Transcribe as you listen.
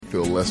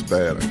feel less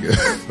bad, I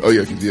guess. Oh,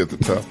 yeah, because you're at the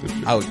top.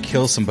 I would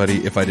kill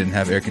somebody if I didn't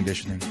have air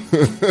conditioning.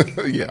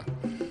 Yeah.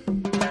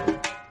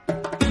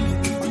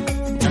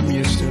 I'm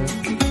used to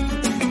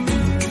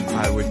it.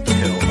 I would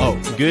kill.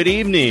 Oh, Good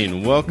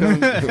evening.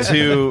 Welcome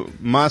to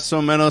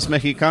Menos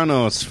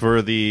Mexicanos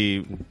for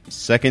the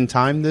second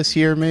time this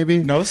year, maybe?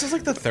 no, this is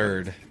like the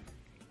third.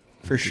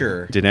 For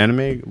sure. Did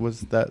anime,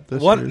 was that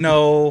this What? year?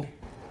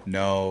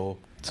 No.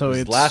 So It was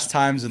it's last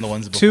times and the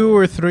ones before. 2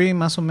 or 3,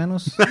 más o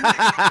menos.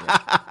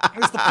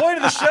 It's the point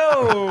of the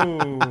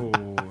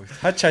show.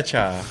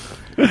 Ha-cha-cha.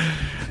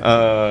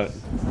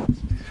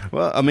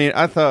 Well, I mean,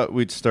 I thought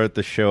we'd start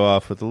the show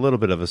off with a little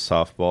bit of a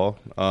softball.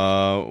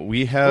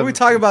 We have... What are we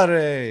talking about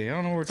today? I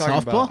don't know what we're talking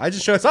Softball? about. I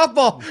just showed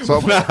softball. So,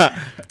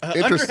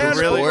 interesting underhand sport.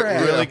 really-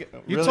 Yeah. Really,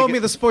 You really told me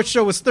the sports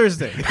show was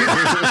Thursday.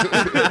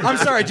 I'm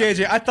sorry,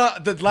 JJ. I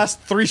thought the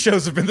last 3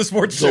 shows have been the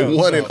sports The shows.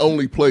 one and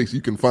only place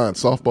you can find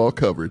softball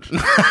coverage.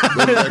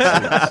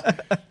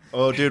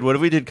 Oh, dude, what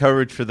if we did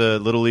coverage for the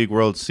Little League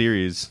World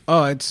Series?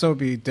 Oh, I'd so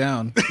be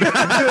down. What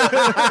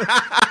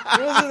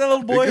was it, that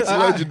little boy? It gets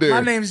legendary.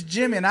 My name's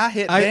Jimmy, and I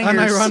hit I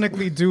bangers.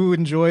 unironically do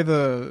enjoy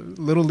the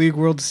Little League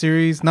World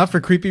Series, not for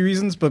creepy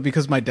reasons, but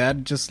because my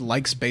dad just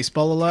likes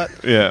baseball a lot.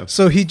 Yeah.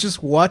 So he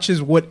just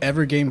watches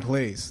whatever game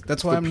plays.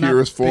 That's why The I'm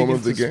purest not big form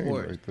of the into game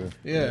sport. right there.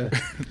 Yeah.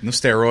 No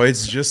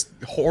steroids, just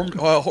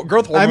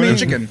growth hormone mean- and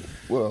chicken.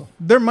 Well,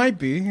 There might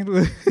be.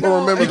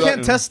 well, remember You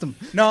can't test them.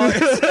 No, I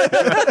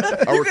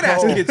you can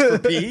ask recall, kids for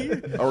pee.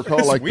 I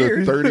recall like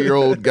weird. the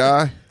 30-year-old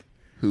guy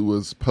who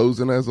was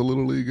posing as a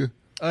little leaguer.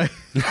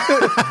 You don't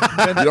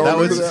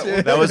remember that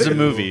one? That was a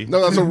movie.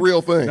 No, that's a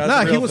real thing. That's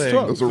Nah, a he real was thing.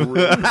 12. That's a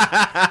real.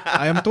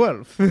 I am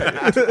 12.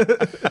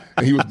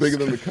 And he was bigger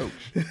than the coach.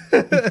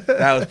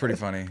 That was pretty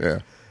funny. Yeah.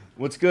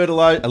 What's good,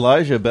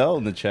 Elijah Bell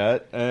in the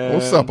chat? And,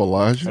 What's up,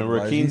 Elijah? And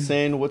Rakeem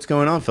saying, what's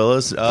going on,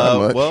 fellas? Not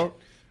much. Well,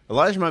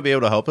 Elijah might be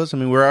able to help us. I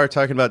mean, we are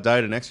talking about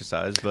diet and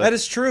exercise, but That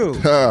is true.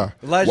 Why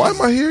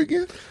am I here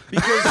again?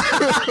 Because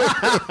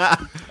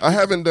I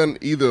haven't done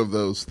either of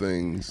those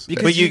things.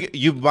 but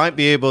you might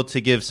be able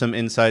to give some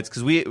insights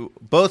because we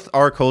both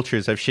our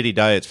cultures have shitty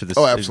diets for this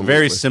absolutely.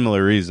 very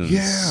similar reasons.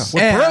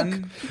 Yeah.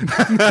 and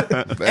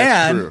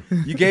That's true.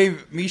 you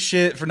gave me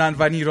shit for not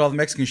inviting you to all the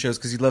Mexican shows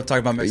because you love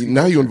talking about Mexican.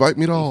 Now you invite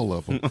me to all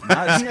of them.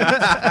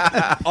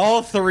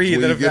 all 3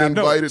 Will that you have get happened.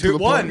 invited to the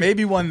one, party?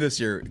 maybe 1 this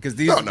year because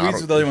these No, I these don't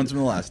are the only ones from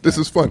the last. This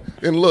is fun.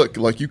 And look,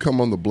 like you come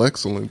on the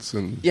Blexcellence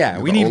and Yeah,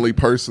 you're we the need- only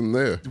person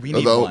there. We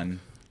need Although, one.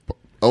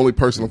 Only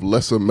person of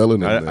lesser melanin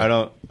there.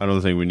 I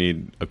don't think we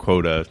need a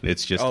quota.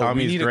 It's just Oh, we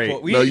Tommy's need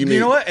great. we No, need, you you need-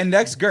 know what? And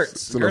next Gertz.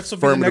 It's an Gertz will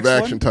be the affirmative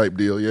next action one. type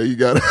deal. Yeah, you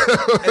got it.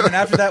 And then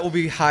after that will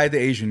be Hide the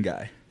Asian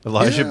guy.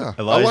 Elijah Yeah,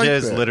 I Elijah like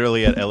is that.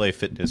 literally at LA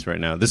Fitness right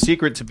now. The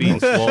secret to being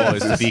swole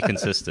is to be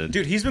consistent.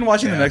 Dude, he's been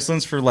watching The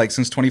Excellence for like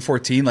since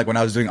 2014, like when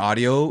I was doing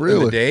audio in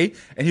Really? the day.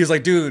 And he was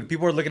like, dude,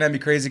 people are looking at me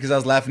crazy because I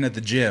was laughing at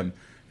the gym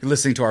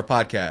listening to our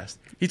podcast.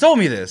 He told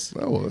me this.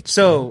 Oh, well, that's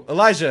So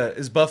Elijah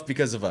is buff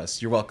because of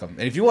us. You're welcome.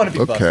 And if you want to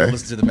be buff, Okay. you'll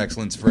listen to The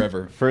Excellence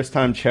forever. First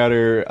time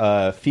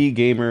chatter, Fee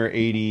Gamer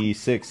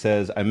 86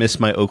 says, I miss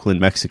my Oakland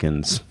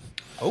Mexicans.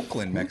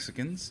 Oakland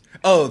Mexicans.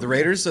 Oh, the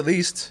Raiders, at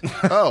least.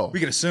 Oh, We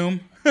could assume.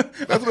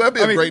 that'd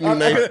be a great new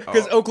name.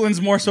 Because Oakland's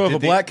more so of a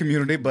Did they- black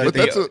community, but But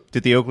that's a.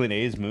 Did the Oakland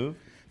A's move?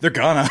 they're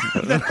gonna.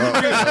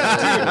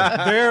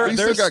 You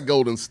still got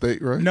Golden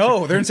State, right?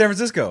 No, they're in San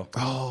Francisco.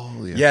 Oh,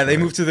 yeah. Yeah, they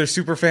moved to their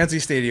super fancy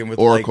stadium with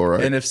Oracle, like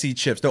right? NFC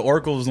chips. No,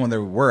 Oracle was the one they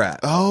were at.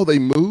 Oh, they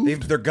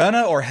moved. They're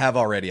gonna or have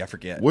already. I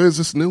forget. Where's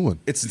this new one?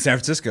 It's in San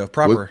Francisco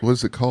proper. What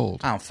is it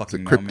called? I don't Is fucking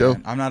it know, crypto?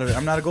 man. I'm not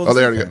a Golden Oh, they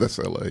State already fan. got that's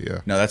LA.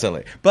 Yeah. No, that's LA.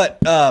 But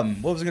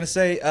what was I gonna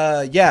say?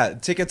 Yeah,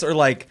 tickets are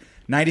like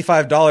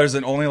 $95,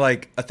 and only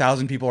like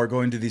 1,000 people are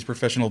going to these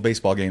professional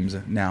baseball games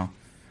now.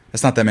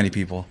 That's not that many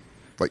people.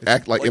 Like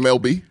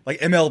MLB. Like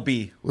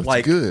MLB. That's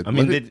like good. I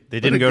mean, Let it- they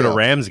let didn't it go to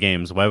Rams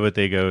games. Why would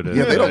they go to...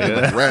 Yeah, they don't give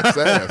a rat's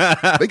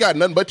ass. They got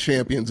nothing but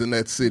champions in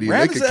that city. And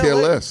Rams they could care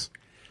LA. less.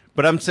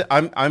 But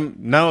I'm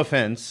no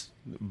offense,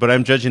 but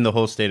I'm judging the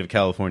whole state of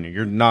California.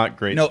 You're not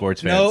great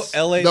sports fans.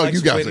 No, LA. No, likes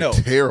you guys win. are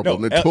terrible,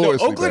 notoriously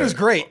Oakland bad. is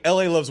great.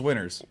 LA loves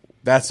winners.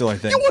 That's the only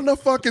thing. You won the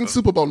fucking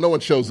Super Bowl. No one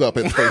shows up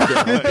at the first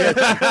game.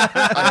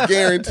 I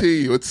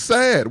guarantee you. It's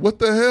sad. What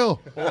the hell?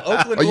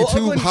 Oakland, Are you too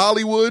Oakland,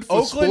 Hollywood for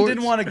Oakland sports?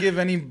 didn't want to give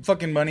any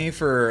fucking money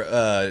for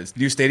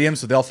new stadiums,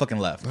 so they all fucking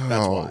left.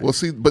 That's Oh, why. well,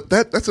 see, but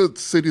that's a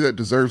city that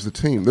deserves a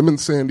team. Them in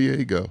San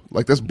Diego.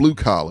 Like, that's blue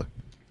collar.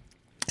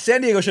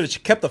 San Diego should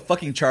have kept the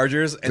fucking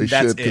Chargers, and They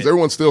that's should, because it.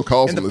 everyone still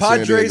calls And them the the San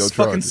Diego Padres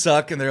fucking Chargers.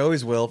 suck, and they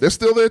always will. They're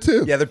still there,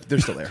 too. Yeah, they're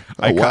still there.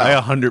 Oh, wow. I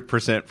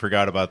 100%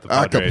 forgot about the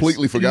I Padres.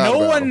 completely forgot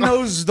No about one them.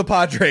 knows the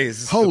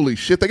Padres. Holy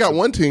shit. They got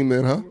one team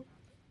then, huh?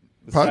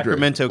 Padres.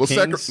 Sacramento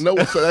Kings? No,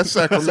 that's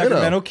Sacramento.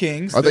 Sacramento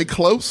Kings. Are they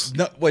close?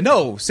 No, wait,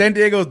 no. San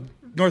Diego,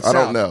 north I south.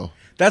 don't know.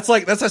 That's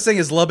like saying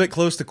is Lubbock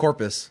close to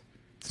Corpus?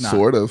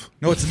 Sort of.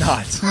 No, it's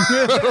not.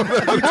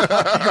 What are you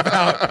talking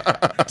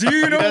about? Do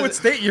you know what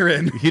state you're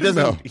in? He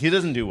doesn't. He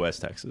doesn't do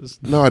West Texas.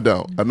 No, I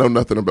don't. I know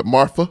nothing about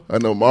Marfa. I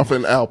know Marfa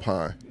in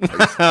Alpine.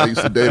 I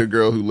used to date a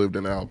girl who lived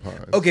in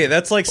Alpine. Okay,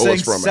 that's like saying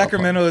it's from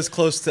Sacramento Alpine. is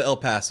close to El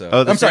Paso.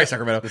 Oh, I'm sorry,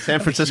 Sacramento. The San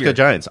Francisco Here.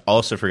 Giants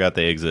also forgot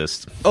they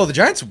exist. Oh, the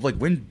Giants like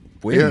win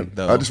Yeah,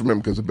 though. I just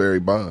remember because of Barry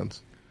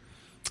Bonds.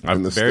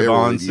 And the Barry steroid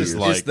Bonds years. is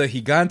It's like the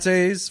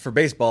Gigantes for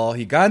baseball.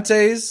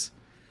 Gigantes,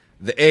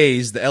 the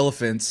A's, the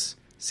Elephants,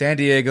 San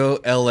Diego,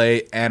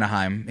 L.A.,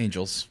 Anaheim,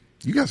 Angels.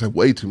 You guys have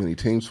way too many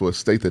teams for a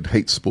state that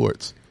hates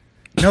sports.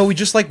 No, we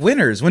just like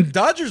winners. When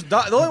Dodgers,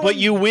 the only one, but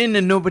you win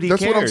and nobody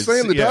That's cares. what I'm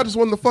saying. The Yeah. Dodgers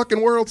won the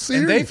fucking World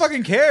Series. and they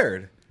fucking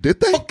cared. Did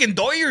they? Fucking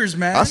Doyers,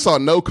 man. I saw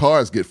no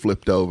cars get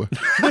flipped over.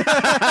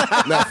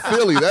 Now,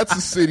 Philly, that's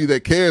a city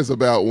that cares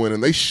about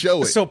winning. They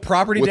show it. So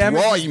property with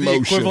damage raw is the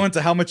emotion. equivalent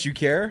to how much you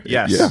care?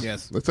 Yes. Yeah,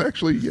 Yes. that's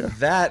actually, yeah.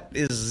 That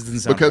doesn't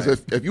sound Because right.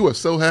 if you are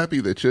so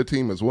happy that your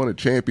team has won a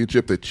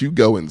championship that you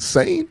go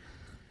insane,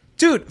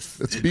 Dude,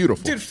 that's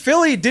beautiful. Dude,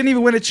 Philly didn't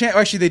even win a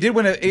actually, they did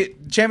win a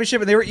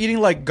championship, and they were eating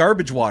like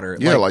garbage water.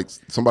 Yeah, like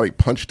somebody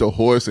punched a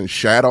horse and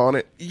shat on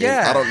it. And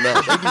Yeah. I don't know.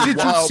 They do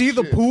Did you wild see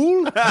the shit.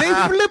 pool? They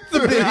flipped the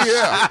bitch.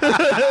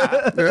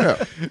 Yeah.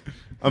 Yeah. I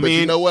But mean,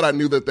 you know what? I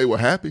knew that they were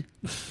happy,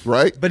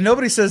 right? but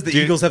nobody says the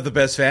Eagles have the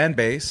best fan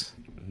base.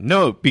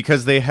 no,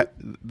 because they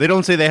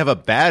don't say they have a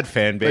bad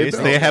fan base.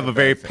 don't. They have a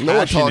very No one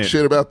talks passionate.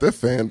 shit about their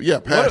fan. Yeah,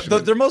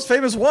 passionate. Their most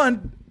famous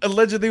one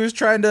allegedly was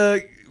trying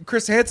to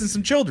Chris Hansen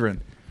some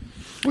children.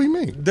 What do you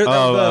mean?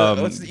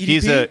 What's the EDP?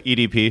 He's a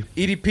EDP.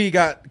 EDP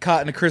got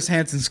caught in a Chris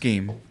Hansen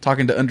scheme,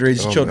 talking to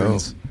underage Oh, children.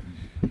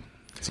 no.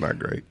 It's not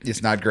great.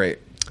 It's not great.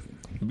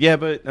 Yeah,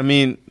 but I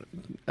mean,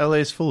 LA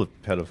is full of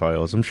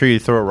pedophiles. I'm sure you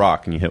throw a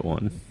rock and you hit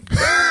one.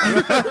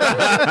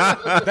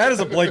 That is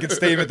a blanket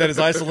statement that is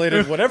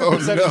isolated. Whatever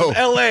percentage no. of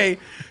L.A.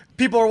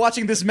 people are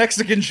watching this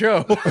Mexican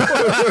show.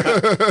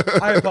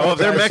 I apologize. Oh, if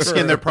they're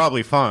Mexican, for- they're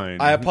probably fine.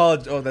 I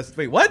apologize. Oh,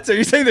 wait. What? Are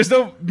you saying there's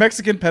no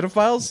Mexican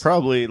pedophiles?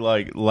 Probably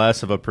like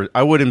less of a.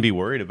 I wouldn't be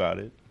worried about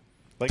it.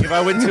 Like if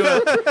I went to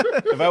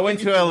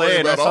LA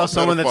and I about saw all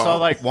someone that saw pedophiles.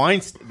 like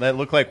Weinstein, that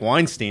looked like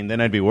Weinstein, then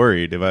I'd be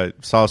worried. If I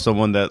saw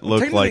someone that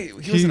looked like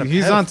Technically, he wasn't a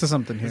He's pedophile. onto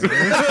something here.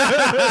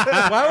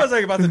 Why was I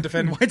about to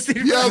defend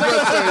Weinstein? Yeah, I was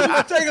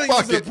about to say, Technically,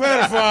 fuck he was it. a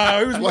pedophile.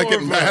 He was Like more it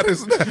of a-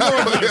 matters now.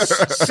 more of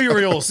a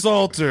serial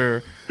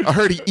assaulter. I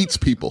heard he eats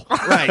people.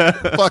 Right.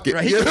 Fuck it.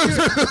 Right. He Yeah,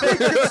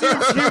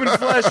 consumes human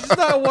flesh. He's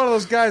not one of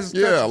those guys.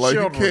 Who yeah touches like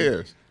children. who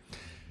cares?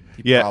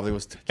 yeah, Probably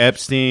was.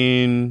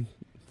 Epstein,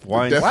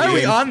 Weinstein. Why are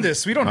we on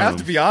this? We don't have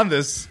to be on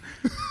this.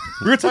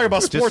 We were talking about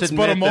Just sports admit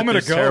but a that moment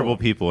there's ago. terrible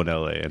people in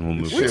LA, and we'll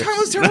move. We're on.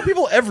 talking about terrible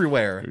people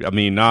everywhere. I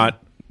mean,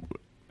 not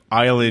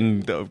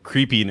island of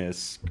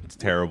creepiness. It's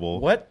terrible.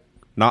 What?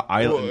 Not Are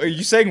island.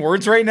 you saying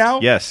words right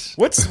now? Yes.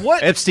 What?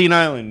 Epstein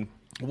Island.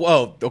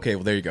 Whoa. Okay.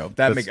 Well, there you go.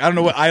 I don't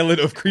know what island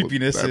of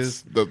creepiness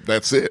is.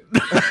 That's it.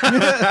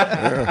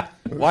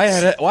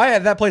 Why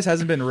that place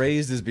hasn't been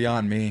raised is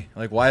beyond me.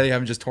 Like why they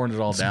haven't just torn it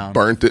all down.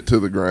 Burnt it to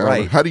the ground.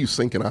 Right. How do you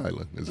sink an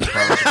island? Is it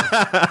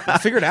possible?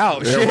 Figure it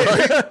out. Yeah,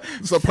 Shit. right?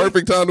 It's a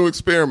perfect time to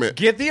experiment.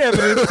 Get the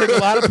evidence, take a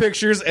lot of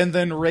pictures, and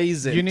then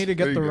raise it. You need to There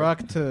get you the go.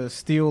 Rock to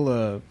steal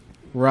a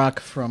rock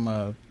from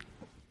a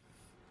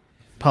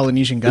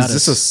Polynesian Is goddess.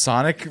 this a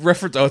Sonic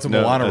reference? Oh, it's a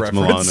Moana that's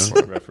reference.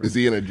 Moana reference. Is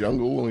he in a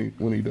jungle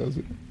when he does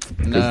it?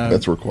 'Cause No.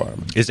 that's a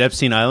requirement. Is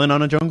Epstein Island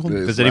on a jungle? It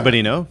is Does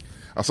anybody not. know?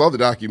 I saw the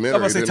documentary. I'm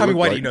going to say, It tell me didn't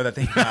why look do you know like-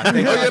 that? Thank God.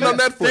 Thank Oh, yeah, God.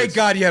 no, Netflix. Thank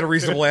God you had a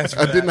reasonable answer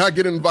for I that. did not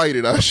get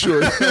invited. I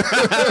sure.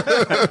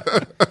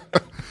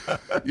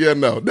 Yeah,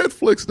 no.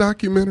 Netflix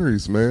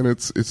documentaries, man.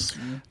 It's.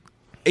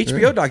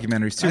 HBO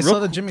documentaries, too. I saw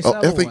the Jimmy Oh,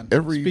 Savile I think one.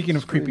 every Speaking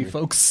of creepy streaming.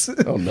 folks,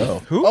 Oh no.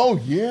 Who? Oh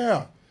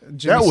yeah.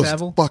 Jimmy that was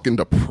Savile? fucking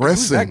Who's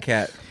depressing. that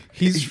cat?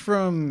 he's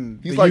from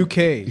He's the like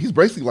UK. He's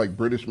basically like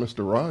British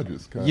Mr.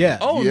 Rogers. Kind Yeah.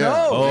 Oh, Yeah.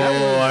 no.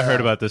 Oh, I heard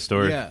about this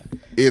story. yeah.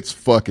 It's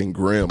fucking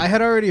grim. I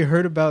had already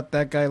heard about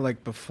that guy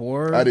like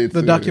before I did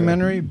the too,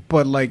 documentary,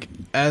 but like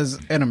as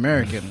an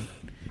American,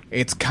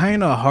 it's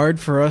kind of hard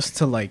for us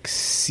to like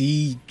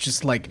see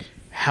just like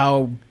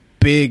how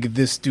big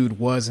this dude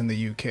was in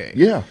the UK.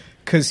 Yeah.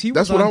 Because he was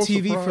That's what on I was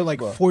TV for surprised like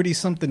by.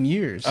 40-something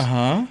years.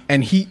 Uh-huh.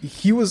 And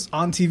he was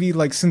on TV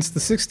like since the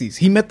 60s.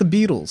 He met the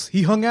Beatles.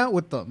 He hung out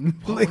with them.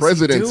 Like,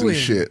 Presidents and doing?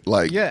 shit.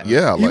 Like yeah.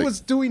 yeah. He like was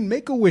doing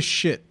Make-A-Wish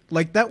shit.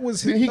 Like that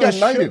was his he got show.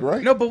 knighted,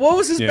 right? No, but what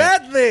was his Yeah.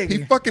 bad thing?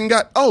 He fucking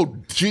got. Oh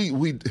gee,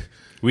 we.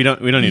 We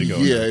don't need to go.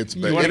 Yeah, there. it's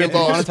You bad. wanna It get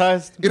involves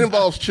demonetized? It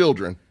involves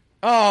children.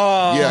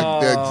 Oh.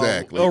 Yeah,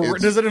 exactly.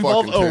 It's Does it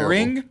involve fucking a terrible.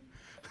 ring?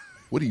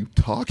 What are you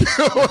talking?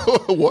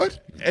 What?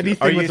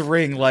 Anything Are you- with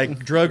ring, like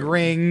drug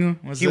ring?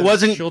 He it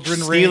wasn't children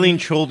stealing ring?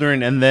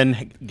 children and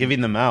then giving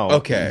them out.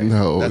 Okay,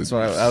 No. that's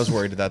what I was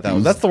worried that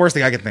was. That's the worst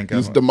thing I could think He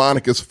was of.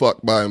 demonic as fuck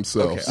by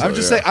himself. Okay. so, I'm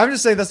just yeah. saying. I'm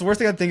just saying that's the worst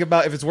thing I think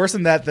about. If it's worse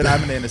than that, then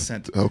I'm an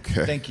innocent.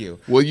 Okay. Thank you.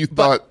 Well, you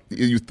thought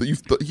yeah,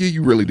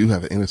 you really do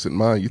have an innocent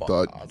mind. You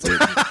thought you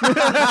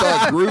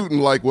thought Gruden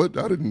like what?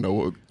 I didn't know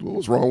what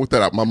was wrong with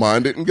that. My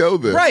mind didn't go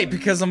there. Right,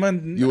 because I'm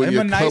You and a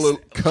your nice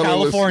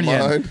colorless Californian.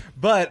 mind.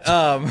 But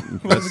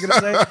What was I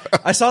going to say?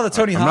 I saw the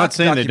Tony Hawk I'm not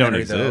saying they don't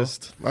documentary, though.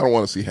 exist. I don't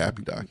want to see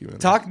happy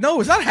documentary. No,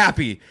 it's not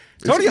happy.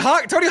 Tony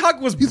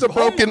Hawk was He's a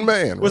broken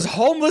man, Was right?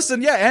 homeless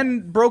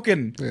and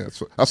broken. Yeah,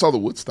 I saw the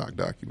Woodstock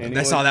documentary.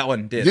 I saw that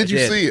one. Did you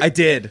see it? I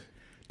did.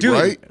 Dude,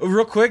 Right?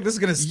 real quick, this is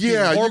going to be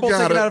Yeah, you horrible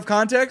taken gotta- out of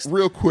context.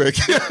 Real quick.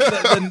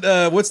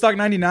 Woodstock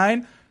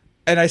 99,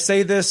 and I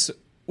say this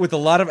with a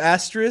lot of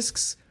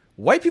asterisks,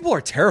 white people are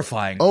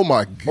terrifying. Oh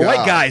my Or god.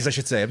 white guys, I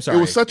should say. I'm sorry.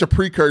 It was such a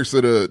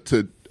precursor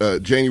to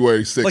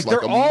January 6th. Like,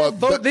 they're all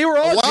they were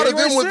all a lot of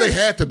them January they 6th.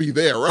 had to be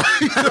there, right?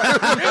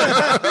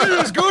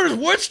 as good as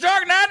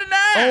Woodstock 99.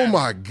 Oh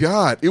my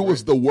god, it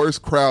was the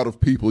worst crowd of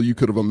people you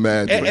could have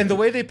imagined. And the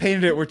way they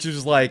painted it, which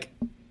was like,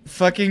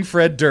 fucking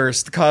Fred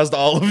Durst caused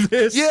all of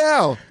this.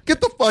 yeah,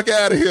 get the fuck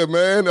out of here,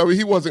 man. I mean,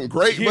 he wasn't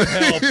great, He but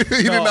helped.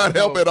 he did not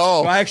help at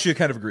all. No, I actually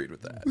kind of agreed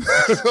with that.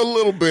 A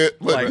little bit,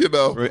 but Like, you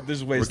know.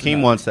 There's ways to Rakeem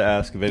not. wants to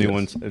ask if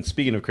anyone's, and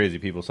speaking of crazy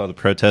people, saw the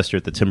protester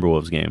at the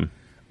Timberwolves game.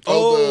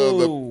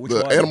 which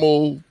the one?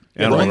 animal.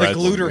 The Animal one that rights.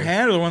 glued her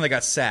hand or the one that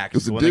got sacked? It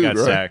was The a one dude, that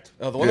got right? sacked.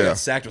 Oh, the one that Yeah. got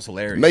sacked was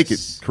hilarious. Naked,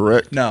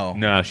 correct? No.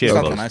 No, she That's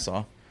had not the clothes. one I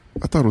saw.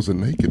 I thought it was a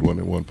naked one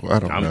at one point. I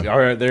don't know. All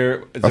right, is I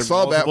there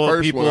saw that multiple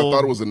first people? one. I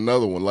thought it was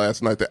another one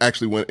last night that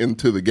actually went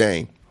into the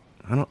game.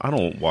 I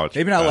don't watch.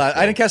 Maybe not last.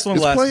 I didn't catch the one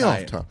It's last playoff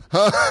night. time.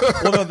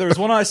 Well, no, there was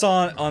one I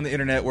saw on the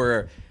internet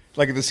where,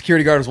 like, the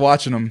security guard was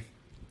watching them.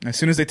 As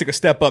soon as they took a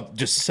step up,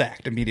 just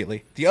sacked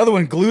immediately. The other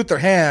one glued their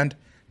hand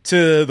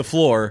to the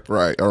floor.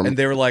 Right. And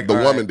they were like, the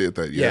all woman right. did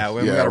that. Yeah,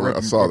 Yes. we gotta rip I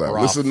saw rip that.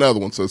 her This is off. another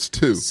one, so it's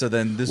two. So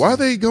then this. Why are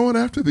they going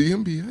after the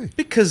NBA?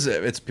 Because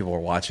it's people are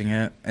watching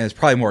it, and it's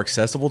probably more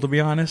accessible, to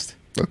be honest.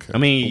 Okay. I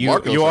mean, Well,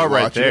 Marcos you are ain't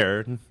right watching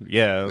there.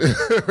 Yeah.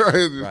 it.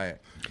 right. Right.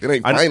 It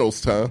ain't finals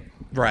time.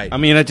 Right. I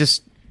mean, I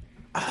just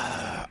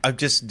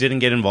didn't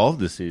get involved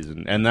this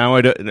season, and now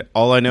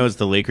all I know is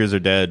the Lakers are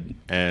dead,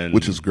 and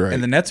Which is great.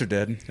 and the Nets are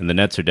dead. and the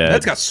Nets are dead.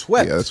 Nets got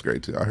swept. Yeah, that's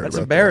great too. I heard That's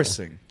about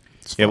embarrassing.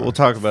 Yeah, we'll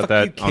talk about Fuck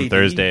that you, on KD.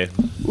 Thursday. That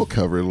one. We'll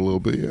cover it a little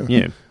bit. Yeah.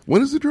 Yeah.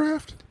 When is the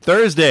draft?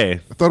 Thursday.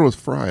 I thought it was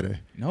Friday.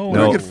 No. Where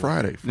did I No. get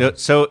Friday from? No,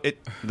 so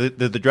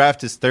the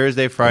draft is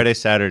Thursday, Friday,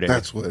 Saturday.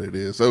 That's what it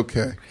is.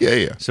 Okay.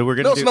 Yeah. So we're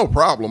gonna No, it's do- no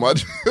problem. I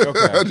just,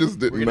 I just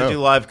didn't We're know. gonna do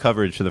live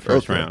coverage for the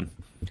first Okay. round.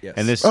 Yes.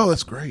 And this, Oh,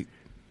 that's great.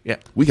 yeah,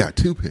 We got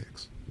 2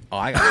 picks. Oh,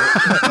 I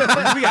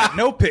got it. We got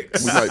no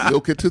picks. We might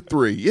milk it to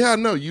 3. Yeah,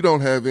 no, you don't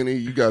have any.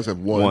 You guys have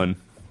one.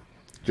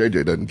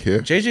 JJ doesn't care.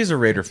 JJ's a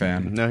Raider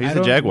fan. No, he's I a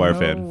don't Jaguar know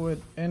fan. what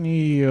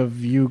any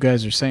of you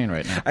guys are saying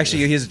right now.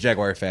 Actually, he's a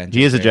Jaguar fan.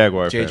 He is a JJ.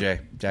 Jaguar fan. JJ.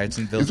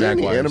 Jacksonville Is there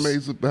any Jaguars.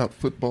 animes about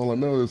football? I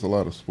know there's a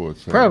lot of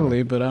sports.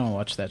 Probably, but I don't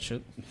watch that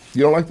shit.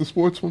 You don't like the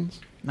sports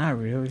ones? Not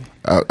really.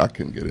 I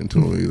couldn't get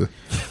into them either.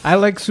 I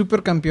like Super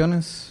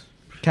Campeones.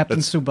 Captain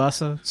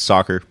Tsubasa.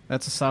 Soccer.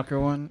 That's a soccer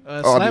one. Oh,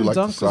 I Slam do like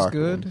the Dunk was soccer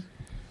good. ones.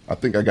 I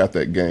think I got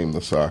that game,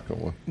 the soccer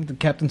one. The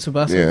Captain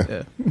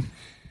Tsubasa. Yeah.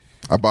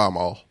 I buy them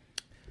all.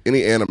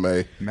 Any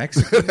anime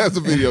Mexican, that's a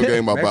video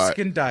game, I buy it.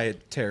 Mexican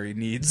dietary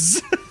needs.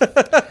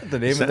 The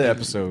name of the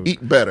episode.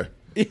 Eat better.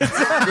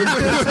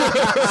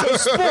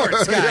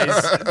 Sports,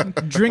 guys.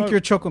 Drink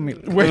your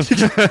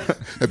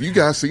chocomilk. Have you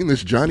guys seen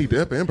this Johnny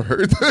Depp Amber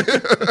Heard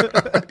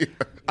thing?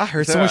 I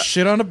heard someone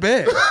shit on a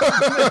bed.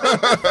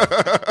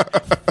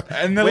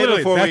 And then Wait literally,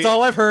 before that's we-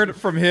 all I've heard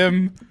from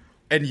him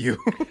and you.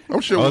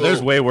 I'm sure Oh, we'll,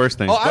 there's way worse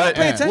things. Oh, I don't But-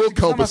 pay attention. we'll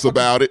 'cause I'm compass not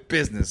about it.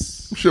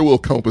 Business. I'm sure we'll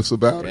compass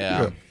about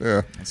Yeah. it.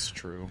 Yeah. That's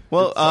true.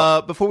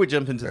 Well, before we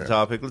jump into the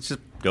topic, let's just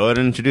go ahead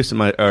and introduce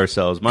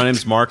ourselves. My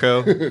name's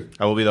Marco.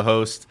 I will be the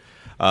host.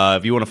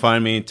 If you want to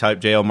find me, type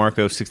JL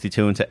Marco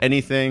 62 into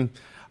anything.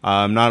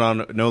 I'm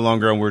no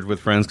longer on Word with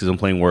Friends because I'm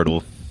playing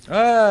Wordle.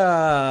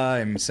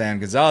 I'm Sam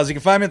Gonzalez. You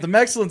can find me at the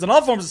Mexcellence on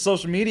all forms of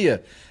social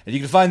media. And you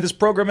can find this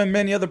program and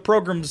many other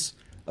programs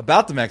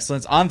about the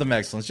Mexcellence on the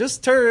Mexcellence.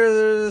 Just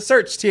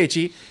search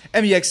TheMexcellence,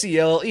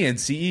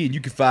 and you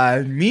can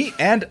find me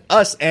and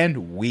us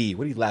and we.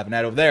 What are you laughing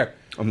at over there?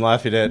 I'm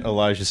laughing at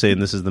Elijah saying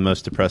this is the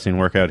most depressing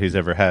workout he's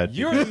ever had.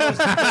 You're the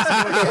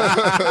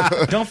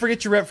most Don't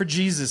forget your rep for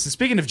Jesus. And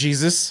speaking of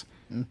Jesus,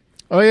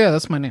 Oh, yeah,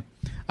 that's my name.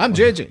 I'm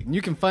JJ. And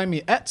you can find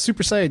me at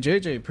Super Saiyan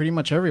JJ pretty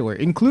much everywhere,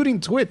 including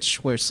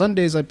Twitch, where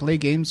Sundays I play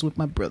games with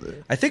my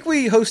brother. I think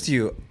we host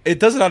you. It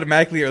does it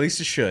automatically, or at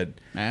least it should.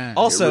 Ah,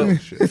 Also, it really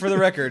should. for the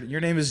record,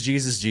 your name is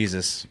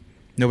Jesus.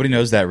 Nobody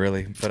knows that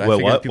really, but I Well,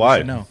 figured what? people Why?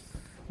 should know.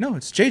 No,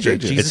 it's JJ. JJ.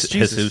 Jesus. It's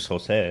Jesus. Jesus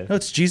Jose. No,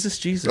 it's Jesus.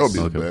 That would be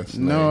Okay. the best.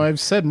 No, name. I've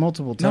said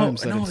multiple No,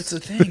 times. that it's a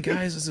thing,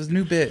 guys. It's a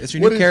new bit. It's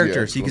your What new is the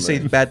character, so you can actual say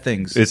name? bad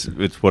things. It's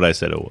what I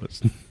said it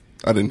was.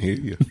 I didn't hear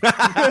you.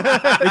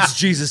 It's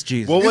Jesus.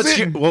 Well, Is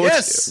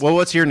it?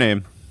 what's your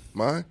name?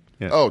 Mine?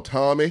 Yeah. Oh,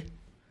 Tommy.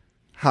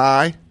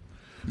 Hi.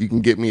 You can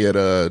get me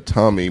at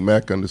Tommy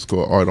Mac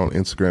 _art on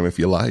Instagram if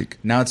you like.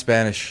 Now it's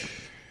Spanish.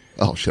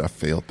 Oh shit, I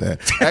failed that.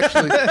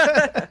 Actually,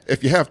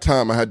 if you have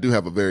time, I do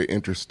have a very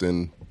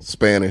interesting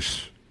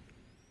Spanish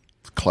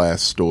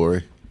class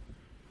story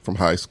from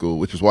high school,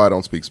 which is why I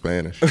don't speak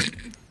Spanish.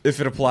 If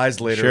it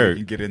applies later, Sure. we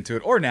can get into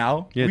it. Or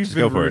now. Yeah, We've just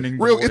been go for it. ruining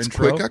the Real, whole it's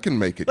intro. quick. I can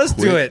make it Let's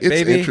quick. do it, It's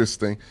baby.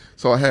 interesting.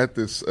 So I had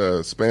this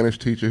Spanish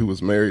teacher who was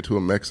married to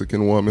a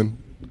Mexican woman.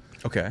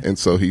 Okay. And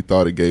so he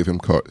thought it gave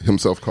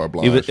himself carte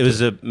blanche. It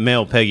was a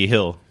male Peggy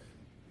Hill.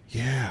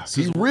 Yeah.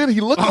 He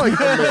looked like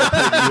a male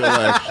Peggy Hill,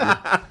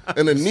 actually.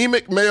 An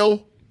anemic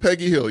male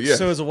Peggy Hill, yes.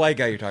 So it was a white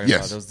guy you're talking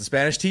about. It was the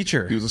Spanish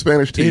teacher. He was a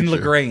Spanish teacher. In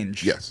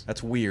LaGrange. Yes.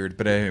 That's weird,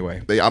 but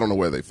anyway. I don't know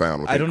where they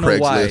found him. I don't know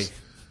why.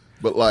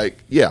 But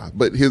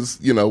but his,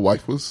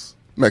 wife was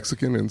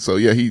Mexican, and so,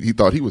 he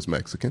thought he was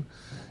Mexican.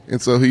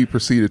 And so he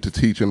proceeded to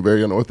teach in a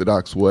very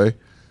unorthodox way.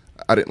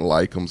 I didn't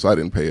like him, so I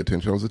didn't pay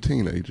attention. I was a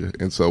teenager.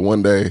 And so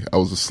one day, I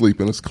was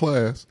asleep in his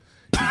class.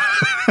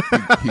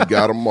 He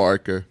got a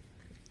marker,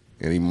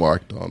 and he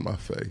marked on my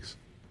face.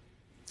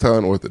 That's how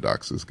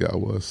unorthodox this guy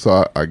was.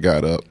 So I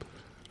got up.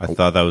 I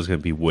thought that was going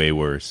to be way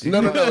worse.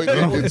 No.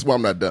 It's why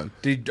I'm not done.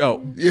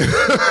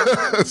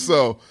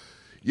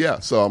 Yeah.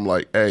 So I'm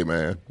like, hey,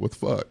 man, what the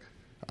fuck?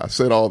 I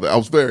said all that. I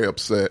was very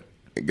upset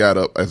and got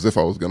up as if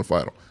I was going to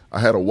fight him. I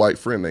had a white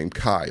friend named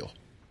Kyle.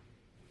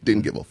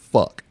 Didn't give a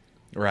fuck.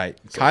 Right.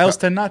 So Kyles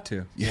tend not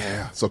to.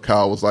 Yeah. So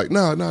Kyle was like,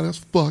 no, that's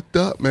fucked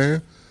up,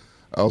 man.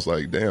 I was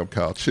like, damn,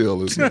 Kyle,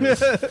 chill. I wasn't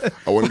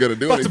going to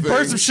do anything. To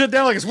burn some shit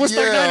down like it's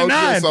Woodstock 99.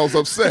 I was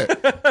upset.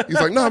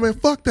 He's like, man,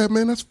 fuck that,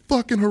 man. That's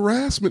fucking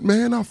harassment,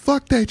 man. I'll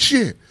fuck that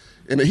shit.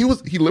 And he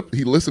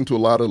listened to a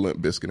lot of Limp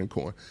Bizkit and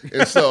Korn.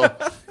 And so,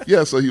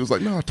 so he was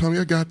like, no, Tommy,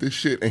 I got this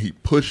shit. And he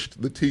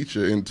pushed the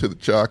teacher into the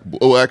chalkboard.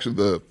 Oh, actually,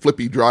 the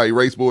flippy, dry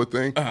erase board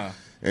thing. Uh-huh.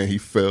 And he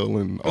fell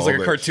and all that. It was like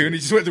a cartoon. Shit. He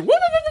just went through,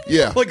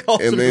 yeah.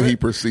 And then he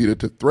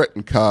proceeded to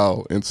threaten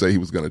Kyle and say he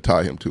was going to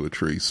tie him to a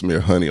tree, smear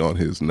honey on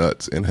his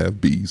nuts, and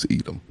have bees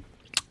eat them.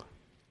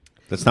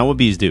 That's not what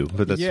bees do,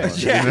 but that's fine.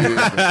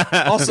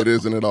 Yeah. Also, it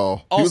isn't at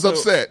all. He was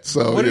upset.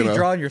 So what did he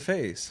draw on your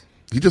face?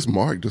 He just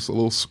marked just a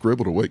little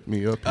scribble to wake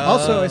me up.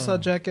 Also, I saw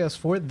Jackass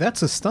 4.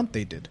 That's a stunt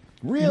they did.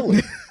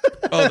 Really?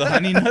 Oh, the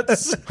honey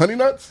nuts? Honey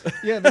nuts?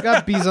 Yeah, they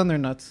got bees on their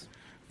nuts.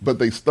 But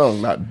they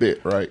stung, not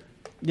bit, right?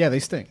 Yeah, they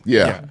sting.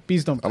 Yeah.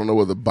 Bees don't bite. I don't know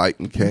where the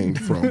biting came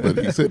from, but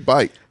he said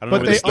bite. I don't know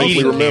where the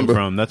stinging came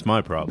from. That's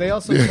my problem. They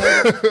also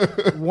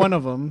had one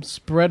of them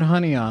spread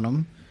honey on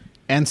them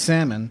and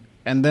salmon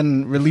and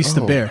then released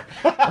the bear.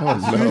 Oh,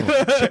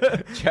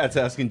 no. Chad's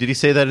asking, did he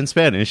say that in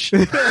Spanish?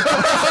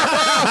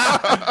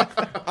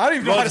 I don't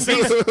even know how to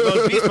say this.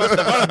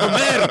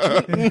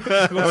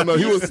 No,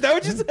 he was. Is that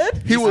what you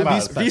said? He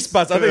was. Vispas.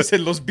 I thought you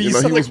said los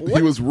bees. He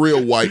was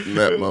real white in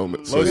that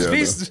moment. So Los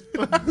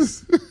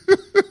vispas.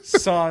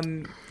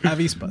 Son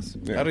avispas.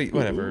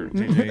 Whatever.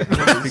 JJ, I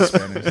don't speak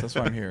Spanish. That's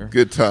why I'm here.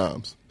 Good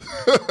times.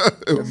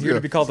 I'm here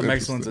to be called the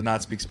Mexicans and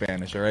not speak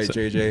Spanish. All right,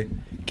 JJ.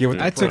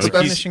 I took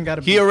Spanish and got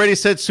a. He already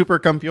said super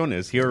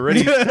campeones. He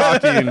already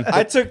talking.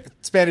 I took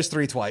Spanish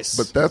 3 twice.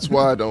 But that's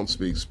why I don't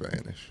speak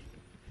Spanish.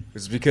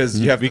 It's because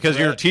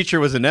your teacher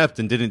was inept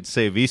and didn't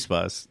say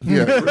vispas.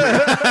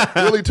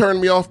 Yeah, really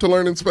turned me off to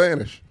learning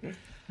Spanish.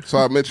 So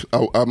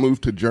I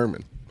moved to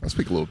German. I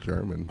speak a little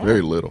German,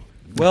 very little.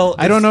 Well,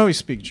 I don't always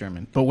speak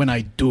German, but when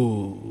I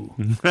do,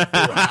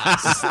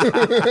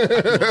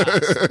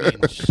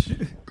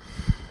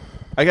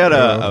 I got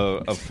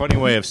a funny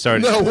way of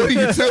starting. No, what are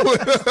you doing?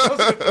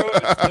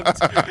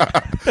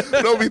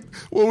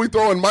 Were we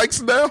throwing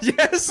mics now?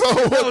 Yes,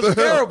 Oh, that was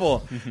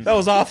terrible. That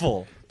was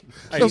awful.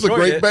 That was a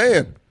great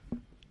band.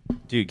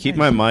 Dude, keep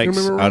my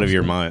mics out of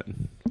your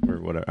mind. Or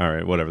whatever. All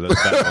right, whatever. That's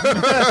bad.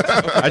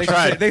 I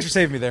tried. Thanks for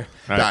saving me there.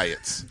 All right.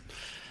 Diets.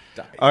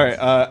 All right,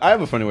 I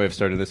have a funny way of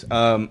starting this.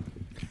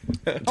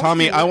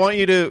 Tommy, I want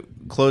you to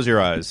close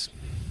your eyes.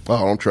 Oh,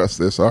 I don't trust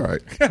this. All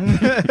right.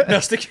 Now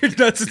stick your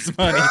nuts in some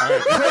honey.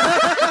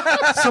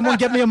 Someone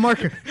get me a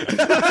marker.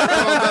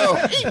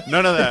 Oh, no.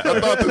 None of that. I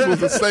thought this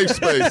was a safe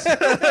space.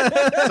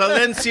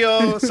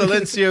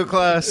 Silencio,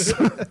 class.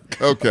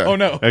 Okay. Oh,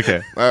 no.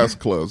 Okay. That's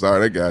close. All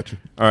right, I got you.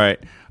 All right.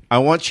 I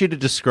want you to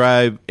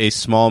describe a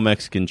small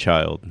Mexican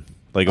child,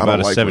 like I about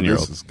don't a like 7-year-old.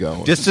 where this is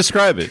going. Just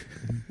describe it.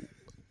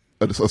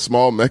 A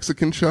small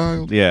Mexican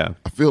child? Yeah.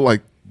 I feel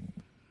like,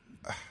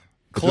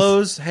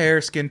 Clothes, hair,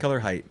 skin color,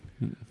 height,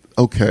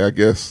 okay, I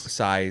guess.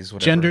 size,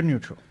 whatever. Gender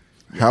neutral.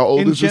 How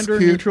old In is this gender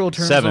kid? neutral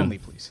terms 7. only,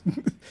 please.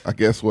 I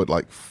guess,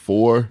 like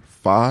 4,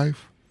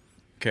 5?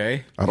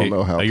 Okay. I don't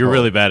know how You're tall.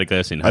 really bad at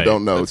guessing height. I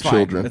don't know That's fine.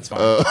 children. That's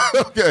fine.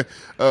 Okay.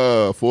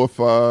 4,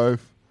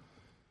 5,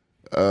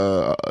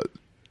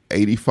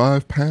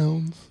 85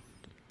 pounds?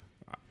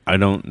 I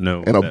don't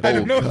know. And a that. I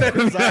don't know what that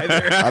is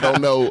either. I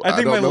don't know. I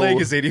think my don't know. leg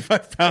is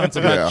 85 pounds.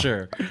 I'm Yeah. not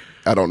sure.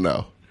 I don't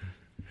know.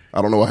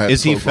 I don't know. I had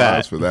Is he close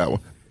eyes fat? for that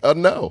one.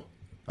 No.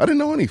 I didn't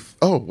know any.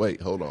 Oh,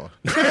 wait. Hold on.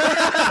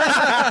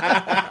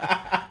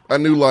 I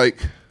knew like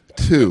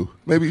 2,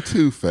 maybe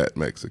 2 fat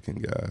Mexican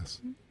guys.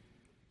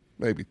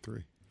 Maybe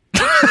 3.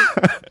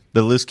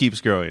 The list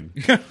keeps growing.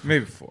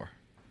 Maybe 4.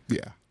 Yeah.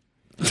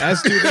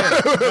 As do they.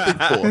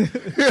 I think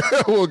 4. Yeah,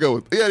 we'll go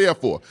with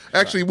 4.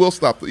 Actually, we'll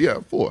stop.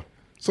 4.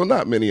 So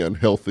not many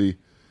unhealthy,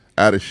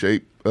 out of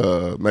shape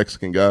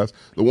Mexican guys.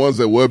 The ones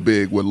that were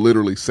big were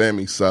literally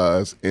Sammy's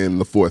size in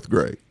the 4th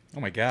grade. Oh,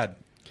 my God.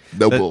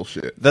 No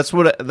bullshit. That's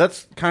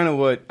kind of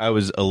what I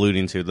was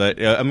alluding to. That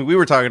I mean, we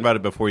were talking about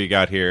it before you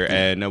got here,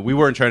 and we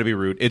weren't trying to be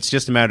rude. It's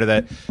just a matter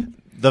that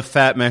the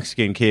fat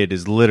Mexican kid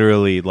is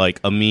literally like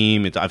a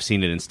meme. I've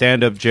seen it in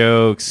stand-up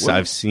jokes. Well,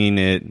 I've seen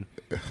it.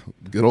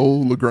 Good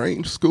old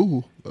LaGrange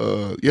school.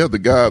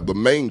 The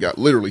main guy,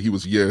 literally, he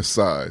was your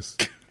size.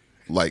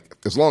 Like,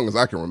 as long as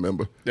I can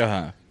remember.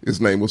 Uh-huh.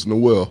 His name was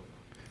Noel.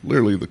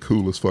 Literally the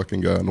coolest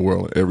fucking guy in the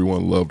world, and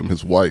everyone loved him.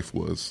 His wife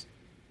was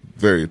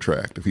very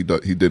attractive. He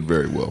did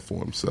very well for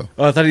himself.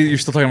 Oh, I thought you were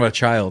still talking about a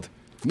child.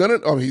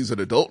 No, he's an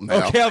adult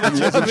now. Okay,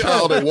 he was a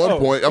child at one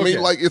point. I mean, okay.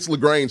 like, it's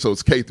LaGrange, so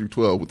it's K through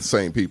 12 with the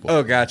same people.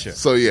 Oh, gotcha.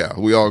 So, yeah,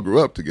 we all grew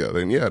up together.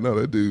 And,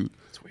 that dude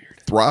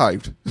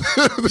thrived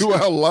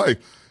throughout life.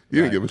 He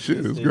didn't give a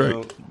shit. It was great.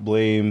 Don't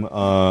blame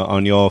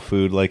on y'all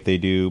food like they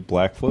do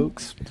black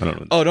folks. I don't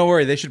know. Oh, don't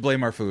worry. They should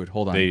blame our food.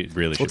 Hold on. They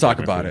really should We'll talk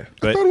blame our about food. it.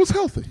 I But thought it was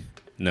healthy.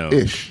 no.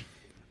 Ish.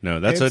 No,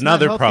 that's It's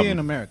another not healthy problem. in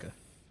America.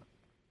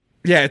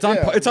 Yeah, it's on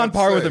Yeah, it's on let's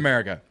par with say.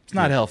 America. It's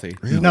not healthy.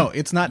 No,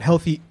 it's not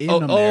healthy in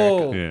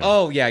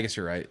America. Yeah. I guess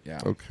you're right. Yeah.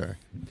 Okay.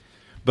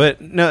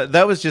 But no,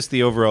 that was just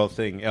the overall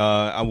thing.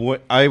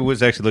 I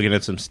was actually looking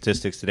at some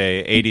statistics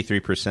today.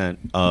 83%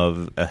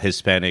 of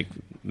Hispanic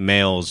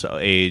males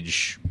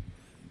age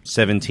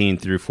 17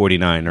 through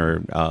 49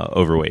 are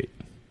overweight.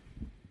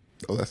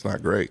 Oh, that's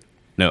not great.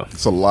 No.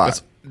 It's a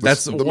lot.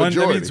 That's the one. That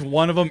majority. means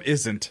one of them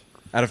isn't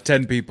out of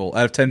 10 people.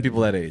 Out of 10 people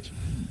that age,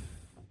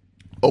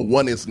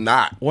 one is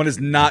not. one is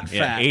not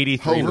Yeah, fat.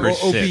 83%.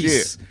 Or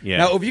obese. Yeah.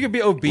 Now, if you could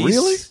be obese,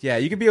 Really? yeah,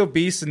 you could be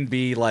obese and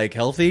be like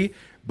healthy.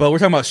 But we're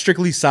talking about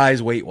strictly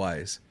size, weight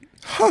wise.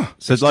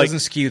 So it's doesn't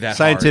skew that hard.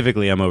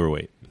 scientifically, I'm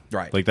overweight.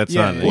 Right. Like that's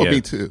Yeah, not. yeah. Well,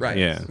 me too. Right.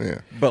 Yeah. Yeah.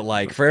 But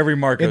like for every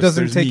Marcos, It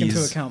doesn't there's take knees.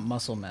 into account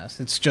muscle mass.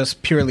 It's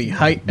just purely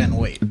height and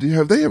weight.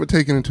 Have they ever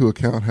taken into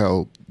account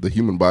how the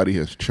human body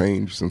has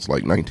changed since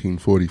like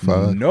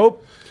 1945?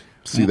 Nope.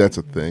 See, that's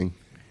a thing.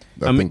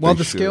 I mean, think Well, they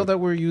the scale should. that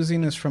we're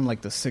using is from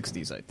like the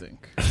 60s, I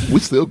think.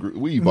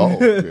 we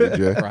evolved,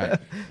 Jay. Right.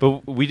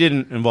 But we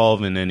didn't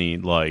involve in any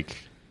like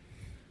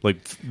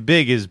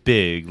big is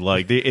big.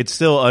 Like it's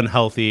still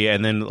unhealthy,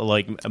 and then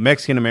like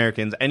Mexican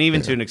Americans, and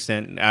even to an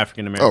extent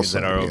African Americans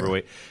that are yeah.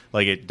 overweight,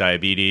 like it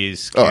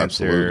diabetes, Oh,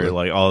 cancer, absolutely.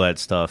 like all that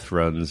stuff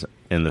runs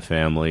in the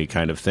family,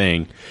 kind of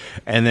thing.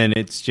 And then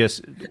it's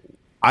just,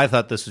 I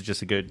thought this was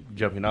just a good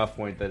jumping off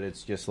point. That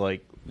it's just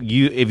like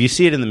if you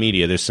see it in the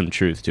media, there's some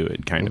truth to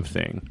it, kind of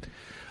thing.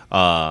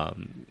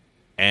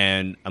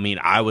 And I mean,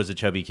 I was a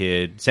chubby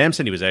kid. Sam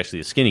said he was actually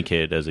a skinny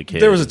kid as a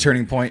kid. There was a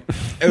turning point.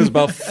 It was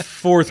about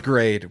fourth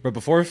grade, but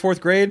before fourth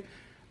grade,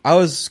 I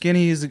was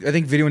skinny. I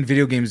think when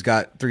video games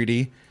got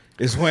 3D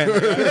is when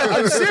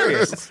I'm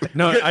serious.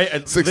 No, I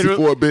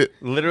 64-bit.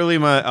 Literally,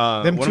 my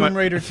Them one Tomb of my,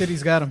 Raider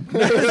titties got him.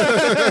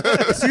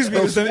 Excuse me.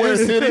 It was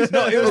Those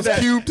that.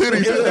 cube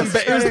titties.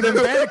 It was the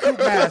Bandicoot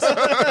mask.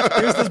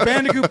 It was those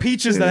Bandicoot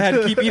peaches that I had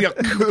to keep eating.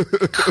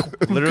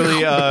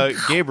 literally,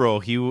 Gabriel.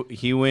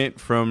 He went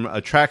from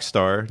a track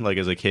star, like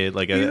as a kid,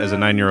 like as a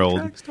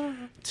 9-year-old,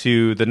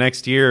 to the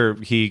next year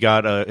he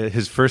got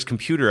his first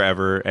computer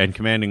ever and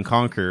Command and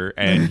Conquer,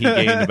 and he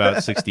gained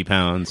about 60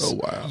 pounds. Oh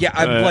wow. Yeah,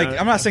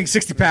 I'm not saying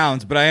 60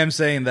 pounds, but I am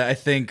saying that I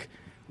think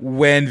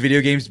when video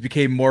games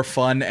became more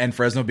fun and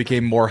Fresno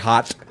became more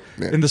hot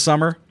in the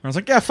summer, I was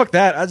like, yeah, fuck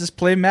that. I just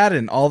play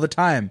Madden all the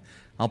time.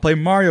 I'll play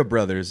Mario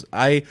Brothers.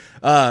 I'm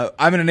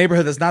in a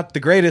neighborhood that's not the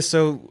greatest,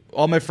 so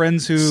all my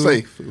friends who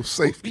Safe. It was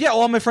safe. yeah,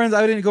 all my friends,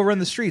 I didn't go run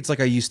the streets like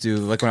I used to,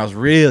 like when I was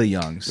really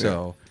young.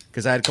 So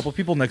because I had a couple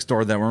people next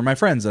door that were my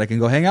friends that I can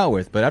go hang out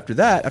with. But after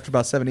that, after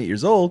about 7, 8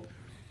 years old,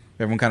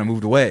 everyone kind of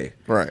moved away.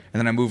 Right. And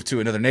then I moved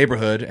to another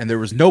neighborhood, and there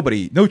was no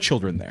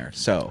children there.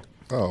 So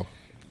Oh.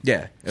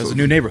 yeah, it was a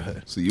new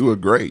neighborhood. So you were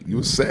great. You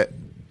were set.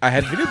 I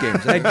had video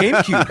games. I had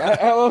GameCube.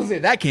 I won't say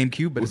that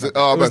GameCube, but Was it?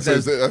 Oh, it was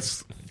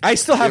that's I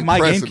still have my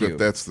impressive GameCube. if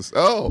that's the.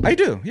 Oh, I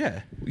do.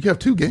 Yeah, you have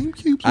 2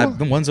 GameCubes. Why?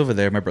 the one's over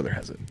there. My brother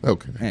has it.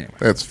 Okay, Anyway.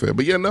 that's fair.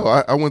 But yeah, no,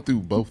 I went through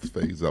both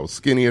phases. I was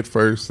skinny at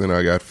first, then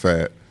I got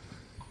fat.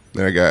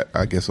 Then I got,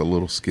 I guess, a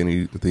little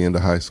skinny at the end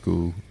of high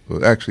school.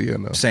 But actually, yeah,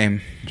 no, Same.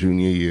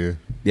 junior year,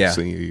 Yeah.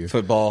 senior year,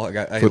 Football. I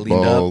leaned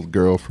football, up.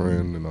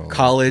 girlfriend, and all.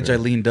 College. yeah. I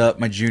leaned up.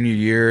 My junior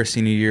year,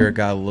 senior year, I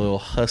got a little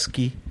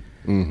husky,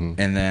 and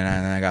then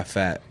I got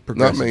fat. Not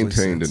progressively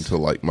maintained since. until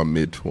like my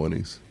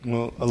mid-20s.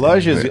 Well,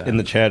 Elijah in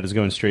the chat is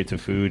going straight to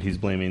food. He's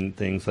blaming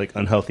things like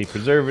unhealthy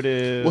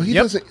preservatives. Well, he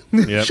Yep. doesn't.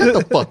 Yep. Shut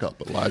the fuck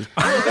up, Elijah.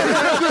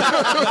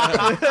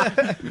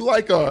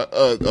 Like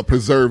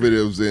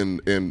preservatives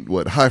in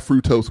what high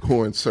fructose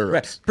corn syrup.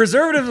 Right.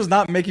 Preservatives was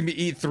not making me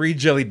eat 3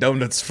 jelly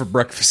donuts for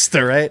breakfast.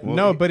 All right.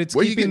 No, but it's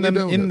Where you keeping getting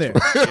them your in there.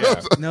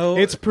 donuts No,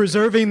 It's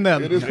preserving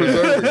them. It is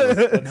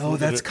preservatives. no,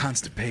 that's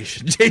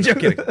constipation. JJ, I'm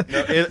kidding.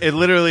 It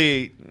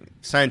literally,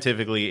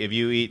 scientifically, if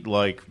you eat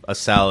like a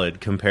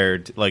salad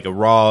compared to like a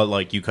raw,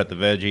 like you cut the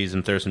veggies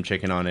and throw some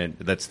chicken on it,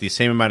 that's the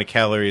same amount of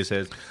calories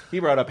as he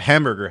brought up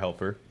Hamburger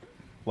Helper.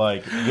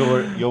 Like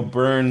you'll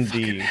burn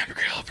the.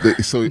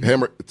 So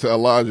to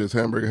Elijah, is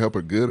hamburger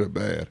helper good or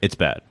bad? It's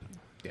bad.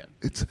 Yeah.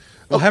 It's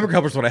Well, hamburger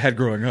helper's what I had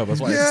growing up.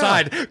 That's why I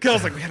decided. I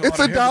was like, man, it's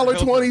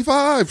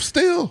 $1.25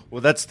 still.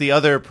 Well, that's the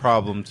other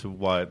problem to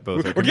why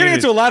both. We're getting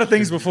into a lot of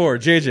things before,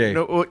 JJ.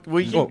 No,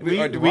 we want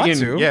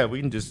to? Yeah,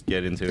 we can just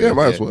get into it. Yeah,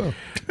 might as well.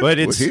 But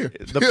it's We're here.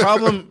 the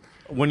problem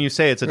when you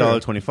say it's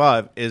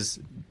 $1.25 is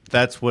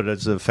that's what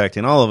is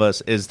affecting all of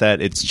us is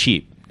that it's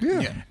cheap.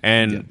 Yeah.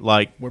 And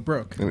like We're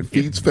broke. And it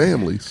feeds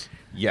families.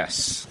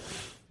 yes.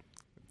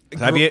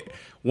 Have you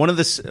one of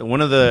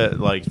the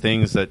like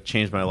things that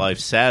changed my life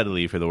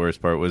sadly for the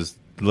worst part was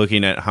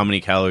looking at how many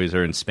calories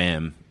are in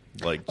Spam.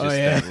 Like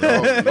just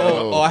that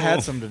little- Oh, I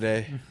had some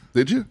today.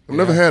 Did you? I've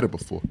never had it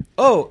before.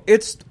 Oh,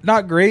 it's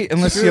not great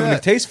unless you have any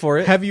taste for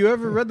it. Have you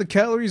ever read the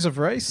calories of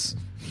rice?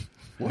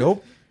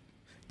 Nope.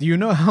 Do you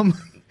know how much?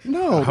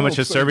 No. How much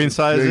a serving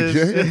size is?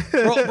 JJ?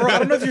 Bro, I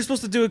don't know if you're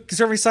supposed to do a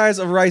serving size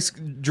of rice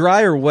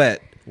dry or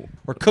wet.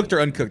 Or cooked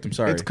or uncooked, I'm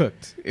sorry. It's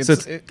cooked. It's,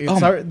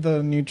 So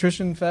the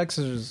nutrition facts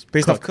is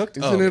Based off cooked?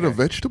 Isn't it a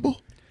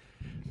vegetable?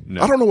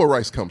 No. I don't know where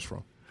rice comes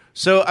from.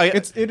 So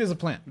It is a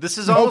plant. this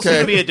is almost Okay.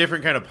 going to be a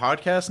different kind of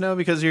podcast now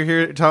because you're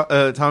here,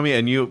 Tommy,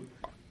 and you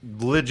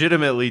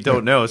legitimately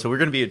don't know. So we're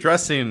going to be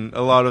addressing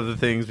a lot of the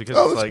things because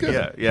Oh, it's that's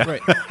like, good. yeah.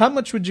 Right. How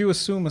much would you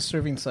assume a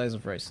serving size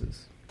of rice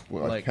is?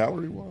 Well, like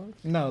calorie wise?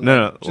 No,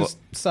 No, just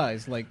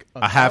size, like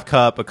A half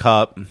cup, a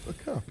cup. A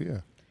cup, yeah.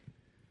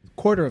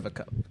 quarter of a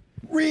cup.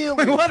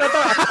 Really? What? I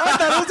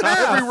thought it was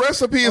half. Every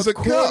recipe is a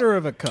cup. Quarter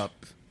of a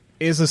cup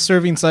is a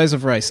serving size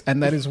of rice,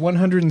 and that is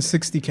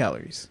 160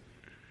 calories,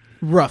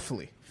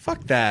 roughly.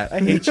 Fuck that. I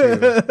hate you.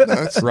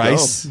 That's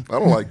Rice. dumb. I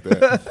don't like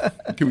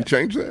that. Can we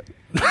change that?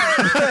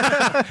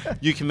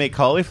 You can make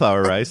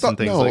cauliflower rice and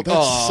things no, like that.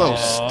 that's so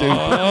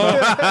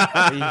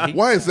stupid.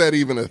 Why is that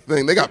even a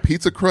thing? They got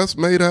pizza crust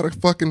made out of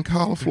fucking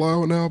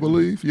cauliflower now, I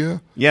believe. Yeah.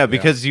 Yeah,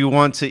 because you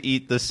want to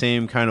eat the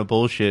same kind of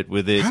bullshit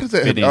with it. How does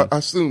that? fitting. I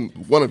assume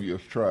one of you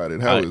has tried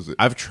it. How is it?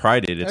 I've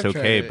tried it. It's I've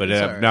tried okay, it. but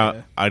It's I've alright, not.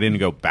 yeah. I didn't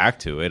go back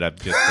to it. I've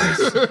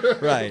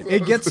just. Right.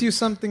 It gets you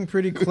something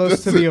pretty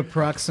close to the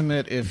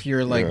approximate if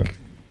you're like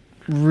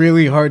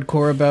really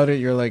hardcore about it.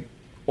 You're like,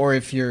 or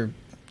if you're,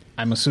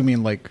 I'm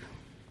assuming like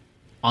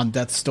on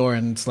death's door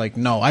and it's like,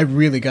 no, I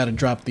really got to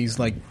drop these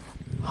like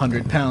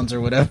 100 pounds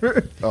or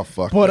whatever. Oh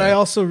fuck! But that. I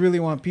also really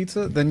want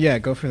pizza. Then yeah,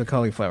 go for the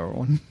cauliflower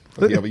one.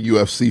 Like you have a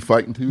UFC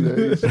fight in 2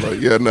 days. Like,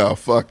 yeah, no,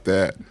 fuck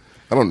that.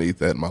 I don't need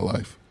that in my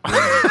life.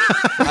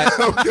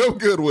 I'm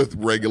good with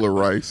regular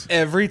rice.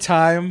 Every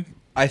time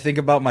I think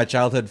about my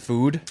childhood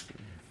food,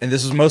 and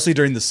this was mostly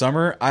during the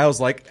summer, I was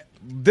like,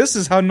 this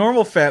is how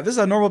normal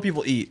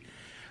people eat.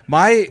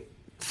 My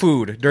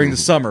food during the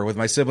summer with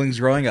my siblings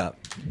growing up,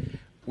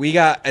 we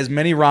got as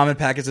many ramen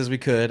packets as we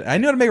could. I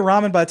knew how to make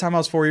ramen by the time I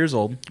was 4 years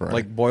old. Right.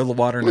 Like boil the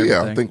water and Well, yeah,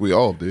 everything. I think we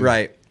all did.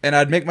 Right. And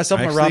I'd make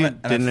myself I my actually ramen.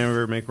 and didn't I'd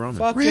ever make ramen.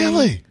 fucking-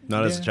 Really?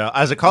 Not as a child.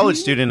 As a college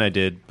student, I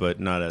did, but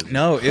not as.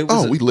 No, it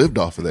was. Oh, we lived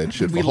off of that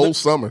shit for whole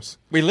summers.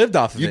 We lived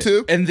off of You it.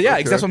 too? And yeah,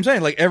 Okay. that's what I'm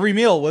saying. Like every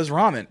meal was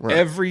ramen. Right.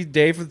 Every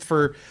day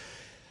for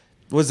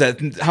what was that?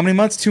 How many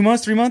months? 2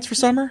 months? 3 months for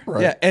summer?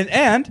 Right.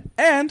 Yeah.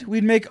 And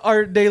we'd make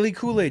our daily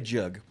Kool-Aid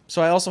jug.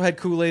 So I also had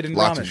Kool-Aid and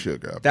Lots ramen. of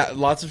sugar, I That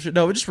lots of sugar.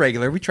 No, just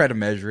regular. We try to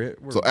measure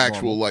it. We're So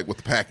actual, normal. like what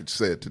the package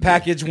said to do.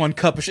 package 1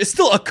 cup of. It's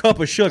still a cup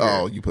of sugar.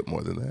 Oh, you put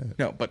more than that.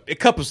 No, but a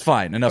cup was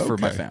fine enough for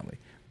my Okay. family.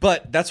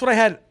 But that's what I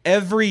had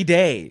every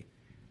day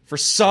for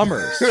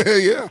summers.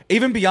 Yeah.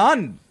 Even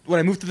beyond when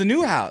I moved to the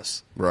new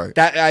house. Right.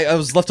 That I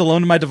was left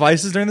alone to my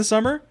devices during the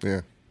summer.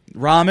 Yeah.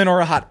 Ramen or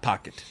a hot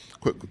pocket.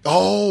 Quick.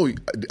 Oh,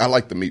 I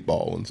like the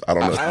meatball ones. I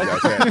don't know if you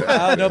guys had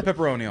that. No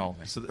pepperoni all.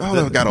 So Oh,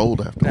 that got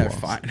old after a They're while.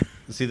 fine.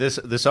 See,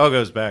 this all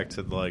goes back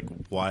to like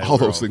why All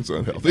those things are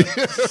unhealthy.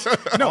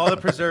 all the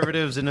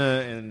preservatives in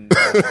a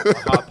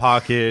hot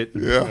pocket.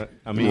 Yeah.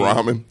 I mean,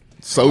 ramen,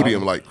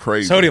 sodium like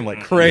crazy. Sodium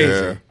like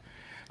crazy.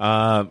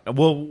 Yeah.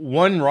 well,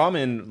 one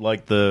ramen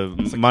like the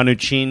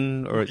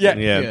Manuchin or Yeah.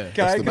 yeah.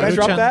 Can I the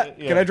drop Maruchan. that?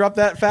 Yeah. Can I drop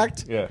that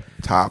fact? Yeah.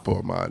 Top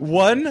or my.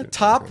 One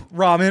top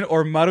ramen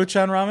or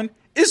Maruchan ramen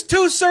is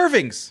 2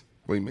 servings.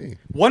 What do you mean?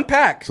 1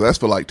 pack. So that's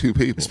for like 2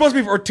 people. It's supposed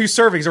to be for 2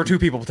 servings or 2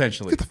 people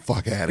potentially. Get the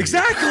fuck out of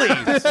Exactly. What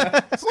here. It's like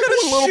kind a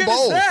of little shit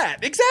bowl. is that?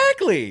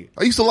 Exactly.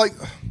 I used to like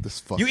this.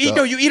 Fucked You eat up.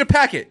 no. You eat a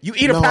packet. You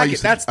eat a No, I packet.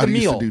 used to- That's the I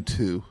meal. used to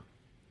do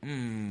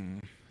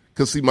 2.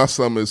 Because see, my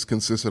summers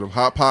consisted of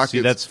hot pockets. See,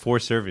 that's 4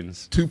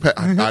 servings. 2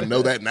 I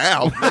know that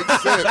now.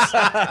 Makes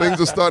sense.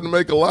 Things are starting to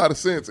make a lot of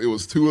sense. It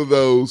was 2 of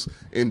those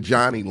and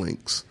Johnny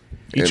Links.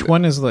 Each And-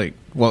 one is like,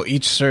 well,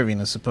 each serving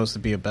is supposed to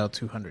be about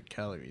 200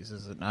 calories,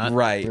 is it not?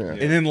 Right. Yeah.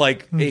 And then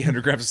like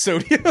 800 grams of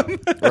sodium.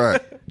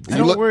 Right. I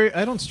don't worry.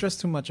 I don't stress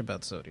too much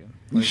about sodium.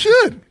 You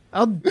should.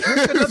 I'll drink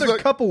another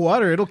like- cup of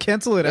water. It'll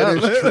cancel it That out.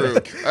 is true.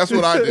 That's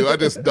what I do. I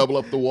just double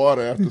up the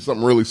water after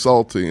something really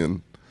salty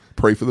and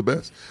pray for the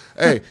best.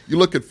 Hey, you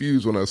look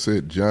confused when I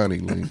said Johnny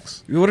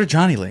Links. What are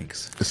Johnny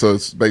Links? So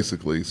it's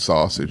basically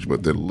sausage,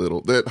 but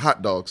they're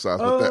hot dog size,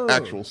 but they're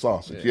actual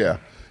sausage. Yeah.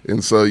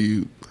 And so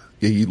you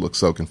look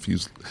so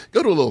confused.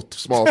 Go to a little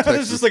small It's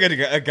Texas. just like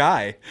a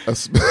guy. a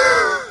s-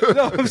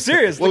 No, I'm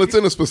serious. Well, it's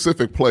in a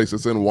specific place.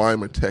 It's in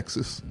Weimar,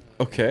 Texas,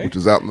 okay. which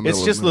is out in the middle.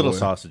 It's just of little nowhere.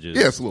 sausages.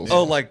 Yeah, it's little.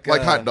 Oh, like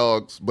like hot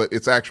dogs, but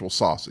it's actual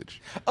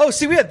sausage. Oh,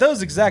 see, we had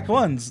those exact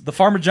ones. The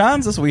Farmer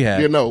John's. That's what we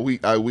had. Yeah, no, we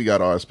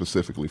got ours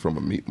specifically from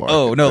a meat market.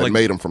 Oh, no, that like-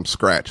 made them from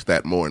scratch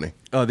that morning.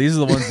 Oh, these are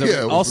the ones that Yeah, it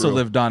we was also real.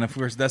 lived on. If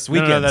that's No,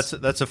 weekends. no,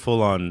 that's a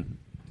full on.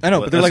 I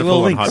know, but they're like a little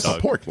full-on links. hot That's a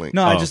dog. pork link.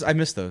 No, Oh. I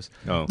missed those.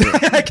 Oh.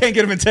 I can't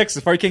get them in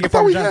Texas. Or you can't get thought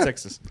Farmer we John's in had-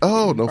 Texas.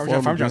 Oh no,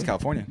 Farmer John's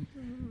California.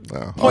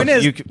 Oh, Point oh,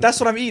 is, you c-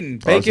 that's what I'm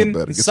eating: Oh, that's bacon,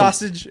 better. and Get some-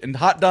 sausage, and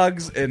hot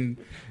dogs, and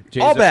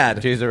Jay's all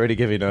bad. Jay's already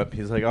giving up.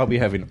 He's like, I'll be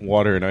having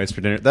water and ice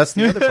for dinner. That's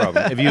the other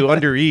problem. If you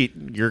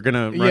undereat, you're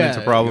gonna run Yeah,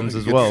 into problems you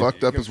as get well.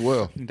 fucked up as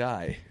well.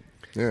 Die.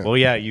 Yeah. Well,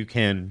 yeah, you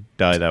can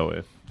die that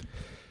way.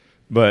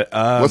 But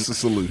What's the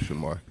solution,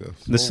 Marcos?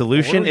 the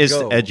solution where do we is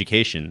go?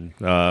 education.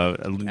 You got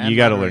to learn.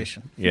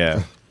 moderation.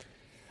 Yeah.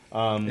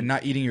 And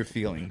not eating your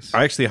feelings.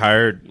 I actually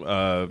hired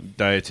a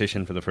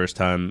dietitian for the first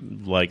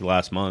time like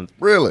last month.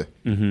 Really?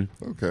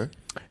 Mm-hmm. Okay.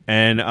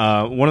 And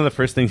one of the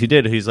first things he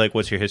did, he's like,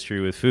 what's your history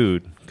with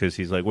food? Because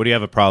he's like, what do you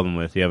have a problem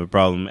with? Do you have a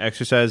problem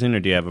exercising or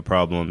do you have a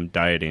problem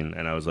dieting?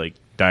 And I was like,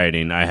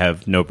 dieting. I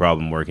have no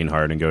problem working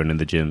hard and going to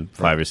the gym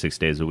 5 or 6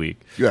 days a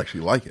week. You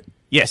actually like it?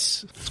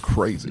 Yes. It's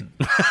crazy.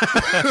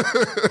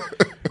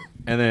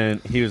 And then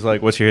he was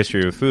like, what's your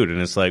history with food?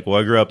 And it's like, well,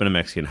 I grew up in a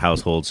Mexican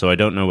household, so I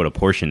don't know what a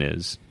portion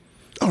is.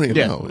 I don't even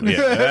Yeah. know.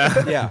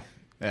 Yeah.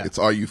 Yeah. It's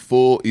are you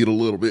full? Eat a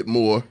little bit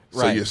more, so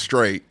Right. you're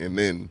straight, and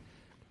then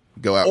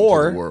go out into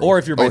the world. Or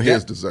if you're my on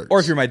his dad, desserts. or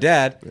if you're my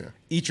dad, Yeah.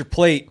 eat your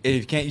plate. And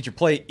if you can't eat your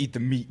plate, eat the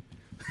meat.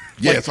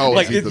 yeah, it's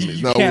always eat the you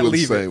meat. No, can't we're the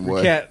leave same it. way.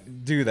 You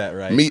can't do that,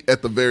 right? Meat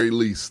at the very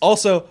least.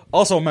 Also,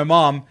 my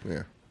mom,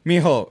 Yeah.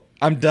 mijo,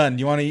 I'm done.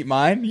 You want to eat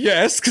mine?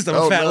 Yes, because I'm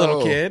a Oh, fat little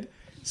no. kid.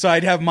 So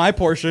I'd have my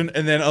portion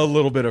and then a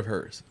little bit of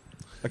hers.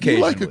 You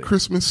Occasionally. like a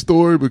Christmas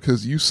story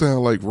because you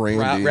sound like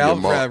Randy. and your Ralph,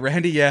 mom-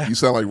 Randy, yeah. You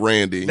sound like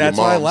Randy. And That's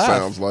your why I mom laugh.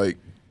 sounds like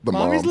the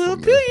Mommy's mom little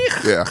from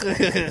there. pig.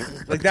 Yeah.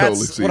 Like totally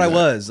that's see what I that.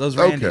 was. I was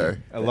Randy. Okay.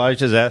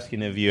 Elijah's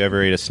asking if you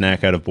ever ate a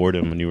snack out of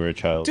boredom when you were a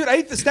child. Dude, I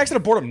eat the snacks out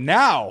of boredom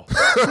now.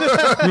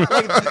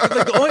 I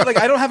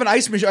don't have an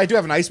ice machine. I do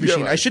have an ice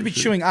machine. an I should ice be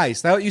machine. chewing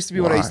ice. That used to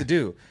be what I Why? used to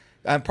do.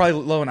 I'm probably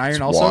low in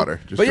iron also.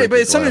 water. Just But yeah, drink but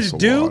a it's something glass to of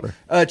do.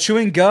 water.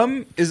 Chewing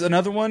gum is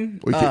another one.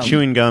 We could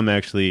Chewing gum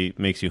actually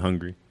makes you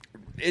hungry.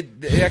 It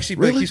actually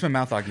Really? keeps my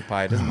mouth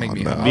occupied. It doesn't make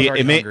me. no. I was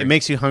already hungry. It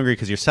makes you hungry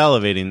because you're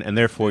salivating, and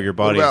therefore your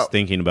body is about-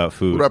 thinking about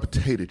food. What about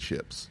potato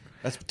chips?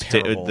 That's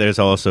terrible. There's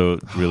also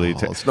really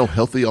Oh, it's no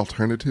healthy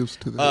alternatives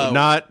to that.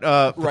 not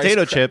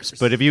potato chips, crackers.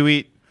 but if you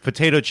eat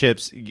potato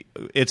chips,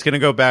 it's going to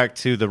go back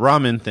to the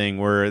ramen thing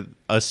where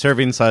a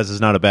serving size is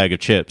not a bag of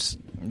chips.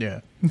 Yeah.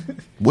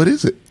 What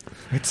is it?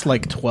 It's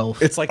like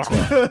 12. It's like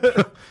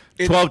 12.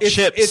 12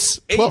 chips. It's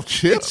 12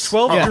 chips? It's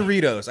 12 Yeah.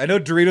 Doritos. I know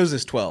Doritos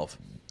is 12.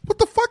 What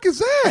the fuck is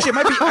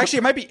that? Actually,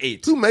 it might be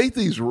 8. Who made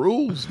these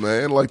rules,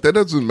 man? Like that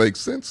doesn't make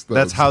sense. Though.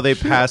 That's how they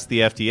Shit. passed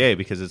the FDA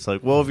because it's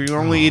like, well, if you're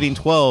only eating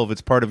 12,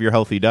 it's part of your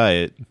healthy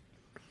diet.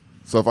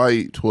 So if I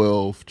eat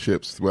 12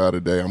 chips throughout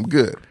a day, I'm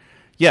good.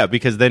 Yeah,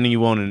 because then you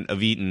won't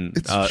have eaten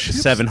It's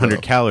chips, 700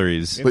 though.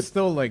 calories. It's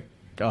still like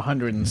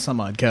 100 and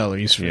some odd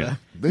calories for Yeah. that.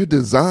 They're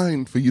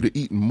designed for you to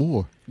eat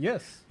more.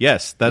 Yes.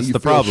 Yes, that's you the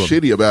feel problem.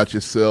 shitty about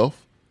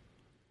yourself.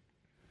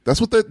 That's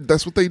what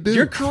they do.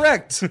 You're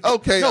correct.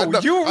 Okay, No, I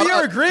know- we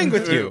are agreeing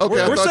with you. Okay,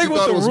 I we're thought saying you what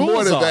thought the it was more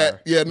rules than are.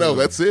 that. Yeah, no,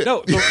 that's it.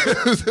 No,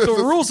 the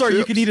rules are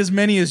you can eat as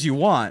many as you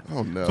want.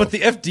 Oh, no. But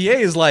the FDA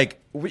is like,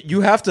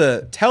 you have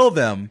to tell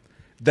them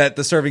that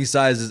the serving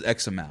size is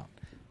X amount.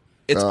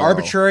 It's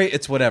arbitrary.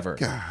 It's whatever.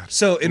 God,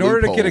 So in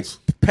order to get loopholes.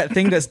 a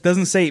thing that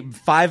doesn't say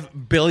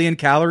 5 billion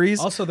calories,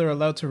 Also, they're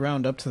allowed to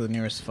round up to the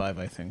nearest 5,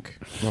 I think.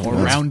 Or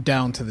round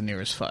down to the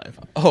nearest 5.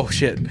 oh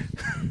shit,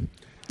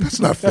 That's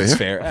not fair. that's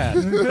fair.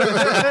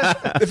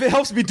 If it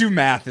helps me do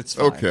math, it's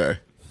fine. Okay,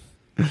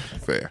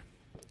 fair.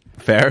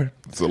 Fair?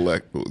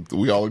 Select.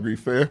 We all agree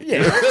fair.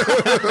 Yeah,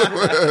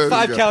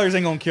 5 calories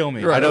ain't gonna kill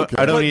me. Right, I don't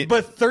but, eat.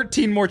 but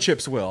 13 more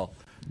chips will.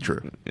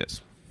 True. Yes.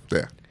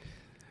 Yeah.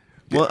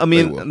 Well, I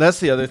they will. mean, that's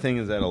the other thing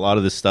is that a lot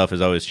of this stuff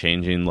is always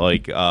changing.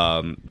 Like,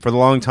 for the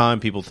long time,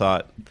 people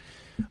thought,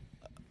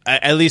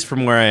 at least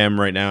from where I am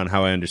right now and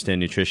how I understand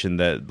nutrition,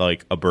 that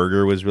like a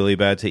burger was really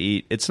bad to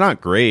eat. It's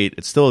not great.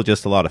 It's still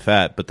just a lot of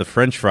fat, but the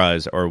French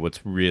fries are what's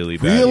really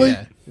bad. Really?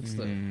 Yeah. It's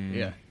the,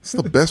 yeah. It's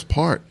the best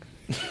part.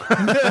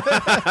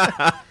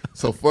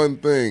 So fun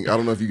thing. I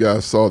don't know if you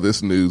guys saw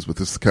this news, but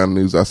this is the kind of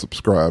news I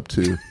subscribe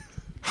to.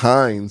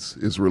 Heinz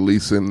is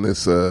releasing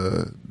this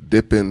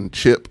dip and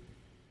chip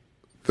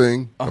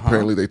thing.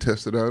 Apparently, they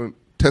tested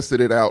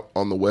it out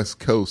on the West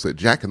Coast at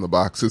Jack in the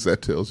Boxes.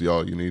 That tells you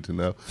all you need to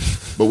know.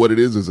 But what it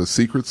is a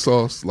secret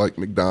sauce, like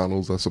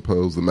McDonald's, I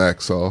suppose, the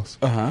Mac sauce.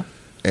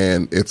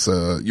 And it's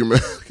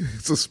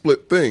it's a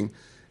split thing.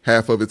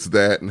 Half of it's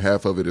that, and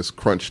half of it is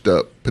crunched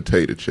up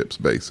potato chips,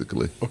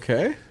 basically.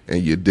 Okay.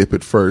 And you dip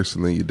it first,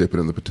 and then you dip it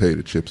in the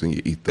potato chips, and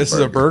you eat the This is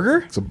a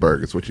burger? It's a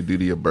burger. It's what you do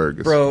to your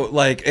burgers. Bro,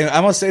 like, and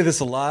I'm gonna say this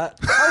a lot.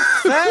 How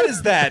fat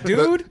is that,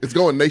 dude? It's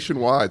going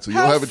nationwide, so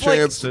you'll have a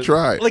chance to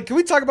try it. Like, can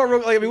we talk about?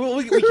 Like, I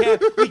mean,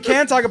 we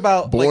can talk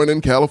about Born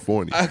in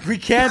California. we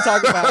can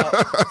talk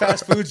about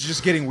fast foods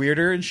just getting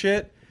weirder and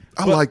shit.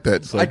 I like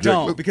that subject. I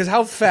don't, because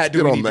how fat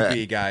do we need to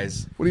be,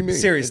 guys? What do you mean?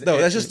 Serious? No,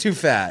 that's just too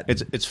fat.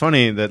 It's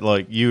funny that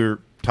like you're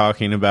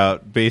talking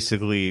about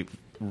basically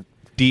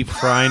deep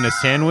frying a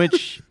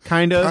sandwich,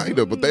 kind of,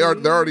 but they're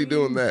already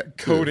doing that.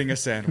 Coating a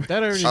sandwich.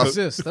 That already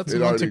exists. That's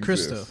Monte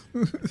Cristo.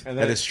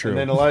 That is true. And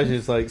then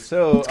Elijah's like,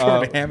 so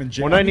ham and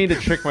jam. when I need to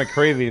trick my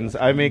cravings,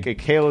 I make a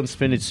kale and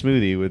spinach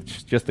smoothie with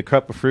just a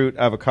cup of fruit,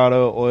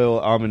 avocado, oil,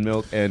 almond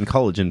milk, and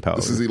collagen powder.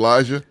 This is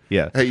Elijah?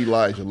 Yeah. Hey,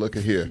 Elijah, look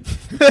at here.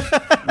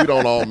 We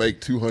don't all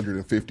make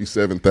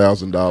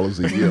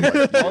 $257,000 a year.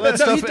 Like all that No,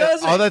 stuff. he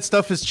doesn't. All that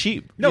stuff is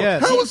cheap. No, Yeah.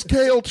 how is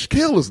kale?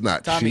 Kale is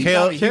not Tommy,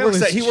 cheap. he works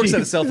is at a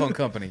cheap. cell phone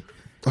company.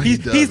 Oh, he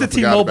does. He's the I forgot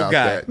T-Mobile about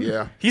guy. that,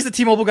 yeah. He's the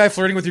T-Mobile guy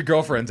flirting with your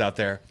girlfriends out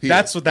there.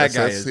 That's what that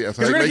guy is. that's Because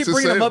how we're he going to makes keep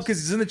bringing his him up sales. because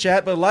he's in the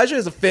chat, but Elijah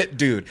is a fit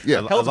dude.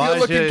 Yeah, Healthy,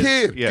 good-looking Elijah-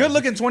 kid. yeah. good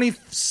looking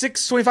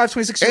 25,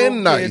 26 year old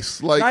And nice.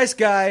 kid. Like- nice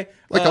guy.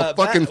 Like a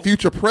fucking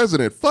future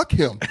president. Fuck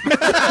him.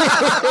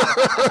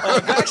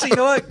 Actually, you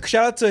know what?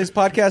 Shout out to his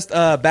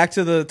podcast, Back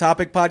to the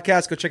Topic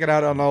podcast. Go check it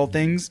out on all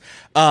things.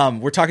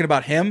 We're talking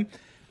about him.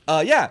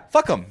 Yeah,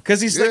 fuck him,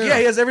 because he's like, Yeah.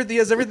 he has everything,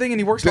 and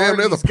he works Damn, hard.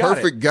 they're and the he's got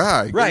perfect it.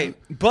 guy. Right?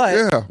 But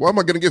Yeah, why am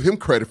I going to give him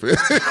credit for it?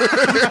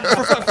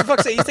 for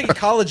fuck's sake, he's taking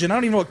collagen. I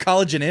don't even know what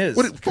collagen is.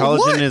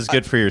 Collagen is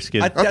good for your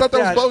skin. I thought that was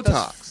Yeah,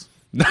 Botox.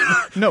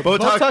 No,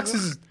 Botox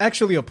is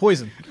actually a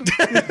poison.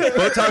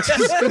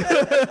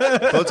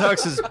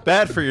 Botox is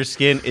bad for your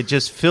skin. It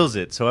just fills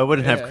it, so I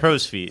wouldn't have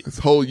crow's feet. It's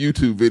whole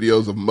YouTube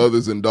videos of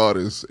mothers and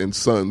daughters and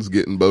sons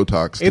getting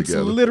Botox It's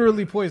together.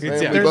 literally poison.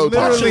 It's- They're Botox.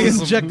 literally Botulism.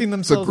 injecting It's a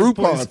themselves with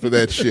Groupon poison. for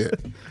that shit.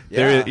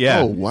 Yeah.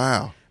 Oh,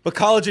 wow. But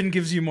collagen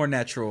gives you more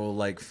natural,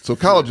 like. So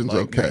collagen's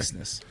like, okay.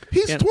 niceness.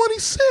 He's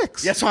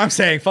 26. That's what I'm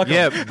saying. Fuck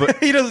him. Yeah, but-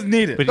 he doesn't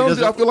need it. but he Don't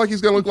doesn't- I feel like he's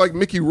going to look like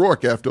Mickey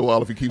Rourke after a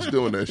while if he keeps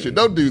doing that shit.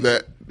 Don't do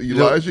that,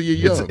 Elijah.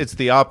 You're young. It's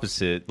the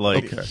opposite.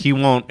 Like Okay. he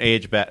won't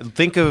age back.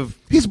 Think of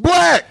He's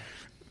black.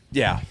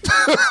 yeah.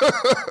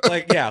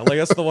 like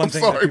that's the one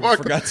thing that Sorry, people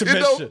Mark. forgot to It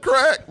mention. don't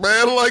crack,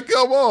 man. Like,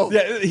 come on.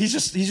 Yeah, he's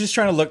just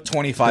trying to look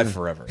 25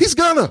 forever. He's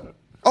gonna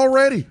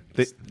already.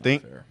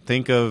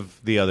 think of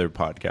the other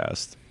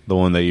podcast, the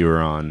one that you were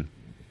on.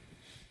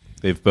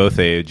 They've both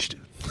aged.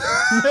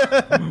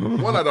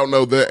 One, I don't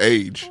know their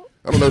age.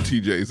 I don't know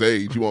TJ's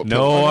age. You won't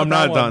tell No, me. I'm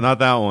that not. one. Not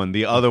that one.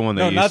 The other one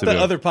that No, used not to the be.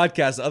 other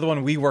podcast. The other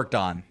one we worked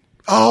on.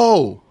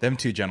 Oh, Them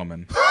two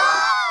gentlemen.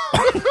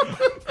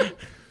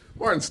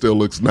 Martin still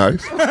looks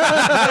nice. He's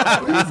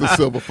the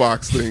Silver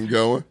Fox thing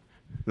going.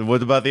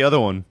 What about the other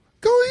one?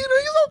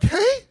 He's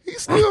okay.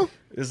 He's still.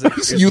 He's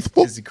Is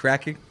youthful. Is he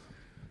cracking?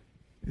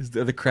 Is the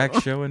other crack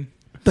showing?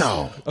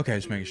 No, Okay,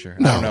 just making sure.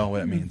 No. I don't know what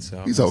that means.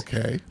 So he's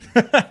okay.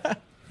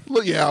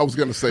 Look, yeah, I was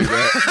gonna say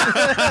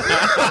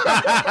that.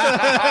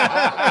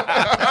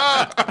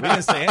 We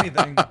didn't say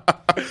anything.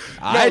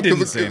 I No, didn't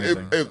 'cause say if-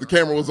 anything. If the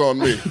camera was on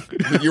me,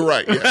 you're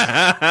right.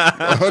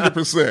 Yeah,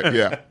 100%.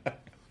 Yeah,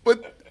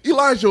 but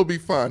Elijah will be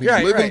fine. He's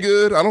Right, living right.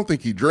 good. I don't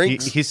think he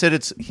drinks. He said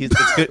it's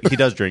good. He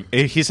does drink.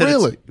 He said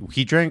Really?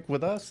 he drank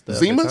with us. the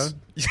other Zimas?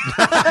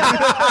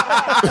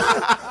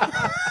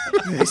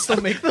 time. They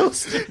still make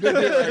those?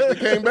 They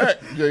came back,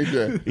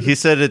 JJ. He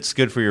said it's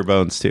good for your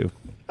bones too.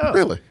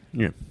 Really?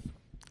 Yeah.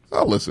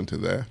 I'll listen to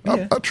that.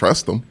 I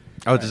trust them.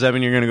 Oh, does that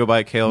mean you're going to go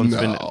buy kale and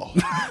spin? No,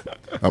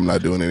 I'm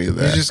not doing any of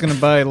He's that. just gonna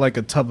buy like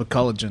a tub of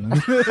collagen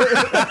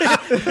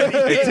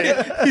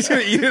He's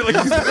gonna eat it like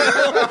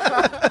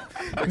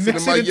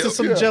mix my it into yolk,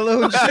 some yeah.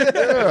 Jello and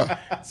shit.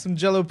 Some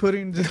Jello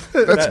pudding.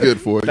 That's good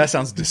for you. that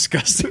sounds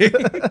disgusting.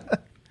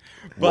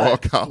 Raw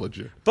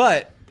collagen.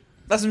 But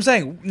that's what I'm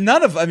saying.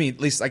 None of, I mean, at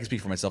least I can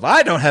speak for myself.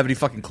 I don't have any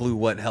fucking clue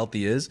what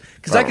healthy is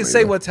because I don't can say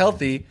either. what's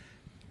healthy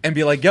and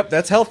be like, yep,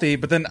 that's healthy.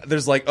 But then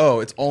there's like,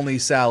 oh, it's only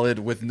salad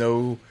with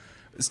no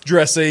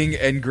dressing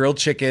and grilled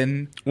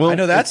chicken. Well, I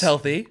know that's it's-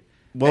 healthy.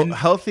 Well, And-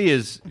 healthy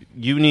is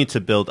you need to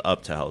build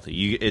up to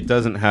healthy. It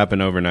doesn't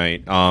happen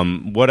overnight.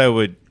 What I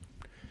would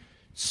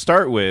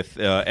start with,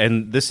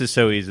 and this is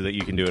so easy that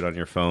you can do it on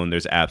your phone.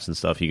 There's apps and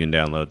stuff you can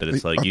download that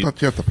it's like I you.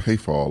 thought you have to pay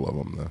for all of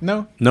them, though.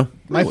 No, No,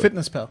 My Really?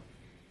 Fitness Pal.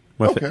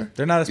 Okay.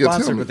 They're not a Yeah, tell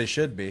sponsor, me. but they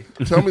should be.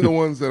 Tell me the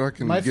ones that I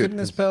can My get.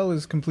 Fitness Pal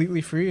is completely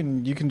free,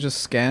 and you can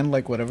just scan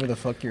like whatever the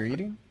fuck you're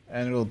eating,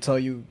 and it'll tell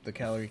you the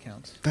calorie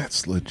counts.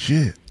 That's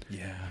legit.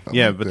 Yeah.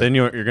 yeah, like but that. then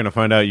you're going to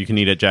find out you can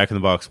eat at Jack in the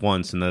Box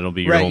once, and that'll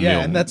be your Right? whole Yeah,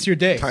 meal. and that's your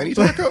day. Tiny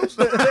tacos?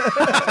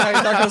 Tiny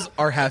tacos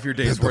are half your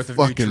day's That's worth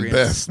the of fucking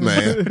nutrients. best,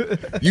 man.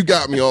 You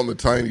got me on the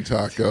tiny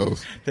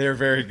tacos. They are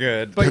very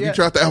good. But Have yeah. you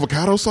tried the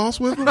avocado sauce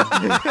with them?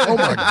 Oh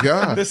my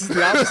god! This is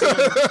the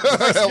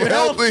opposite. Hell,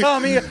 health,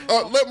 Tommy.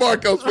 Let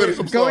Marcos finish.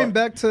 I'm Going sorry.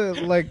 back to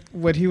like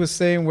what he was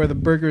saying, where the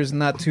burger is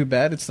not too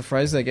bad, it's the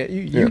fries that get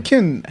you. Yeah. You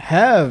can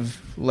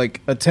have like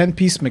a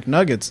 10-piece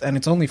McNuggets, and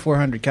it's only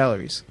 400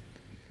 calories.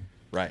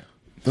 Right.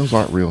 Those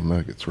aren't real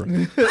nuggets,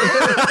 right?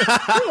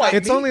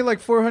 It's only like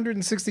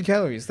 460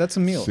 calories. That's a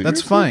meal. That's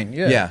Seriously? fine.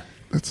 Yeah. Yeah.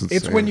 That's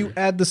It's when you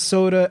add the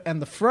soda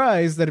and the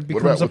fries that it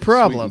What about becomes a with the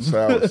problem. sweet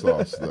and sour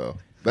sauce, though?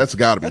 That's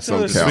got to be That's some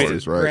another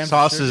calories, sweet right? gram-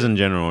 Sauces in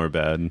general are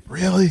bad.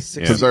 Really?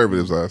 Yeah.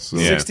 Preservatives, I assume.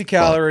 Yeah. 60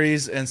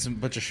 calories and some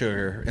bunch of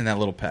sugar in that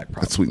little pack.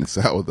 Probably. That's sweet and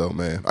sour, though,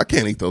 man. I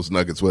can't eat those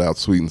nuggets without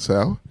sweet and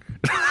sour.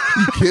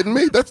 You kidding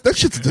me? That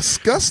shit's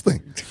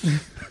disgusting.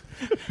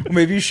 Well,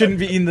 maybe you shouldn't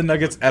be eating the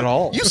nuggets at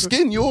all. You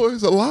skin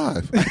yours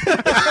alive.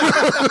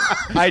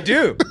 I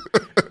do.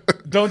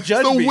 Don't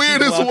judge The me.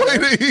 weirdest people out way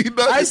there. to eat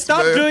nuggets. I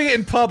stopped man. doing it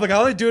in public. I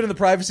only do it in the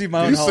privacy of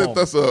my own You home. sent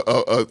us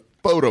a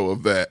photo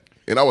of that,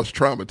 and I was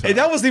traumatized. And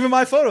that wasn't even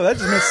my photo. That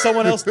just meant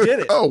someone else did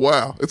it. Oh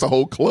wow, it's a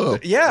whole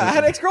club. Yeah, I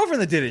had an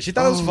ex-girlfriend that did it. She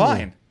thought it was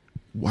fine.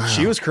 Wow,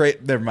 She was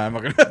great. Never mind.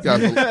 I'm not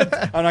gonna.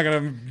 Guys, I'm not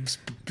gonna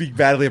speak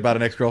badly about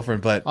an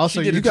ex-girlfriend, but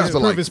Also, she did you it guys too.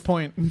 prove like- his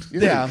point.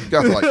 Yeah. you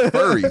guys are like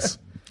furries.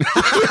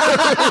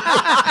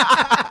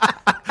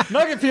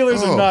 Nugget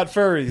peelers Oh. are not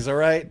furries. All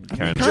right.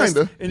 Kinda. Just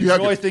Kinda.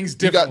 enjoy things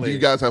differently. Do you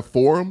guys have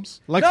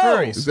forums? Like No.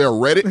 furries. Is there a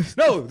Reddit?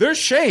 No, there's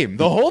shame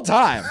the whole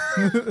time.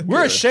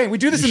 We're ashamed. We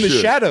do this You in the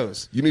should.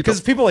 shadows You need to-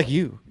 because people like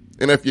you.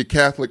 And if you're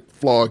Catholic,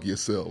 flog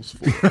yourselves.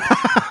 For it.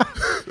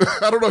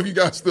 I don't know if you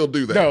guys still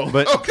do that. No,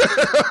 But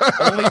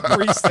only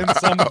priests and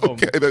some of them.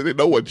 Okay,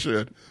 no one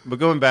should. But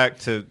going back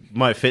to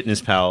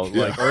MyFitnessPal,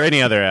 like or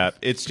any other app,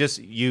 it's just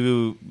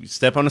you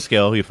step on a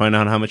scale, you find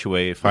out how much you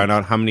weigh, find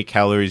out how many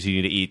calories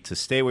you need to eat to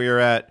stay where you're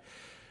at.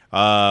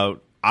 I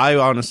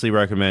honestly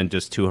recommend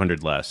just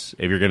 200 less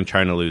if you're going to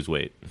try to lose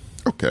weight.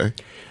 Okay.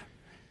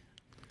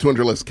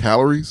 200 less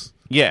calories?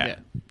 Yeah. Yeah.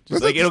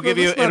 Just like it'll give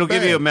you that's not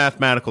give you a bad.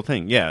 mathematical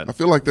thing. Yeah. I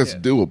feel like that's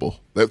doable.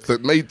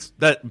 That made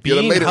That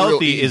being made it real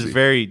healthy is easy.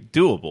 very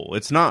doable.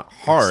 It's not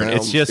hard.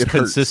 It's Sounds- just it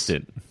hurts.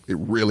 consistent. It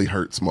really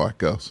hurts,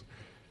 Marcos.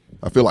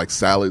 I feel like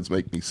salads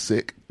make me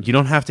sick. You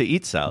don't have to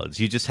eat salads.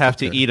 You just have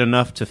to Okay. eat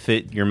enough to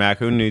fit your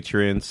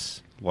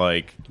macronutrients.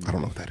 Like I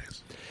don't know what that is.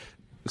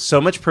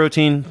 so much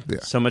protein, Yeah.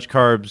 so much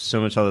carbs,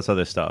 so much all this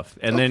other stuff.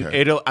 And then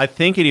Okay. I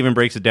think it even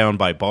breaks it down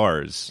by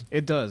bars.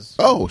 It does.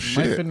 Oh,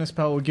 shit.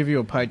 MyFitnessPal will give you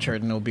a pie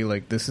chart, and it'll be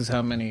like, this is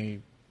how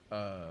many.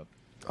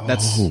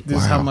 This is wow.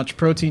 how much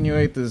protein you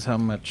ate. This is how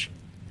much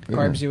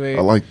carbs you ate.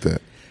 I like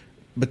that.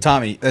 But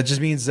Tommy, that just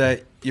means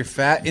that your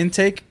fat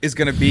intake is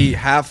going to be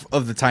half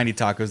of the tiny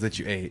tacos that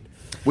you ate.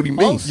 What do you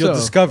mean? Also- You'll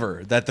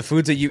discover that the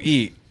foods that you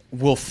eat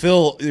will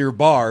fill your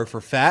bar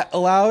for fat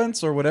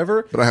allowance or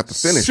whatever. But I have to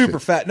finish super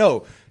it. fat.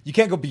 No, you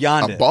can't go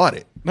beyond I it. bought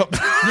it. No. But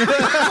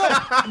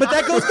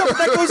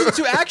that goes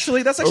into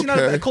actually that's actually not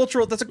Okay. a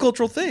cultural. That's a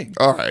cultural thing.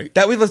 All right.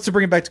 That we let's to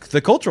bring it back to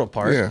the cultural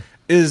part. Yeah.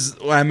 Is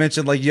when I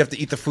mentioned like you have to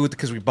eat the food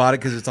because we bought it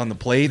because it's on the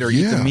plate or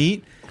eat the Yeah.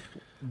 meat.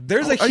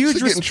 There's a I used huge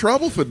to get in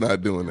trouble for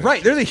not doing that.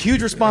 right. There's a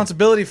huge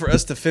responsibility for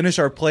us to finish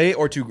our plate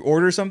or to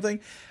order something.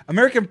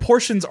 American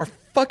portions are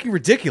fucking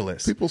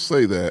ridiculous. People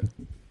say that.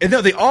 And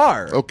no, they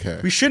are. Okay.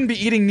 We shouldn't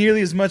be eating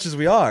nearly as much as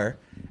we are.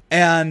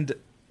 And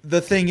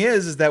the thing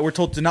is that we're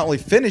told to not only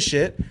finish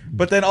it,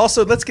 but then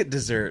also let's get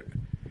dessert.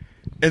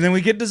 And then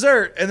we get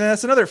dessert, and then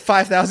that's another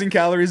 5,000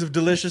 calories of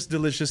delicious,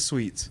 delicious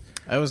sweets.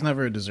 I was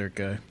never a dessert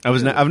guy.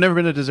 I've never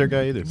been a dessert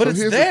guy either. But So it's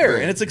here's the there,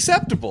 thing. and it's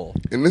acceptable.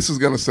 And this is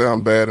going to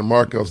sound bad, and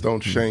Marcos, don't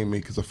shame me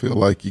because I feel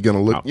like you're going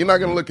to look. You're not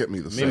going to look at me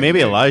the same. Maybe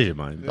way. Elijah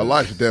might.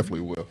 Elijah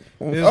definitely will.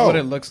 This is Oh. what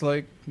it looks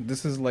like.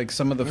 This is like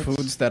some of the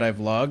foods that I've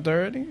logged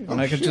already. And Oh,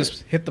 I could shit.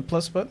 just hit the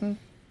plus button.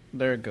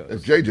 There it If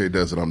goes. JJ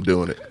does it, I'm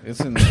doing it.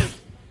 It's in there.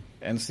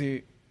 And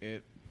see,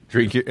 it.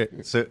 Drink your.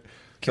 So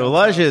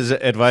Elijah is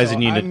advising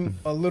So you to. I'm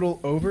a little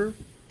over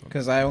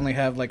because I only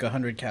have like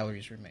 100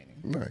 calories remaining.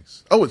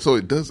 Nice. Oh, so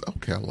it does.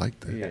 Okay, I like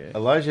that. Yeah.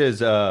 Elijah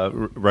is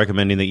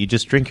recommending that you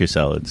just drink your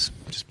salads.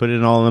 Just put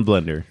it all in a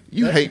blender.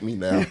 You hate me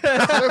now.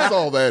 That's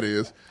all that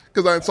is.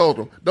 Because I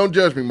insulted him. Don't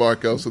judge me,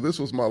 Marco. So this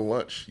was my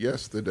lunch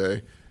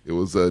yesterday. It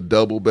was a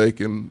double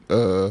bacon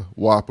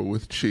Whopper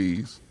with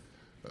cheese,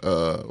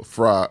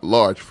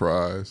 large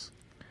fries,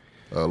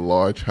 a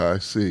large high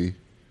C,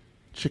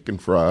 chicken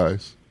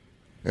fries,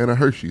 and a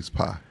Hershey's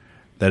pie.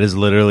 That is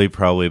literally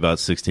probably about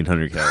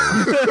 1,600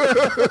 calories.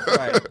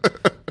 Right.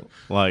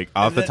 Like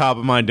off the top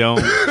of my dome.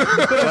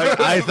 Like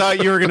I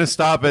thought you were gonna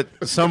stop at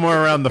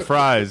somewhere around the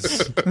fries.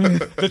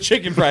 The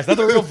chicken fries, not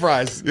the real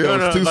fries. Yeah, it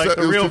was two like se-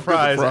 the it was real two different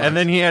fries. And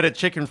then he added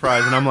chicken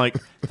fries, and I'm like,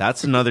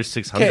 that's another Okay,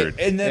 600.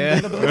 and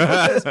then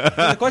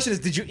the question is,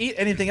 did you eat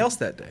anything else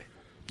that day?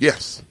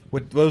 Yes.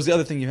 What was the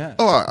other thing you had?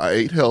 Oh, I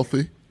ate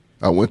healthy.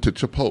 I went to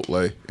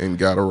Chipotle and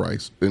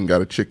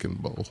got a chicken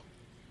bowl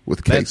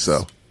with queso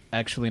That's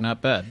actually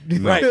not bad.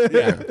 Right,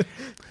 yeah.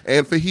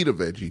 and fajita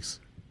veggies.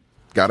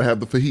 Got to have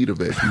the fajita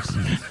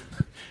veggies.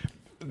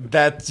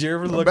 That's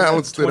you're looking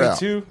balanced at it out.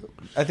 22.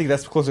 I think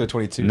that's closer to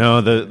 22.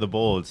 No, the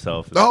bowl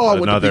itself. Is Oh, I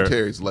went to another. Pete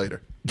Terry's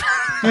later.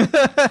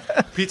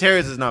 Pete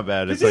Terry's is not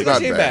bad. It's It's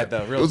like, not bad,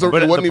 though, real It, was talk.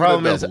 but it wasn't the even a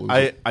problem is, double.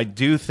 It was I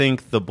do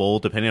think the bowl,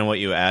 depending on what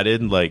you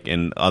added, like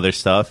in other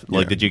stuff,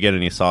 like Yeah. did you get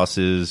any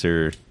sauces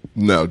or?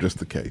 no, just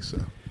the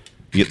queso.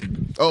 You,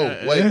 Oh,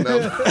 wait, no.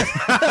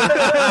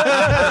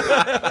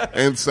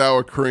 And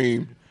sour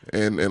cream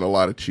and a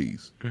lot of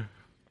cheese.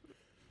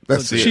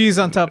 That's So it. cheese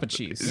on top of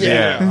cheese.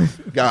 Yeah.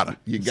 Gotta.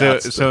 You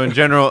got So in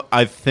general,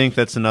 I think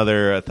that's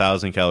another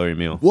 1,000-calorie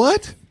meal.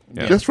 What?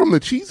 Yeah. Just from the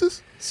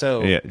cheeses?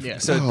 So Yeah. Yeah.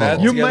 So Oh. that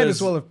You together might is-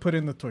 as well have put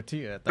in the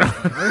tortilla at that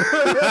point.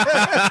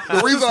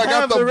 The reason I got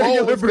have the the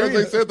bowl regular is because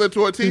they burrito. said the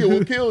tortilla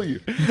will kill you.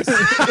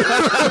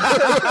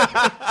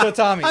 So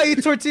Tommy, I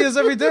eat tortillas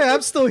every day.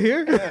 I'm still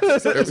here. He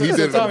did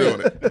end up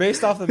doing it.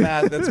 based off the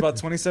math, that's about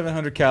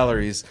 2,700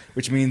 calories,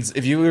 which means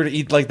if you were to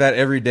eat like that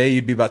every day,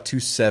 you'd be about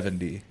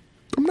 270.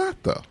 I'm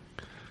not, though.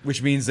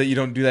 Which means that you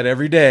don't do that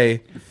every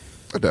day.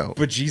 I don't.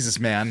 But Jesus,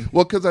 man.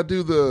 Well, because I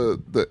do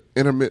the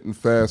intermittent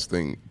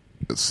fasting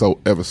so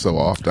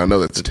often. I know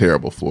that's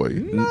terrible for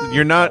you.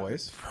 You're not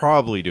always.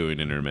 probably doing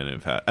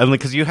intermittent fast,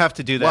 because you have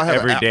to do that Well, I have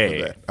every an app for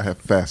day. that. I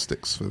have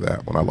Fastix for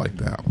that one. I like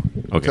that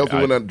one. Okay, Tells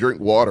me when I drink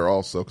water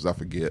also because I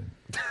forget.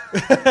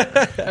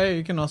 Hey,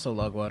 you can also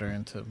log water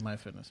into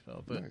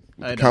MyFitnessPal, but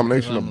the I don't,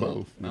 combination 'cause of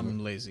both,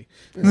 I'm lazy.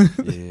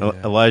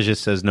 Elijah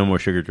says no more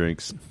sugar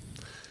drinks.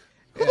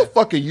 Who the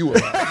fuck are you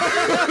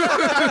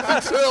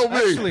about? Tell me.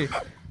 Actually,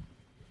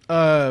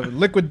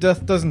 Liquid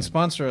Death doesn't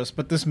sponsor us,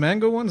 but this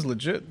mango one's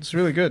legit. It's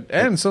really good,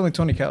 and it's only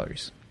 20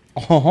 calories.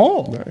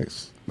 Oh,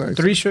 Nice.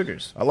 3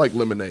 sugars. I like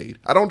lemonade.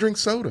 I don't drink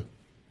soda.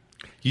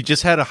 You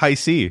just had a high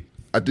C.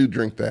 I do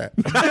drink that.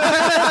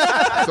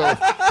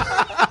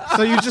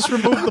 So you just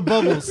remove the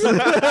bubbles.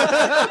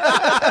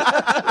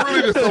 I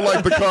really just don't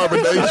like the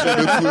carbonation.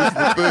 This is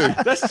the thing.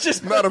 that's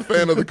just Not a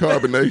fan of the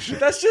carbonation.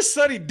 that's just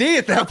Sunny D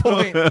at that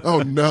point.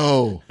 Oh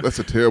no, that's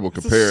a terrible It's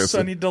a comparison.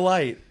 Sunny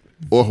Delight.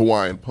 Or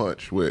Hawaiian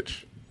Punch,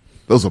 which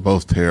those are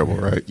both terrible,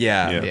 right?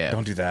 Yeah, Yeah.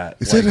 don't do that.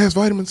 They said it has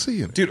vitamin C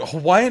in it. Dude,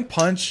 Hawaiian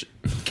Punch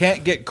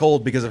can't get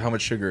cold because of how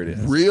much sugar it is.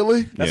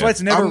 Really? That's Yeah. why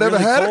it's never I've never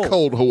really had cold. a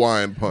cold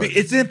Hawaiian Punch.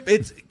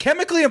 It's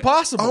chemically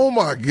impossible. Oh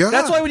my god!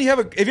 That's why when you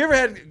have have you ever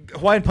had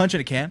Hawaiian Punch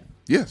in a can?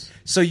 yes,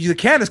 So the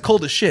can is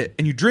cold as shit,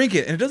 and you drink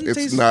it, and it doesn't it's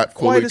taste not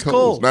quite fully as cold.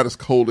 cold. It's not as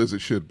cold as it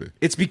should be.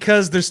 It's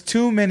because there's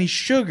too many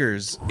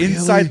sugars Really?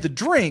 inside the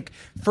drink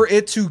for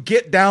it to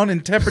get down in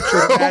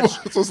temperature to match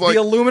So it's like-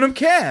 the aluminum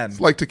can. It's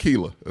like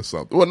tequila or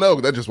something. Well,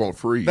 no, that just won't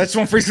freeze. That's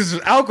one freeze because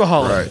there's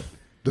alcohol in right. it.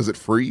 Does it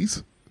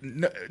freeze?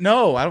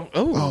 No, I don't.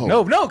 Oh,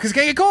 no, because it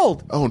can't get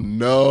cold. Oh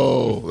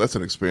no, that's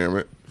an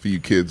experiment for you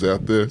kids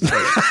out there. It's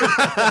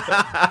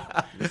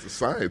like- There's the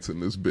science in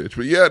this bitch.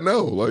 But yeah,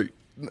 no, like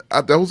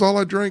that was all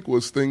I drank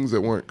was things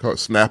that weren't called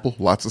Snapple.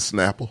 Lots of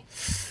Snapple.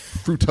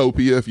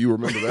 Fruitopia, if you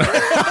remember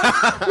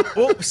that.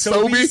 Oh,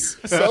 Sobe.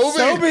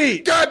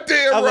 Sobe.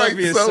 Goddamn I right, love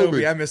me a Sobe.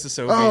 Sobe. I miss a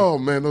Sobe. Oh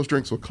man, those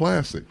drinks were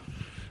classic.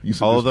 You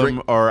should All of just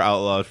them are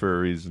outlawed for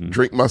a reason.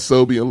 drink my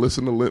Sobe and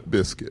listen to Limp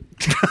Bizkit.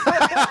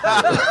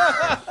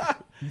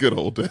 Good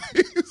old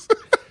days.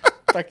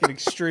 Fucking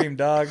extreme,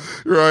 dog.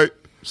 Right.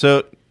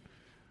 So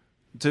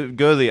to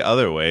go the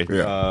other way,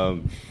 Yeah.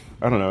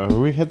 I don't know. Have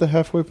we hit the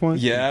halfway point?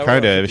 Yeah,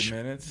 kind we're of. at 50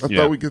 minutes. I Yeah.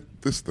 thought we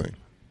get this thing.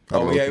 I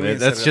don't know. yeah, we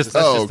That's set it just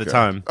up. Oh, the okay.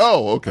 time.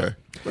 Oh, okay.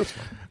 That's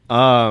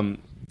fine.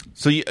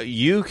 So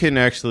you can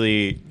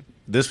actually.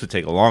 This would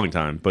take a long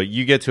time, but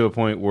you get to a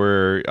point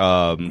where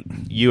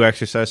you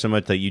exercise so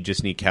much that you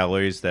just need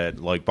calories that,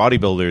 like,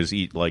 bodybuilders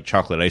eat like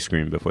chocolate ice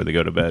cream before they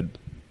go to bed.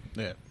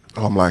 Yeah.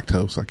 Oh, I'm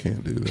lactose. I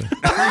can't do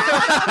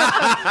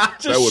that.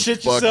 Just That would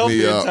shit fuck yourself me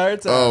the up. entire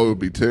time. Oh, it would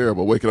be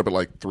terrible. Waking up at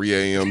like 3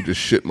 a.m. just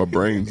shitting my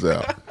brains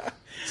out.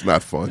 It's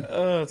not fun.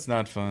 Oh, it's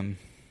not fun.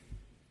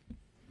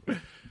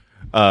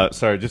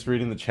 Sorry, just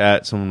reading the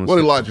chat. Someone was. What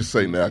did Elijah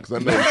say now? Because I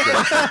know he said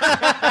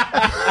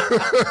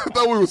I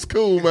thought we was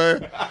cool,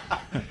 man.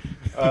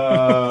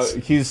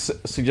 He's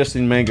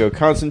suggesting mango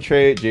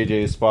concentrate. JJ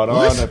is spot on.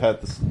 What?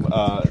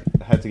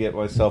 I've had to get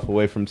myself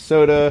away from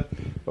soda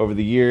over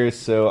the years,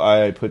 so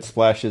I put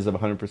splashes of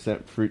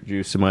 100% fruit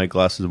juice in my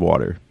glasses of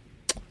water.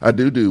 I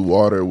do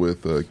water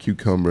with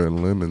cucumber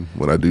and lemon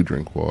when I do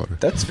drink water.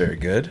 That's very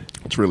good.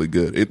 It's really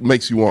good. It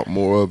makes you want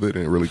more of it,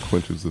 and it really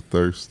quenches the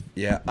thirst.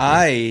 Yeah,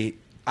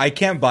 I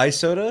can't buy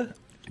soda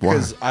Why?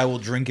 because I will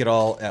drink it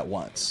all at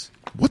once.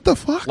 What the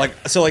fuck? Like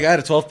I had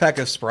a 12-pack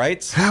of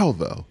Sprites. How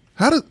though?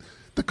 How did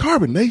the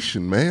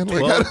carbonation, man?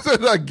 Like, how does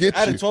that not get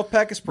I had you? a 12-pack of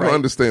I don't Sprite.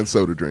 understand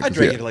soda drinkers. I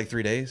drank Yeah. it in like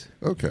 3 days.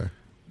 Okay.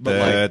 But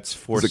like, That's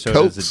 4 Is it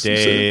sodas Cokes, a you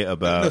day. said?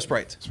 About no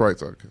Sprites.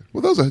 Sprites are okay.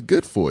 Well, those are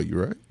good for you,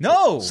 right?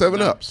 No.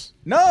 7-Ups.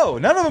 No,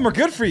 none of them are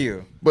good for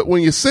you. But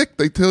when you're sick,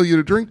 they tell you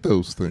to drink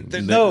those things.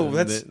 No,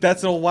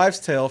 that's an old wives'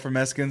 tale for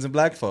Mexicans and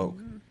black folk.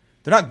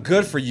 They're not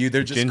good for you.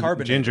 They're just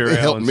carbonated. ginger They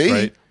ale help and me.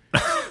 Sprite.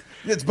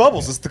 It's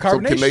bubbles. It's the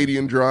Some carbonation.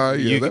 Canadian dry.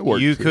 Yeah, that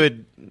works. You too.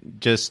 could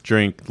just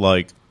drink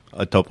like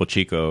a Topo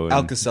Chico. And,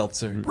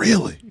 Alka-Seltzer.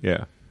 Really?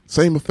 yeah,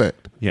 Same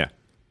effect. yeah.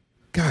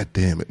 God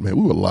damn it, man.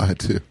 We were lied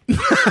to. That's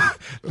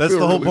feel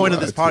the whole really point of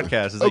this lied to.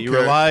 podcast is that you were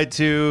Okay. lied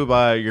to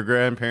by your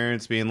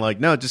grandparents being like,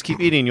 no, just keep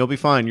eating. You'll be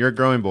fine. You're a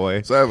growing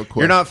boy. So I have a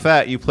question. You're not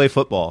fat. You play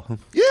football.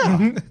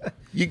 Yeah.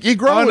 you're Oh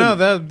growing. no,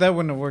 that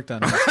wouldn't have worked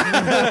on me.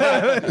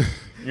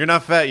 You're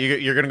not fat.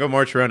 You're going to go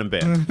march around in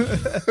band.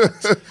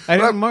 I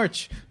didn't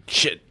march.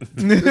 Shit.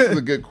 This is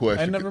a good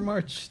question. I never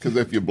marched. Because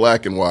if you're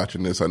black and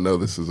watching this, I know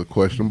this is a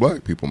question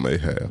black people may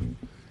have.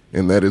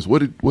 And that is, what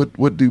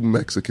do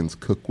Mexicans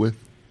cook with?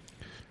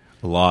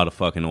 A lot of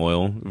fucking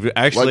oil.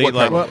 Actually, Like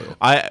what kind of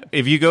oil?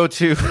 if you go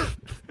to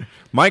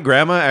my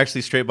grandma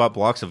actually straight bought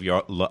blocks of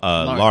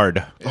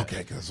lard. Okay,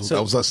 because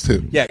that was us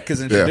too. Yeah,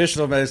 because in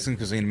traditional Mexican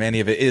cuisine, many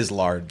of it is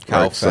lard,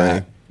 cow Right, fat,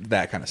 same.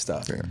 that kind of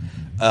stuff.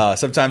 Yeah.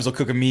 Sometimes they'll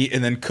cook a meat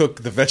and then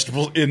cook the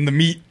vegetable in the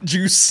meat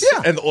juice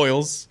and the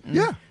oils.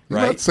 Yeah, you're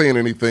Right. not saying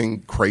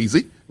anything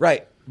crazy.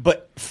 Right.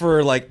 But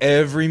for like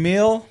every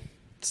meal,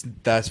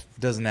 that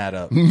doesn't add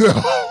up.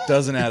 No,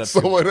 Doesn't add up.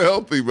 so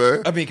unhealthy,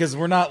 man. I mean, because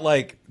we're not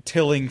like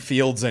tilling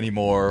fields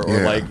anymore or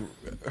Yeah. like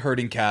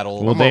herding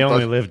cattle. Well, My they mom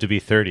only thought- live to be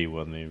 30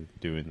 when they're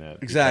doing that.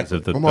 because Exactly.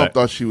 of the My mom fact-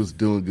 thought she was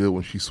doing good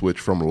when she switched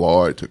from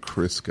lard to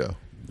Crisco.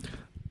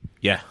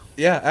 Yeah.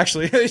 Yeah,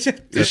 actually.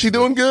 Is she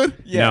doing good?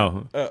 Yeah.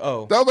 No.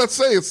 Oh. I was about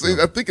to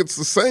say, I think it's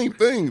the same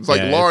thing. It's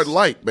like Yeah, lard it's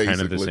light, kind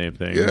basically. of the same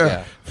thing. Yeah.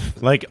 Yeah.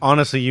 Like,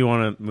 honestly, you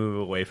want to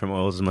move away from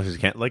oils as much as you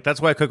can. Like,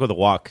 that's why I cook with a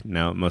wok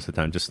now most of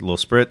the time. Just a little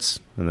spritz,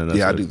 and then that's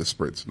Yeah, I it. do the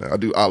spritz now. I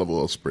do olive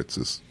oil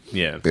spritzes.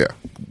 Yeah. Yeah,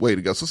 way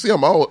to go. So see,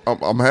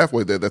 I'm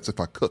halfway there. That's if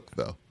I cook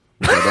though.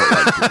 Which I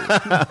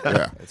don't like to do.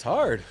 Yeah, It's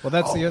hard. Well,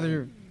 that's the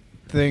other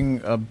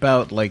thing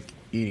about like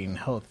eating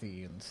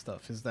healthy and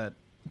stuff is that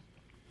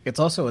it's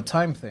also a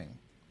time thing.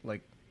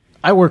 Like,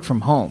 I work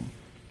from home,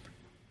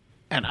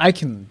 and I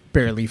can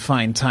barely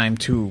find time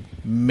to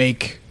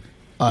make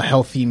a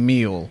healthy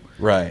meal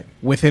Right.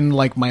 within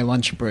like my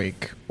lunch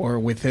break or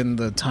within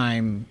the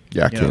time.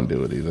 yeah, I you can't know,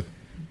 do it either.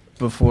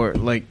 before.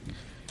 Like,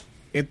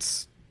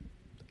 it's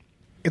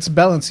a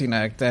balancing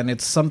act, and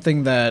it's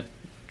something that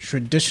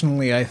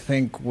traditionally, I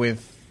think,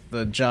 with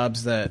the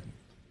jobs that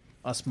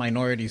us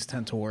minorities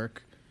tend to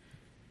work,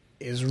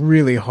 is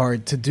really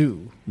hard to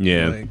do.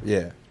 Yeah. Like,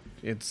 Yeah.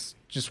 it's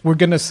just we're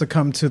gonna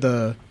succumb to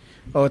the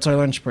it's our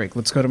lunch break.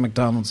 Let's go to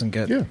McDonald's and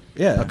get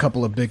Yeah. a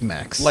couple of Big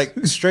Macs. Like,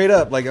 straight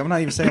up, like, I'm not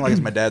even saying like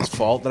it's my dad's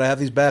fault that I have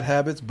these bad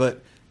habits,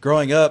 but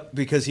growing up,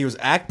 because he was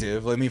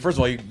active, I mean, first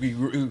of all,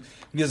 when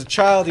he was a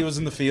child, he was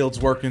in the fields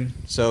working,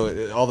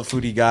 so all the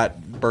food he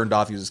got burned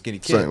off. He was a skinny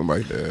kid. Same with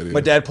my dad. Yeah.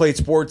 My dad played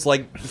sports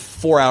like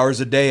 4 hours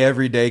a day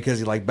every day because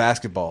he liked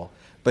basketball.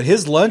 But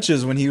his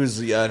lunches when he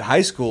was in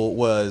high school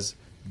was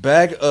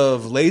bag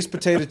of Lay's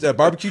potato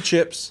barbecue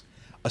chips,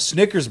 a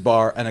Snickers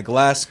bar, and a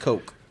glass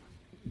Coke.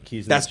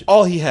 That's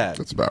all he had.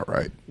 That's about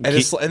right. And,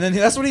 and then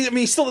that's what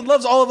he still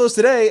loves all of those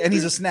today, and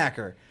he's a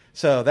snacker.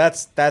 So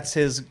that's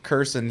his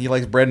curse, and he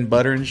likes bread and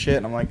butter and shit.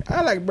 And I'm like,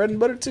 I like bread and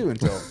butter too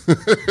until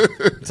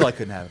I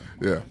couldn't have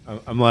it. Yeah.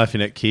 I'm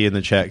laughing at Key in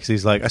the chat because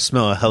he's like, I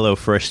smell a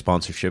HelloFresh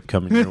sponsorship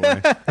coming your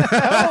way.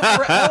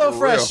 Hello For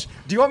Fresh. real.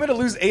 Do you want me to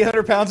lose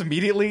 800 pounds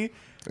immediately?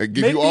 And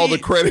give you all the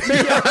credit.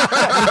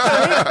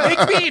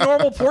 Make me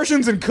normal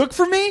portions and cook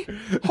for me?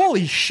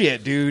 Holy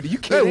shit, dude! You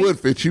That kidding? would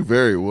fit you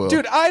very well.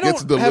 Dude, I don't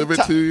It's delivered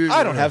have to you.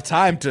 I don't have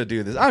time to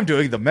do this. I'm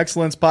doing the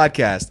Mexcellence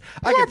podcast.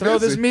 I can throw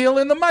this busy. meal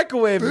in the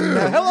microwave.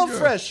 Yeah, Hello yeah.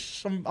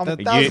 Fresh. I'm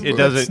That- thousands it of-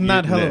 doesn't. It's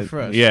not you-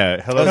 HelloFresh.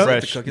 Yeah, Oh, you have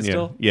HelloFresh. to cook it yeah.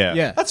 still?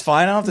 Yeah. That's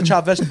fine. I don't have to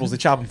chop vegetables. They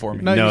chop them for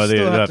me. No, No, you they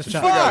still don't have have to to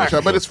chop.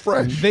 Fuck. But it's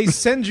fresh. They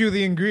send you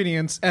the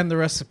ingredients and the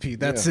recipe.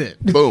 That's it.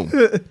 Boom.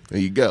 There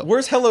you go.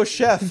 Where's Hello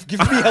Chef? Give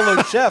me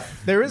Hello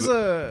Chef. There is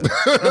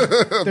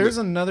there's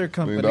another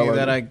company $1 million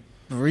that I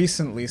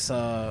recently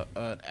saw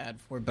an ad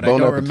for, but Bon I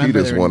don't Appetit remember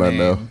is their one I name.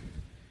 know.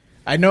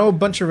 I know a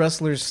bunch of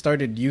wrestlers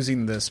started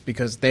using this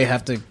because they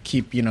have to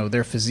keep,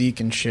 their physique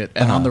and shit.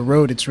 And on the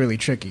road, it's really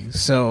tricky.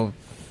 So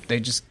they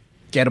just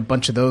get a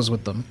bunch of those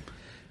with them.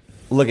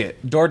 Look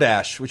at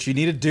DoorDash. What you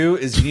need to do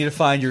is you need to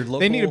find your local.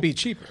 They need to be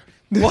cheaper.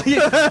 Well,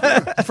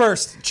 yeah.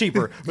 First,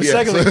 cheaper. But Yes.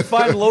 secondly,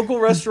 find local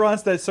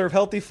restaurants that serve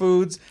healthy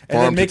foods and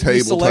Farm then make to me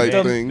table select type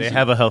them. things. They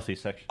have a healthy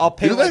section. I'll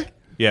pay Do like they?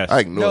 Yes. I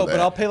ignore no, that. but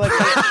I'll pay like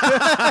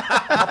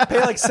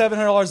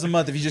 $700 a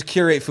month if you just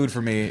curate food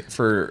for me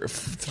for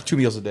 2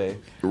 meals a day.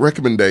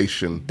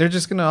 Recommendation. They're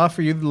just going to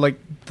offer you like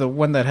the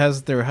one that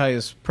has their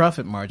highest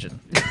profit margin.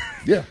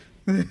 Yeah.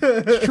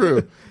 It's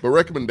true. But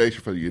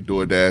recommendation for your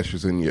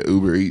DoorDashers and your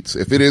Uber Eats,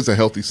 if it is a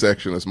healthy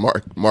section, as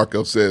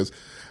Marco says,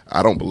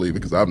 I don't believe it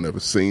because I've never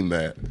seen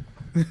that.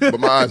 But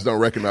my eyes don't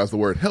recognize the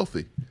word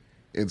healthy.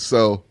 And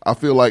so I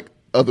feel like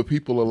other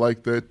people are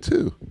like that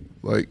too.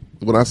 Like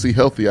when I see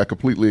healthy, I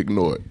completely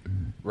ignore it.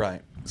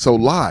 Right. So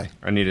lie.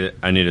 I need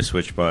to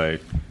switch my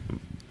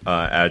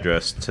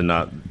address to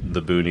not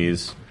the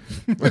boonies.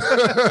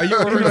 Are you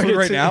ordering food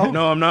right now?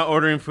 No, I'm not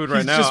ordering food right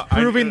He's now. just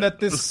proving that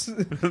this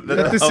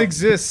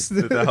exists.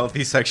 that the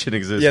healthy section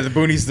exists. Yeah, the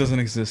boonies doesn't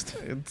exist.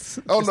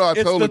 Oh no, I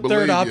It's totally the believe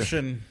third you.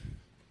 option.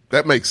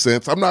 That makes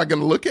sense. I'm not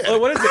going to look at Oh,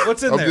 it. what is it?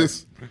 What's in I'm there?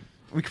 just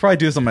We could probably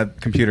do this on my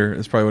computer.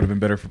 This probably would have been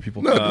better for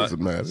people. no, it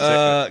doesn't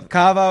matter.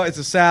 Cava, it's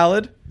a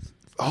salad.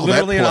 Oh,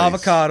 Literally that an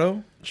place.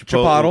 avocado.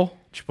 Chipotle.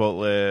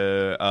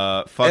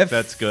 Chipotle. Fuck,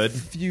 that's good.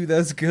 Few,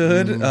 that's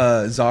good.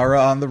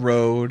 Zara on the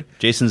road.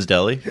 Jason's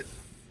Deli.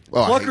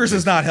 Oh, I hate Pluckers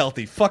is not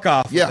healthy. Fuck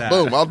off. with Yeah, that.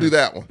 boom. I'll do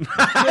that one.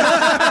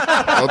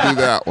 I'll do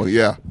that one.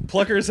 Yeah.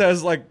 Pluckers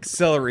has like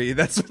celery.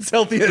 That's what's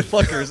healthy at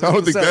Pluckers. I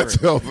don't think that's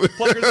Celery. healthy.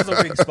 Pluckers is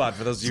a weak spot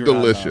for those of you It's who are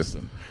not in delicious.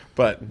 Austin.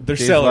 But they're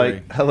He's celery.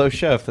 like, hello,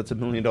 chef. That's $1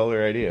 million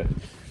idea.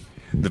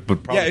 That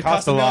would probably Yeah, it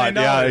costs $1 million.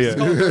 Yeah, It's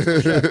yeah. called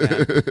Personal Chef,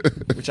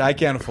 man, which I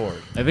can't afford.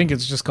 I think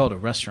it's just called a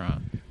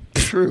restaurant.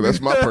 true.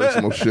 That's my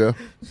personal chef.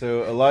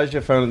 So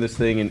Elijah found this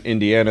thing in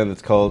Indiana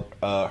that's called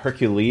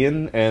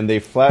Herculean, and they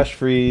flash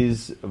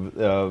freeze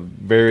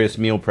various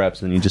meal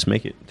preps, and you just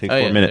make it. Take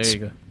 4 minutes. There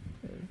you go.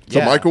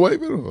 So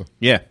microwave it? Or?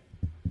 Yeah.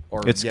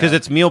 Or, It's because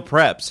it's meal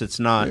preps. It's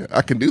not. Yeah,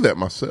 I can do that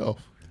myself.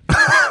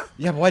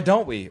 Yeah, but why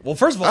don't we? Well,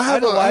 first of all, I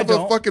know why I have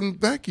don't. a fucking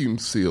vacuum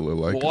sealer.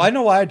 Like, Well, I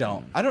know why I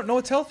don't. I don't know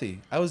it's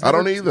healthy. I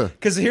don't either.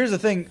 Because here's the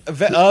thing: a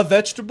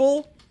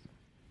vegetable,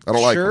 I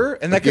don't like sure, them.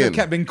 and that could Again,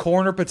 have been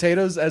corn or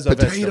potatoes as a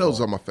potatoes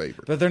vegetable. are my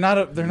favorite. But they're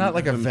not. They're not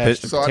like a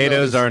vegetable. So I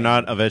Potatoes noticed- are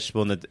not a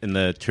vegetable in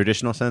the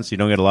traditional sense. You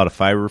don't get a lot of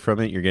fiber from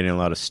it. You're getting a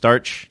lot of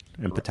starch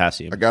and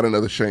potassium. I got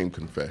another shame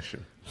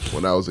confession.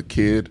 When I was a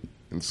kid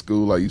in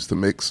school, I used to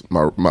mix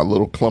my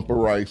little clump of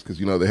rice because,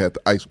 they had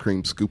the ice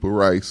cream scoop of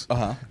rice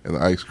and the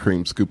ice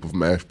cream scoop of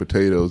mashed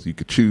potatoes. You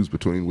could choose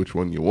between which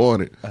one you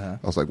wanted. I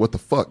was like, what the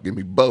fuck? Give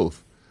me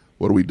both.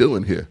 What are we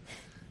doing here?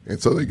 And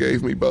so they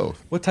gave me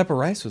both. What type of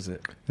rice was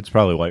it? It's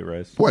probably white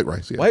rice. White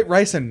rice, yeah. White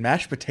rice and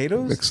mashed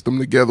potatoes. Mixed them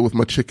together with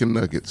my chicken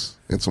nuggets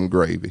and some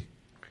gravy.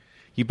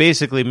 You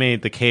basically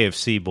made the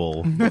KFC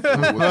bowl. Man,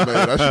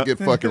 I should get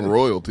fucking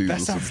royalties That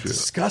and some sounds shit.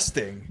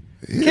 disgusting.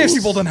 It KFC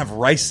was- bowl doesn't have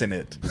rice in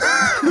it.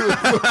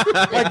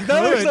 Like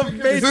none of them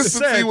made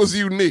Consistency sense. was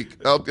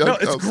unique. No,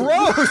 it's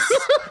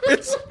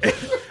gross.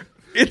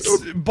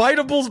 it's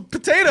biteable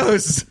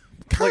potatoes.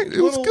 It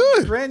was little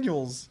good.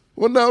 granules.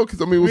 Well, no, because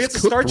it was it's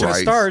a cooked starch and a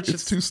rice. starch. It's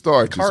It's two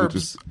starches, carbs. which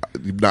is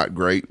not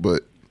great,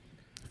 but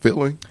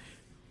filling.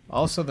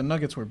 Also, the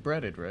nuggets were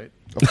breaded, right?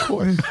 Of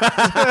course.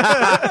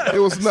 It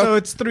was So nothing.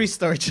 it's 3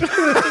 starches.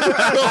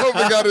 I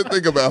forgot to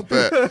think about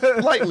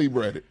that. Lightly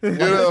breaded.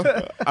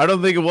 I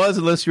don't think it was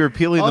unless you were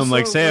peeling them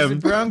like Also, Sam. was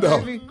it brown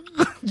gravy?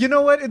 You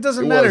know what? It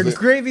doesn't It matter. wasn't.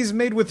 Gravy's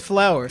made with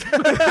flour. It's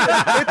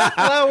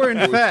flour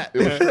and fat. It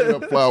was straight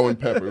up flour and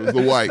pepper. It was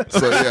the white.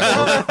 So,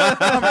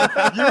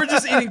 yeah. You were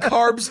just eating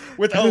carbs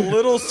with a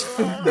little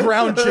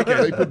ground They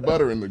chicken. put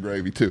butter in the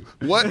gravy, too.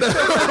 What?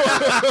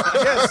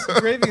 Yes,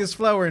 gravy is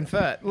flour and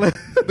fat.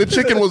 The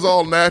chicken was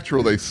all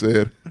natural, they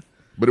said.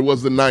 But it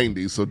was the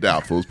 90s, so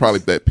doubtful. It was probably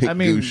that pink I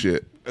mean- goo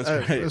shit.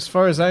 As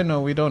far as I know,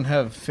 we don't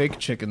have fake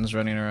chickens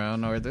running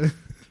around, or the.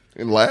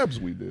 In labs,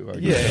 we do. I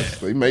guess.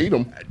 They made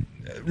them.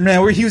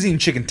 Man, he was eating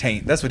chicken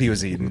taint. That's what he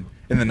was eating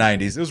in the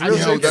 90s. It was real know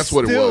chicken. that's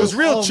what it Still, was. It was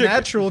real all chicken.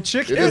 natural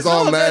chicken. It is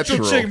all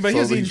natural, chicken, but he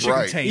so was eating he's chicken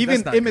right. taint. Even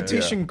That's not good.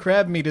 imitation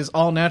crab meat is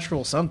all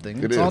natural something.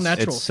 It It's is. all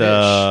natural It's fish.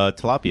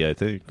 tilapia, I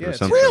think, Yeah, or it's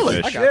something.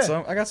 Really? Fish.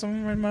 I got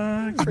some in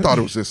my. I thought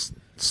it was just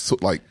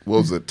what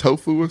was it,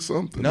 tofu or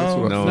something? No. That's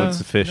what I No, thought.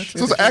 it's a fish.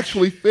 So it's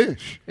actually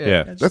fish.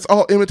 Yeah. That's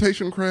all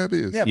imitation crab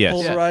is. Yeah, Yes.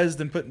 pulverized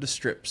and put into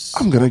strips.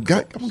 I'm gonna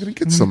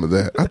get some of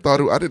that. I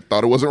thought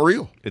it wasn't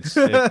real.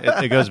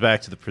 It goes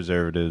back to the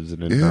preservatives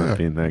and it Yeah. not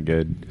being that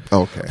good.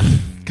 Okay.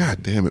 God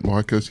damn it,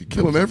 Marcos, you're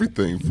killing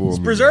everything for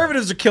me.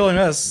 Preservatives are killing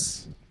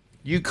us.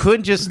 You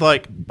could just buy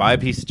a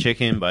piece of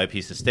chicken, buy a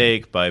piece of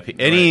steak,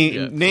 any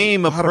yeah.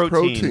 name A of lot of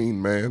protein.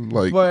 protein, man.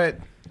 Like But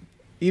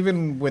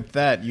even with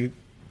that,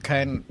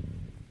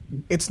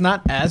 it's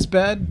not as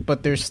bad,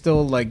 but there's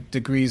still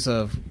degrees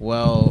of,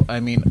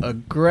 a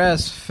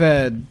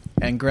grass-fed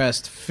and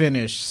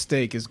grass-finished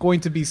steak is going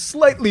to be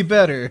slightly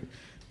better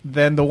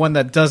than the one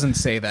that doesn't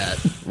say that.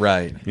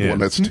 Right. the one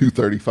that's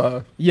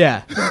 $2.35.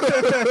 Yeah.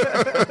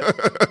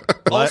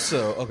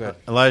 Also, okay.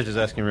 Elijah's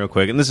asking real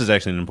quick, and this is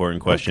actually an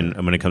important question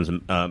when it comes to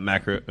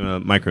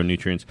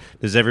micronutrients.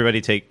 Does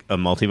everybody take a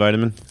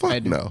multivitamin? Fuck I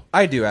do. no.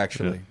 I do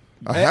actually.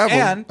 I have them.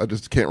 and I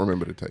just can't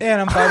remember to take.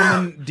 and I'm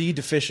vitamin D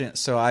deficient,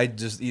 so I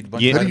just eat a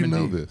bunch Yeah. of How do you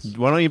vitamin know D. this?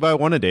 Why don't you buy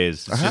one a day?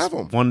 It's I have just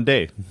 'em. one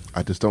day.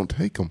 I just don't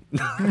take them. No,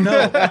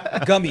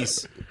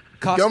 gummies.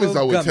 Costco Gummies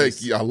I would gummies.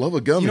 take. Yeah, I love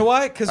a gummy. You know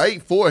why? 'Cause- I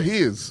ate 4 of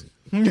his.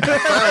 I found them.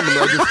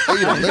 I just ate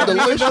them. They're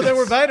delicious. No, there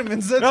were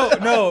vitamins.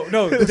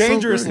 No.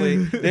 Dangerously,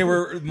 they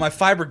were my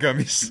fiber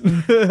gummies.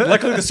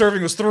 Luckily, the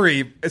serving was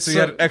 3, so you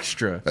had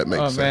extra. That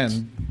makes Oh, sense.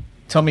 man.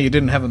 Tell me you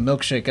didn't have a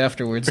milkshake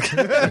afterwards.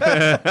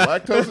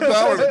 Lactose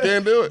intolerant. I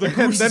can't do it.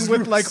 And then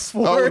with I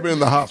would have been in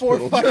the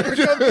hospital. fiber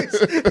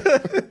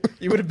gummies,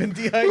 you would have been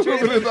I would have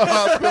been in dehydrated. the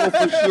hospital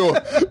for sure.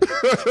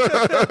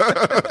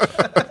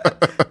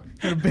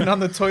 You'd have been on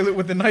the toilet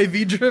with an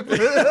IV drip.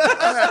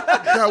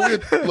 God,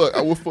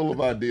 we're full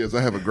of ideas. I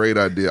have a great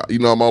idea.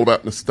 I'm all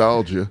about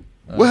nostalgia.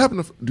 What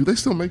happened to? Do they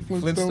still make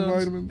Flintstone Flintstones?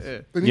 vitamins? Yeah.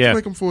 They need Yeah. to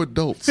make them for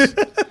adults.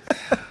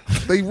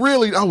 They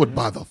really. I would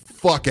buy the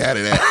fuck out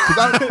of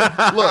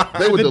that. Look,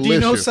 they were The delicious.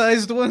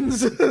 Dino-sized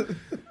ones.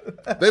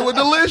 They were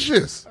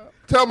delicious.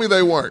 Tell me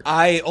they weren't.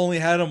 I only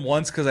had them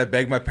once because I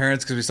begged my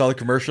parents because we saw the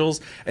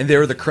commercials and they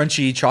were the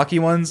crunchy, chalky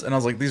ones, and I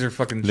was like, "These are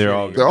fucking." They're shitty.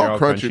 all- They're all crunchy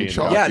crunchy and and-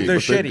 chalky. Yeah, they're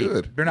but shitty.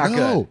 Good. They're not no.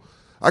 good.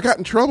 I got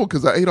in trouble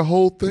because I ate a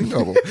whole thing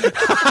of them.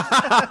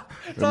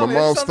 And my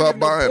mom stopped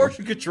buying them.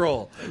 portion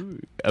control.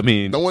 I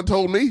mean, No one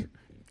told me.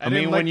 I mean,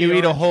 didn't when like you the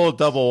eat a orange. whole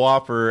double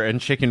Whopper and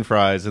chicken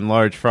fries and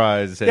large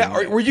fries, and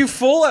Yeah, were you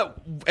full at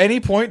any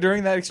point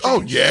during that Oh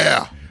exchange?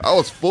 yeah, I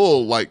was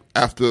full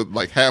after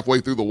halfway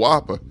through the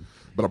Whopper,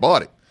 but I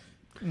bought it.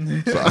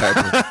 So I had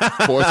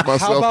to force How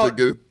myself to about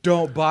get it.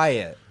 don't buy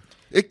it?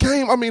 It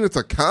came. I mean, it's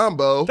a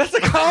combo. That's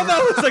a combo.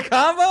 It's a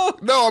combo.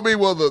 No, I mean,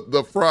 well,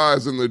 the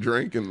fries and the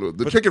drink and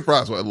the chicken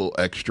fries were a little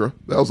extra.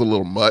 That was a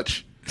little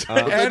much.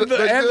 And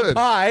the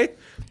pie.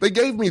 They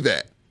gave me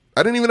that.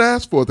 I didn't even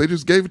ask for it. They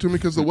just gave it to me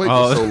because the wait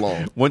was so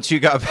long. Once you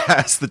got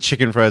past the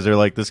chicken fries, they're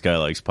like, this guy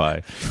likes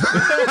pie.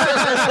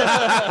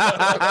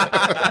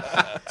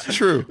 It's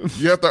true.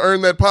 You have to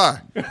earn that pie.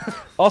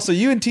 Also,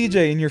 you and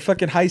TJ in your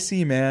fucking high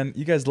C, man.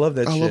 You guys love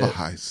that I shit. love a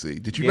high C.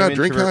 Did you not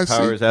drink high C?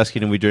 Powers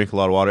asking, and we drink a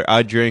lot of water.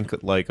 I drink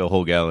like a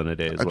whole gallon a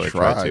day. Is what I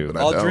try to.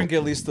 but I'll don't. drink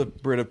at least the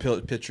Brita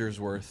pitcher's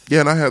worth.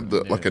 Yeah, and I had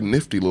like a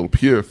nifty little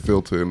pure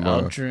filter in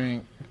I'll my.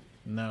 drink.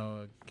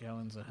 No, a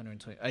gallon's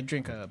 120. I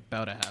drink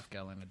about a half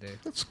gallon a day.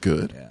 That's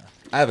good. Yeah.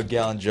 I have a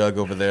gallon jug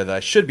over there that I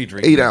should be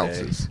drinking. 8 a day.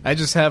 ounces. I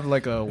just have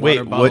like a water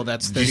Wait, bottle what-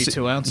 that's did you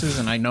 32 ounces,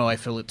 and I know I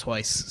fill it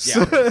twice.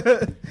 Yeah.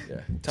 So- Yeah.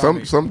 Tell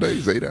me. Some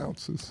days 8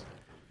 ounces.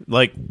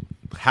 Like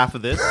half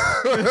of this.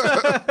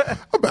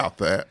 About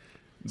that.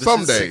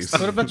 Some days.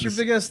 What about your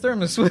big ass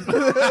thermos? Oh,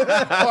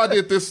 I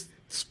did this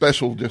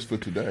special just for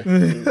today.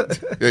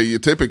 Yeah, you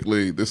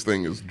typically this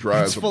thing is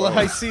dry It's as a full of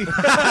bone. high C. It's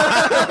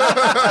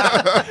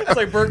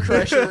like Bert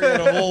Kreischer where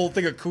he had a whole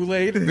thing of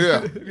Kool-Aid.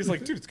 Yeah. He's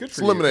like, dude, it's good It's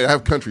for you. lemonade. I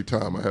have Country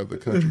Time. I have the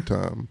Country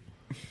Time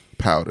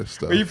powder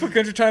stuff. But you put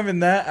Country Time in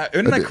that?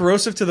 Isn't that did.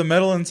 corrosive to the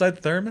metal inside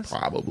the thermos?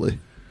 Probably.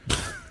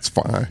 It's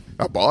fine.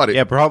 I bought it.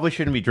 Yeah, probably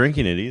shouldn't be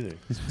drinking it either.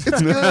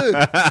 It's good.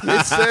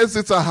 It says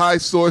it's a high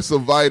source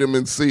of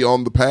vitamin C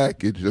on the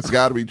package. It's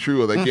got to be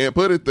true, or they can't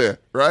put it there,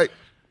 right?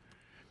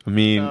 I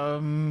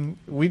mean,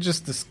 We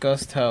just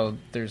discussed how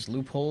there's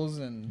loopholes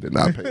and Did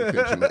not pay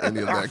attention to any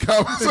of that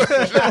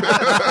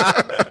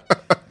conversation.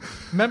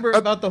 remember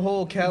about the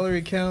whole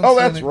calorie count. Oh,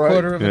 that's and a right.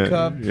 quarter of Yeah, a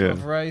cup yeah.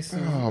 of rice.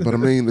 And Oh, but I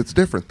mean, it's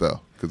different though,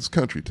 because it's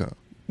Country Time.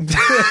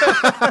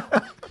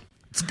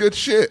 It's good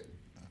shit.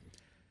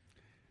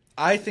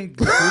 I think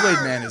the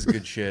Kool-Aid Man is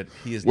good shit.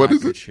 He is What not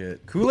is good it?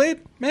 shit.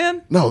 Kool-Aid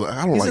Man? No,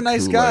 I don't He's like a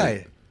nice Kool-Aid.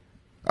 guy.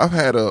 I've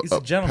had a He's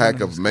a gentleman pack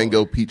in of his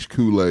mango peach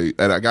Kool-Aid,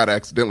 and I got it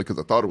accidentally because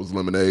I thought it was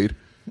lemonade.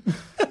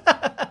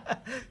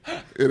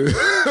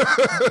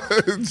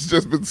 It's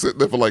just been sitting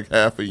there for like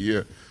half a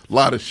year. A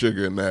lot of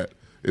sugar in that.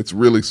 It's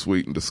really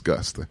sweet and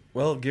disgusting.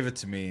 Well, give it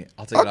to me.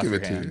 I'll take I'll it off give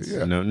your it to you. hands.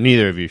 Yeah. no,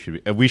 neither of you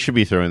should be. We should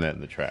be throwing that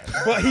in the trash.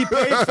 But he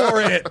paid for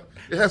it.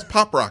 It has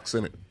Pop Rocks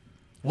in it.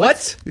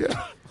 What?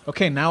 Yeah.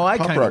 okay, now I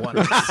Pop kind of Rock. want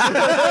it.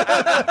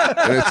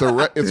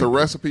 And it's a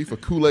recipe for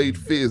Kool-Aid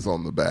Fizz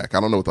on the back.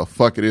 I don't know what the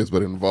fuck it is,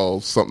 but it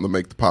involves something to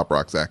make the Pop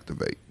Rocks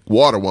activate.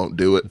 Water won't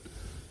do it.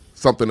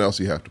 Something else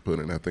you have to put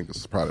in. I think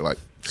it's probably like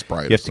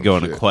Sprite. You have to go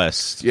on a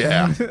quest.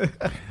 Yeah.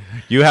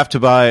 You have to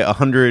buy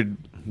 100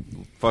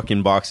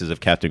 fucking boxes of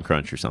Captain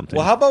Crunch or something.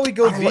 Well, how about we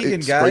go I don't like- vegan,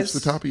 it guys? scrapes the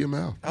top of your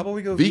mouth. How about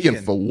we go vegan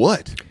vegan? for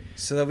what?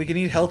 So that we can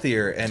eat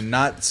healthier and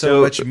not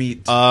so much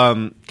meat.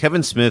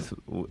 Kevin Smith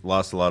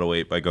lost a lot of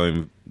weight by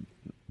going.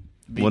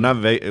 Well, not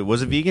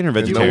was it vegan or And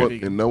no, vegetarian? one,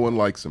 and no one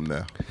likes him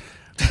now.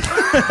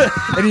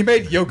 And he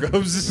made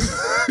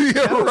Yogos. Yeah,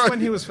 That was right.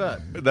 when he was fat.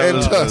 And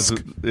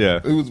Tusk. Yeah,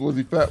 Was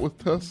he fat with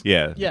Tusk?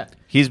 yeah, Yeah.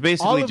 He's All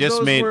basically of just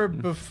those made. were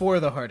before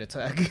the heart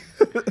attack.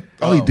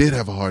 Oh, he did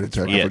have a heart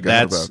attack. I Yeah,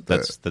 forgot that's about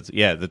that. that's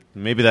yeah.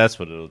 Maybe that's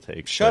what it'll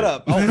take. Shut but-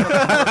 up.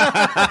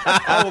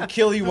 I will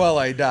kill you while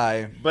I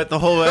die. But the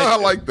whole I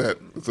like that.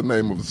 It's the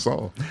name of the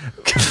song.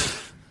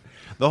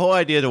 the whole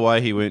idea to why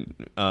he went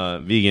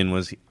vegan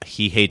was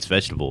he hates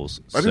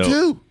vegetables. I do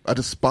too. I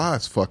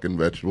despise fucking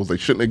vegetables. They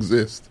shouldn't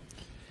exist.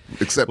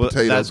 Except Well,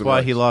 potatoes. that's and why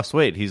rice. he lost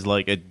weight. He's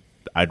like,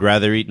 I'd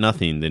rather eat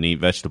nothing than eat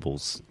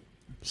vegetables.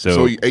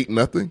 So he ate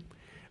nothing?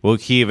 Well,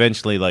 he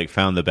eventually like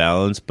found the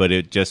balance, but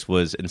it just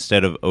was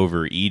instead of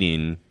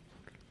overeating,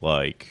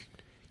 like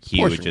he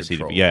Portion would just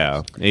control. eat.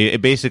 Yeah, it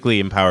basically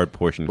empowered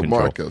portion But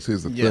control. Marcos,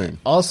 here's the Yeah. thing.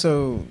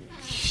 Also,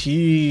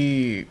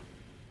 he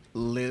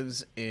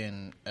lives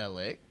in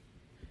LA,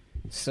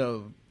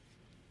 so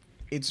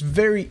it's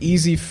very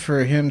easy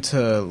for him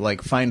to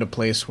like find a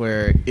place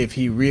where if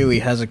he really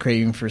has a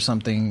craving for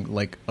something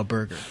like a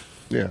burger,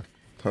 Yeah.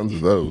 Tons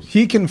of those.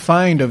 he can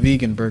find a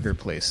vegan burger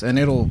place, and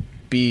it'll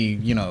be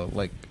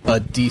like a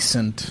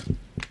decent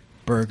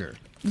burger.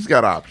 He's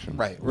got options.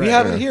 Right. We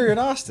have it here in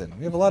Austin.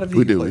 We have a lot of vegan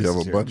We do. We places have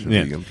a here. bunch of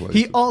Yeah. vegan places.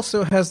 He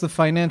also has the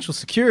financial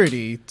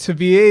security to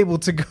be able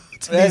to go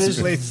to That these is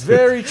places.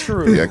 very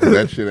true. Yeah, because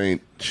that shit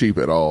ain't cheap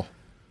at all.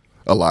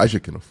 Elijah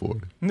can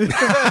afford it.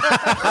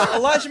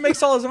 Elijah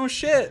makes all his own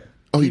shit.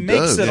 Oh, he makes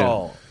does? it Yeah.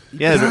 all.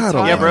 Yeah,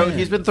 God, yeah, bro. Elijah.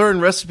 He's been throwing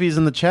recipes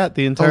in the chat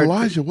the entire.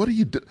 Elijah, what are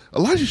you doing?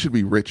 Elijah should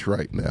be rich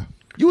right now.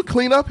 You would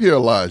clean up here,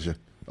 Elijah.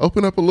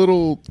 Open up a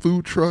little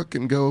food truck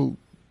and go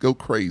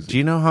crazy. Do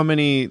you know how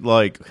many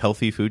like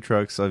healthy food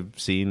trucks I've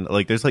seen?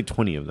 Like, there's like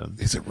 20 of them.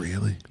 Is it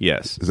really?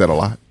 Yes, Is that a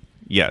lot?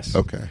 yes.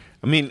 Okay.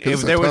 I mean, 'Cause if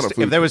it's a there ton was of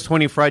food if there was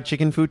 20 fried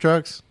chicken food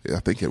trucks, Yeah, I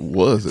think it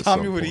was. At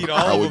Tommy some would point. eat all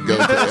I of would them. go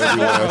to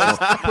every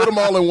last one. Put them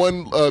all in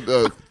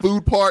one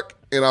food park,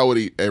 and I would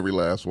eat every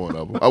last one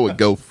of them. I would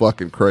go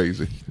fucking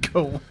crazy.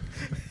 Go.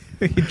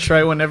 You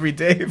try one every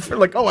day for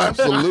like, Oh,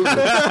 absolutely.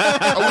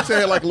 I wish they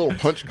had like a little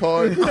punch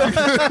card.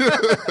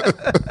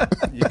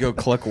 You go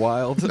cluck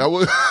wild. That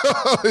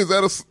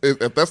was,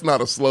 if that's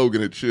not a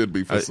slogan, it should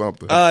be for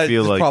something.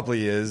 feel it like-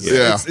 probably is.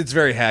 Yeah. It's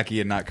very hacky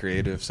and not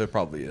creative, so it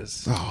probably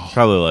is.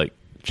 Probably like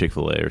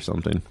Chick-fil-A or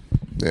something.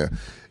 Yeah.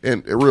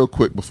 And real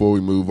quick before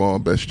we move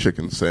on, best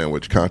chicken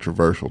sandwich,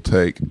 controversial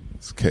take.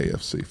 It's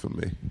KFC for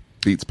me.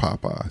 Beats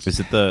Popeyes. Is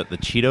it the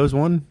Cheetos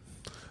one?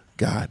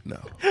 God, no.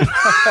 That's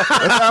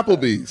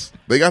Applebee's.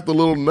 They got the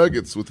little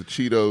nuggets with the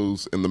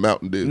Cheetos and the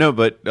Mountain Dew. No,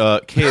 but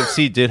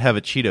KFC did have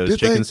a Cheetos Did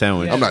chicken they?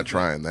 sandwich. I'm not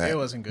trying that. it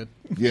wasn't good.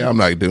 Yeah, I'm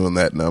not doing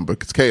that number.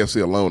 Because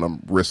KFC alone,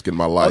 I'm risking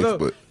my life. Although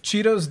But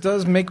Cheetos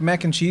does make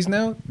mac and cheese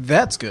now.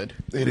 That's good.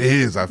 it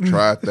is. I've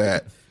tried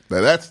that.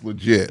 Now, that's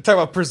legit. Talk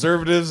about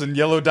preservatives and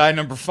yellow dye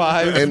number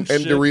 5. And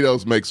shit.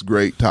 Doritos makes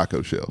great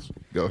taco shells.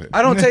 Go ahead.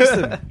 I don't taste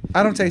them.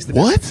 I don't taste them.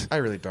 What? I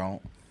really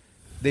don't.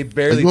 They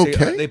barely Are you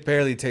okay? they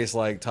barely taste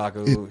like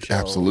taco It shell.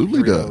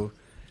 absolutely Dorito. does.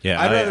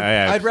 Yeah,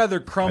 I'd rather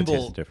taste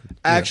crumble it different.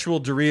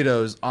 actual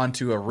Doritos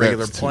onto a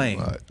regular That's too plane.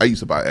 much. I used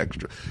to buy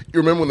extra. You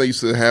remember when they used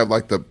to have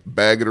like the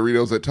bag of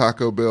Doritos at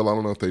Taco Bell? I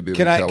don't know if they did.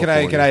 Can in I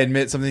California.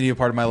 admit something to you,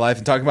 part of my life,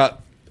 and talk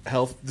about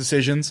health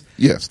decisions?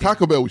 Yes,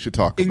 Taco Bell. We should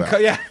talk In about.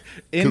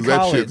 in 'Cause that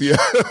college, shit,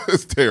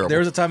 it's terrible. there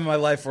was a time in my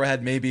life where I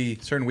had maybe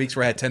certain weeks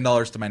where I had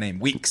 $10 to my name.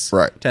 Weeks,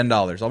 Right.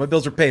 $10. All my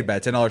bills were paid, but I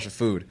had $10 for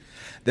food.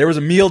 There was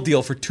a meal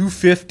deal for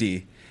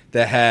 $2.50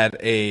 that had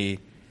it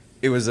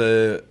was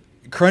a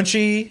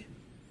crunchy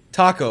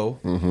taco,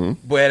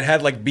 but it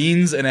had like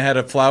beans and it had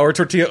a flour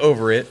tortilla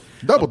over it.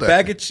 Double a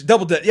bag decker. of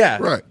double deck, yeah,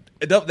 Right.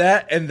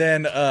 That and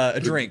then a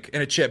drink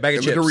and a bag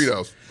of and the chips.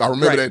 Doritos. I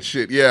remember Right. that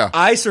shit. Yeah,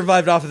 I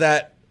survived off of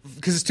that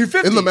because it's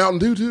 $2.50. in the Mountain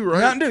Dew too,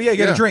 right? Mountain Dew, yeah, you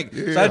got a drink.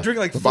 Yeah, So I'd drink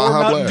like the 4 Baja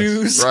Mountain Blast.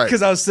 Dews Right.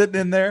 because I was sitting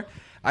in there.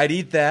 I'd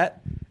eat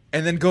that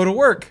and then go to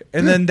work,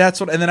 and then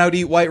and then I would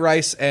eat white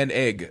rice and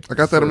egg. I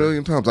got that a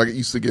million times. I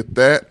used to get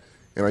that,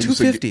 and I used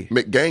to $2.50.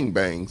 make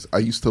gangbangs. I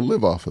used to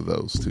live off of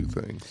those two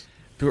things.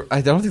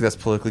 I don't think that's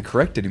politically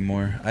correct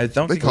anymore. I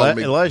don't They think call it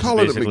Elijah's call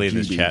it a basically in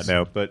this McGeebee's. chat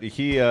now, but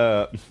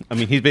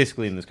he's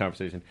basically in this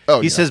conversation. Oh,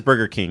 he yeah. says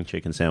Burger King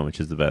chicken sandwich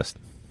is the best.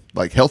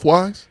 Like health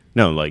wise,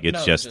 No, like it's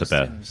No, just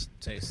the in best.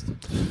 taste.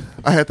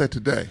 I had that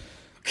today.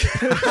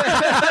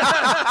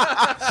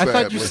 I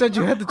thought you said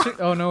you had the chicken.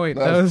 Oh no, wait,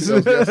 that was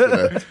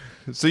yesterday.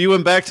 So you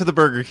went back to the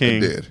Burger I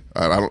King. did.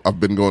 I've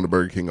been going to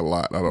Burger King a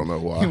lot. I don't know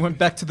why. He went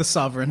back to the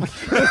sovereign.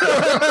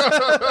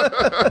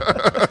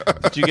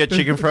 Did you get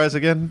chicken fries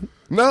again?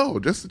 No,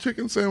 just the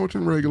chicken sandwich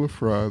and regular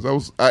fries.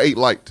 I ate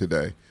light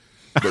today,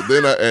 but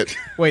then I ate.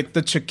 Wait,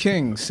 the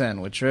Chiking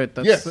sandwich, right?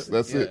 Yes,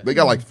 that's it. They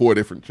got like 4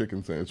 different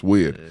chicken sandwiches.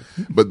 Weird.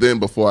 But then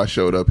before I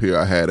showed up here,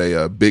 I had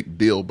a big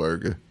deal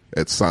burger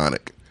at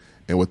Sonic,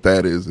 and what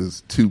that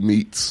is 2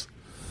 meats,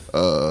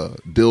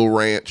 dill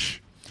ranch.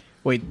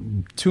 Wait,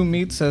 2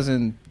 meats as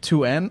in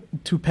two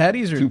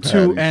patties or 2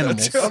 patties.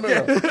 animals? Oh, no.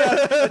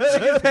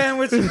 chicken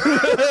sandwich,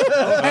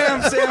 a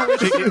ham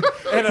sandwich,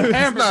 and a It's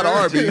hamburger. not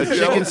Arby's. A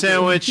chicken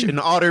sandwich, an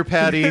otter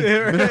patty.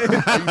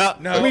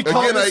 No, We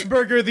call Again, this I-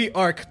 burger the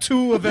Ark.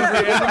 2 of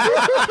every animal.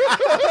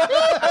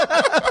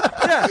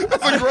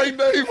 That's a great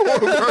name for a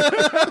burger.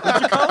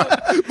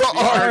 The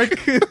Ark.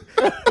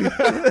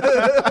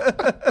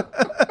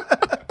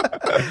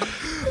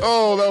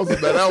 Oh, that was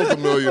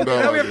 $1 million.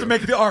 now we have to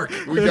make the arc.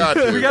 We got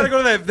to. We got to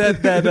go to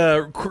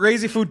that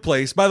crazy food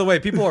place. By the way,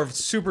 people are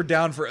super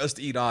down for us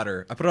to eat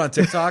otter. I put it on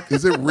TikTok.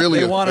 Is it really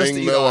They a want us to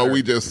thing eat though? Or otter. are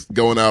we just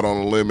going out on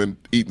a limb and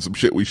eating some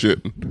shit we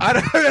shouldn't? I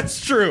don't,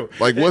 that's true.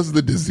 Like, what's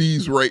the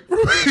disease rate?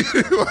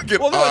 Like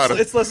Well, no, otter?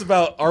 it's less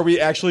about are we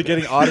actually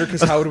getting otter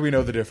because how do we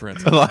know the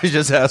difference?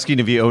 Elijah's asking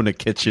if you own a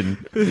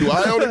kitchen. Do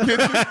I own a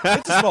kitchen?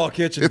 It's a small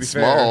kitchen. It's to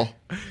be fair. small.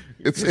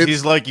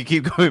 He's like, you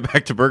keep going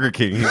back to Burger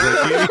King. He's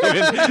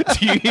like,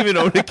 do you even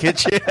own a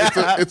kitchen?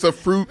 It's a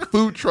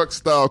food truck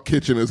style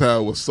kitchen is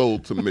how it was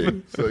sold to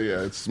me. So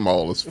yeah, it's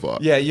small as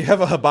fuck. Yeah, you have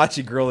a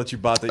hibachi grill that you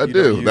bought that I you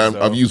do. don't use, That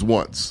though. I've used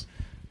once.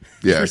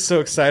 Yeah, You're so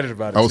excited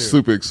about it. I was too.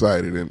 super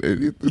excited, and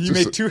it's You just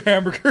made 2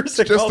 hamburgers.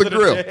 And just called the it a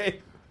grill.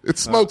 day. It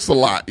smokes a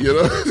lot, you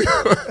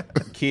know.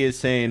 Key is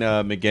saying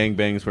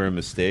McGangbangs were a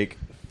mistake.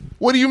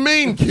 What do you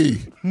mean,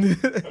 Key?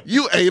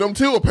 You ate them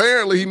too.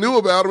 Apparently, he knew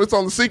about them. It's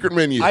on the secret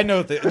menu. I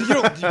know that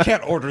you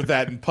can't order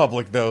that in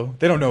public though.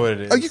 They don't know what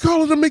it is. Oh, you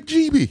call it a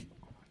McGeebee.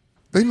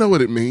 They know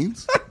what it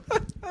means.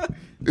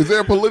 Is there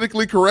a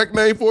politically correct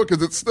name for it?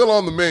 Because it's still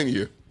on the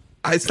menu.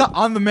 It's not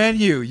on the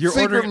menu. You're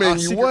Secret ordering a menu,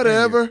 secret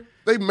whatever. menu.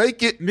 They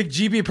make it.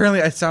 McGeebee apparently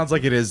it sounds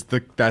like it is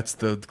that's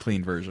the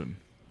clean version.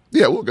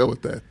 Yeah, we'll go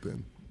with that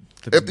then.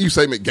 After you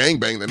say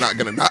McGangbang, they're not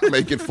going to not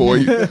make it for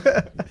you.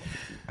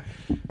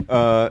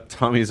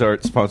 Tommy's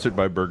Art sponsored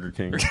by Burger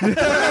King.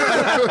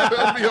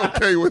 I'd be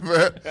okay with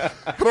that.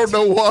 I don't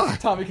know why.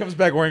 Tommy comes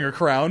back wearing a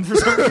crown for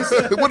some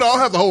reason. Well, I'll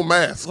have the whole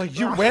mask. Like,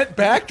 you went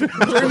back during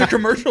the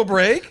commercial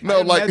break?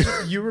 No, like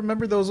Imagine- you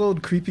remember those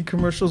old creepy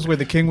commercials where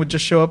the king would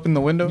just show up in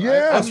the window?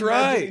 Yeah. That's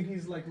right.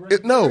 He's like,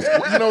 no.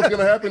 You know what's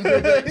gonna happen?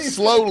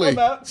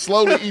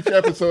 Slowly, each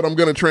episode, I'm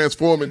gonna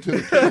transform into the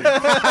king. It'll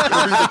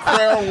be the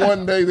crown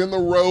one day, then the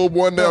robe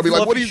one day. I'll be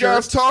like, "What are you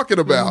guys talking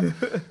about?"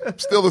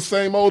 Still the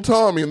same old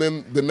Tommy, and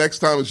then the next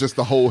time it's just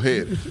the whole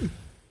head,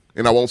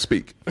 and I won't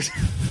speak.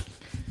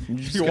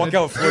 You walk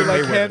out with Floyd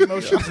like Mayweather. hand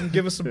motions and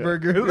give us a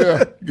burger.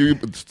 Yeah, you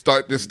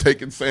start just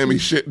taking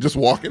Sammy's shit, and just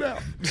walking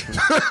out.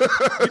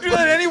 You do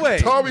that anyway.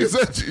 Tommy, is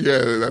that you?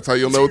 Yeah, that's how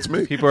you'll know it's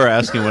me. People are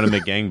asking what a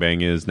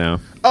McGangbang is now.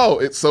 Oh,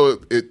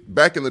 it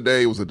back in the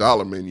day, it was a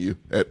dollar menu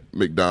at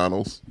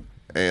McDonald's,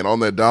 and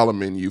on that dollar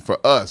menu for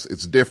us,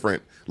 it's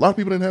different. A lot of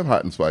people didn't have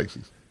hot and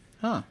spices.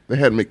 Huh. They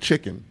had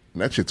McChicken,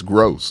 and that shit's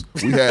gross.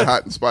 We had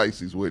hot and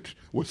spices, which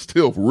was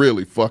still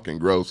really fucking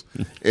gross,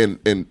 and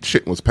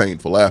shit was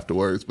painful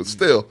afterwards. But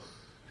still,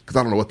 because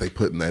I don't know what they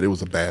put in that, it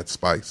was a bad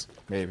spice.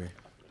 Maybe.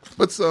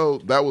 But so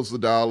that was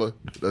 $1.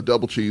 A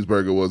double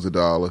cheeseburger was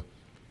 $1.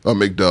 A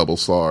McDouble,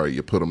 sorry,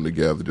 you put them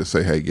together. Just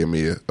say, hey, give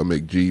me a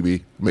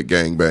McGB,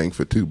 McGangbang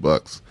for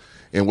 $2.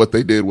 And what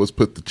they did was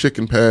put the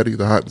chicken patty,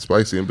 the hot and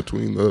spicy, in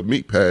between the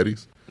meat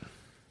patties,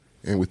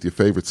 and with your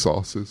favorite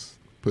sauces,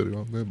 put it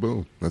on there.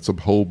 Boom, that's a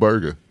whole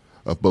burger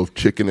of both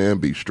chicken and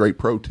beef, straight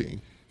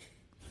protein.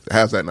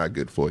 How's that not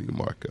good for you,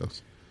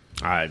 Marcos?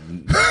 I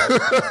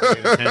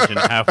paid attention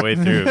halfway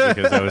through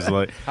because I was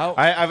like,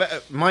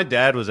 my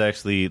dad was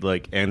actually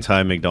like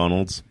anti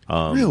McDonald's.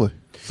 Really?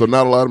 So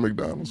not a lot of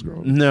McDonald's growing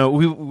up?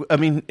 No, I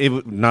mean,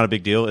 not a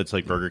big deal. It's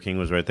like Burger King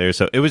was right there,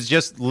 so it was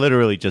just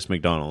literally just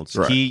McDonald's.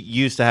 Right. He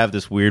used to have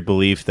this weird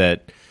belief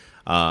that,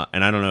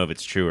 and I don't know if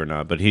it's true or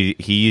not, but he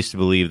used to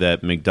believe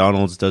that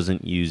McDonald's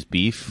doesn't use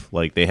beef,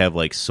 like they have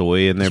like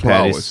soy in their That's what I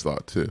patties. always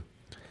thought too.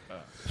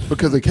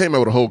 Because they came out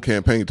with a whole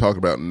campaign talking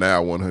about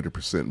now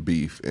 100%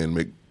 beef and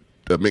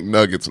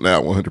McNuggets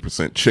now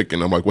 100%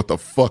 chicken. I'm like, what the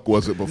fuck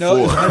was it before?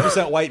 No, it's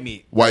 100% white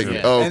meat. White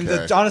meat. Okay.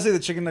 And honestly, the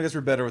chicken nuggets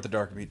were better with the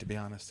dark meat, to be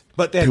honest.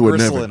 But they had They were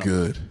gristle never in them.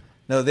 good.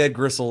 No, they had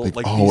gristle. They've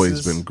like always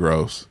pieces. been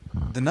gross.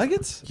 The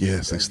nuggets?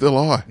 Yes, they still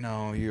are.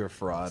 No, you're a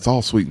fraud. It's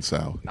all sweet and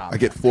sour. Nah, I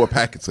get 4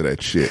 packets of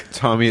that shit.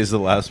 Tommy is the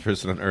last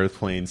person on Earth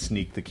playing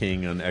Sneak the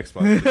King on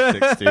Xbox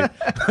 360.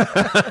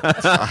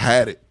 I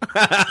had it.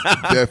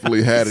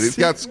 Definitely had it. It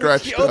got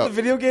scratched You own the up.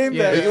 video game?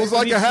 Yeah. It was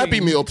like a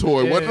Happy Meal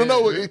toy.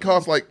 No, it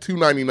cost like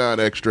 $2.99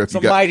 extra. If It's you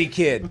a got mighty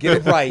kid. Get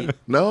it right.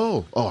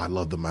 No. Oh, I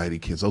love the Mighty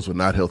Kids. Those were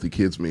not healthy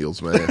kids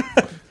meals, man.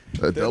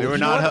 They were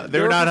not They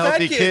were for fat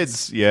healthy kids.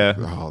 kids. Yeah.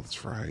 Oh,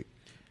 that's right.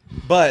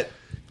 But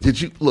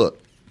Did you look?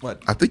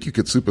 what? I think you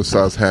could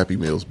supersize Happy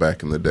Meals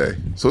back in the day,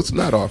 so it's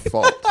not our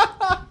fault.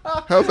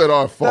 How's that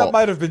our fault? That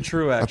might have been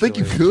true, I actually.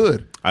 think you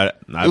could. I It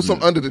was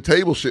some under the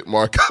table shit,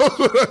 Marco.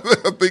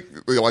 I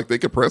think they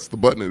could press the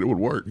button and it would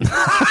work.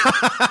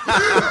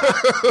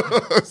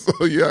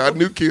 So yeah, I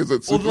knew kids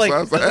that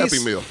supersized the at Happy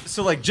least- Meal.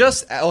 So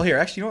just here,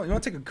 actually, you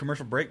want to take a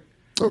commercial break?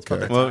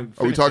 Okay. Well,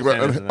 Are we talking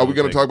about? Are we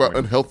going to talk about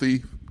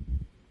unhealthy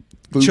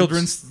foods?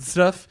 Children's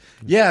stuff.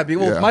 Yeah.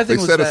 Well, Yeah, my thing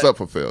they was set that, us up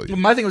for failure.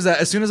 My thing was that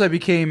as soon as I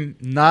became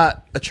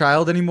not a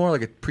child anymore,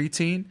 like a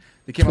preteen,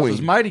 they came out with Tween.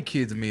 those Mighty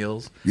Kids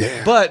meals.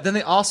 Yeah. But then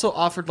they also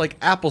offered like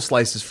apple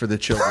slices for the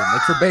children,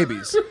 like for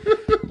babies.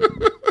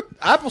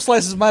 Apple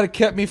slices might have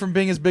kept me from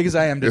being as big as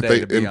I am If today. they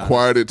to be honest.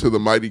 inquired it to the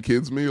Mighty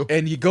Kids meal,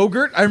 And you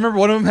Go-Gurt. I remember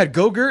one of them had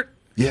Go-Gurt.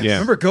 yes, Yeah.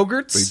 Remember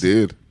Go-Gurts? they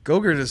did.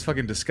 Go-Gurt is fucking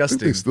I think disgusting.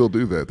 they still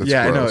do that. That's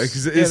yeah, I know.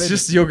 gross. It's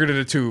just yogurt in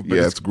a tube. But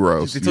Yeah, it's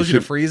gross. They told you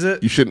to freeze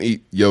it. You shouldn't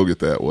eat yogurt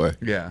that way.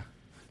 Yeah.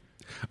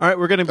 All right,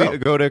 we're going to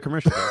go to a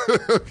commercial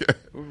break. Okay.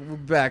 We're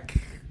back.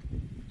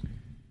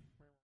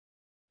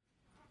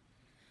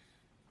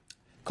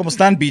 ¿Cómo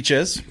están,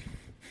 beaches?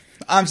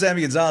 I'm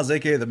Sammy Gonzalez,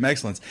 a.k.a. The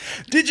Mexcellence.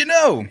 Did you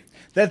know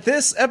that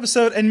this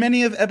episode and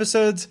many of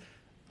episodes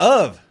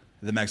of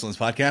the Mexcellence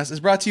podcast is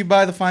brought to you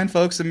by the fine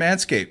folks at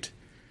Manscaped?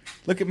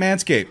 Look at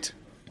Manscaped.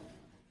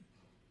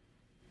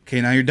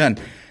 Okay, now you're done.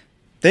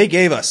 They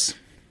gave us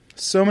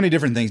so many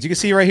different things. You can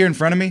see right here in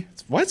front of me.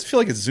 Why does it feel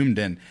like it's zoomed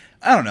in?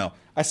 I don't know.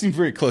 I seem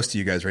very close to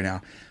you guys right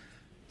now.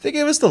 They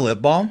gave us the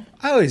lip balm.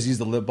 I always use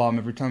the lip balm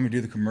every time we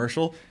do the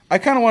commercial. I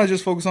kind of want to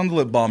just focus on the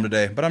lip balm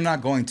today, but I'm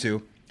not going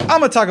to. I'm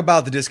going to talk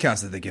about the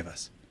discounts that they give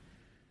us.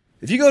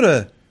 If you go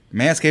to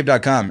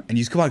manscaped.com and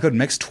use coupon code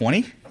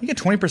MEX20, you get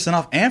 20%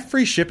 off and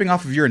free shipping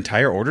off of your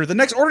entire order. The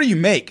next order you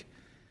make.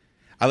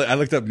 I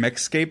looked up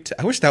Mexcaped.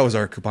 I wish that was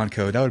our coupon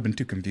code. That would have been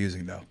too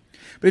confusing, though.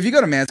 But if you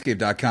go to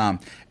manscaped.com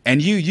and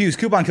you use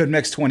coupon code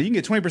MEX20, you can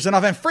get 20%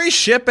 off and free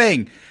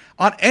shipping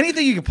on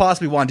anything you could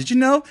possibly want. Did you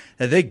know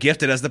that they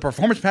gifted us the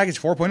Performance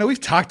Package 4.0? We've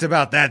talked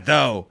about that,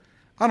 though.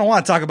 I don't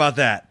want to talk about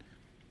that.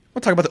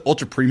 We'll talk about the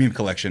Ultra Premium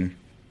Collection.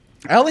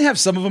 I only have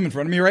some of them in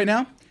front of me right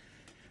now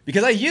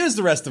because I used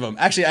the rest of them.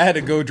 Actually, I had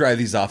to go dry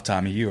these off,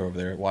 Tommy. You were over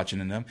there watching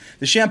them.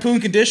 The shampoo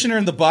and conditioner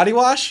and the body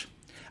wash,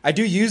 I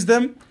do use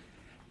them.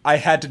 I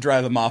had to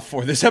dry them off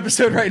for this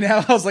episode right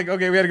now. I was like,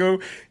 okay, we had to go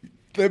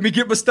Let me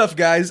get my stuff,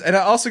 guys. And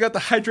I also got the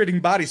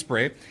hydrating body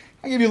spray.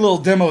 I'll give you a little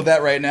demo of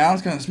that right now.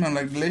 It's going to smell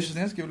like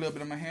deliciousness. Give it a little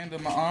bit on my hand,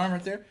 on my arm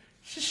right there.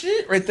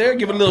 Shit, right there.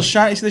 Give it a little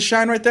shine. You see the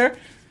shine right there?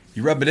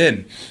 You rub it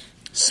in.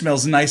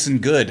 Smells nice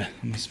and good.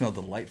 And smell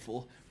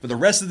delightful for the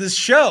rest of this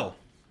show.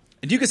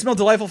 And you can smell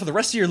delightful for the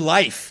rest of your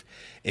life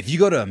if you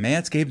go to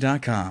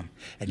manscaped.com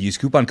and use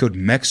coupon code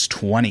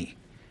MEX20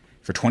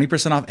 for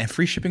 20% off and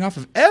free shipping off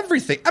of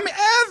everything. I mean,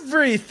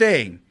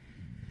 everything.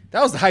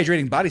 That was the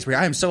hydrating body spray.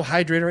 I am so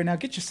hydrated right now.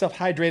 Get yourself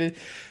hydrated.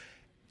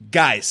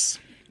 Guys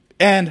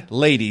and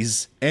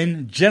ladies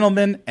and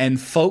gentlemen and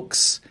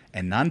folks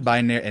and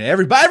non-binary and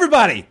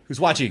everybody who's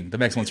watching the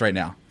Mexicanos right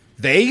now.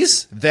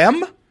 Theys,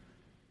 them.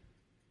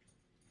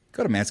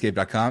 Go to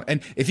manscaped.com.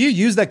 And if you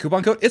use that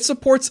coupon code, it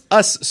supports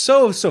us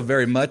so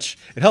very much.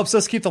 It helps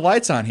us keep the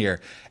lights on here.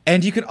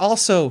 And you can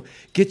also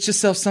get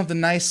yourself something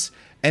nice,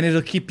 and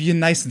it'll keep you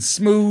nice and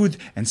smooth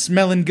and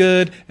smelling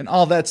good and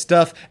all that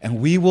stuff. And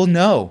we will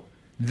know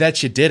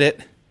that you did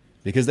it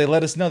because they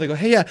let us know. They go,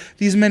 hey, yeah,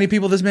 this many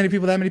people, that many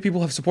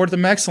people have supported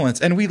the Excellence.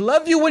 And we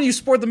love you when you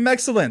support the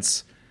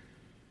Excellence.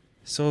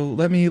 So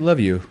let me love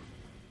you.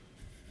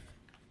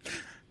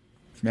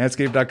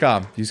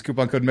 Manscaped.com. Use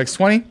coupon code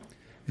MEX20.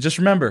 And just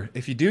remember,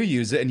 if you do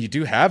use it and you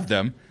do have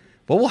them,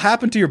 what will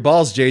happen to your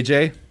balls,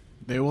 JJ?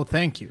 They will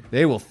thank you.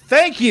 They will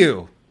thank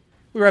you.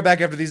 We'll be right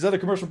back after these other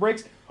commercial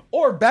breaks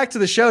or back to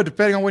the show,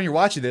 depending on when you're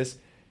watching this.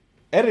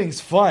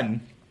 Editing's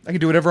fun. I can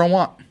do whatever I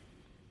want.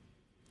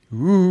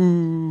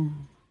 Ooh.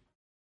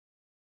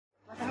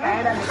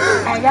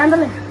 Allá,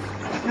 ándale.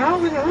 No,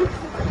 güey, no.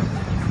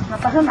 No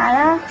pasa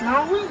nada.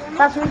 No, güey.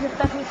 Está sucio,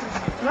 está sucio.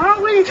 No,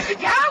 güey.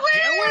 ¡Ya,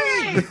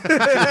 güey!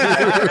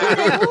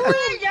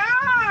 ¡Güey, ya!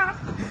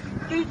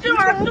 ¡Pinche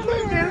vato,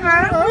 güey!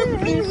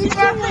 ¡Pinche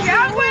vato,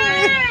 ya,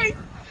 güey!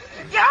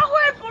 ¡Ya,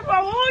 güey, por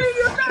favor,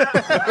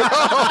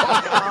 idiota!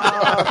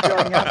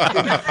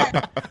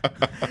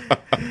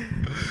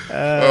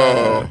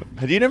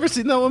 Had you never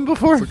seen that one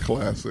before? It's a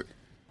classic.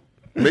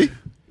 Me?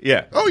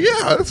 Yeah. Oh,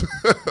 yeah.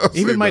 I've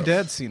Even seen my that.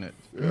 dad's seen it.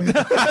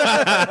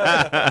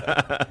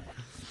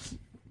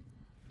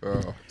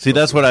 See,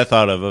 that's what I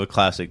thought of a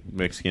classic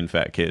Mexican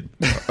fat kid.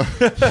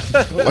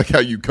 I like how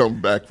you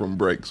come back from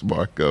breaks,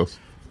 Marcos.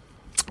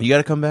 You got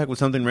to come back with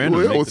something random.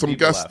 Well, to make with the some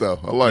people gusto. laugh.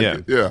 I like Yeah.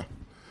 it. Yeah.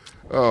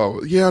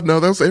 Oh, yeah. No,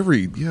 that was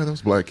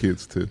those black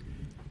kids too.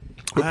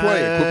 Quit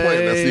playing.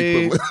 That's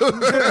the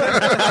equivalent.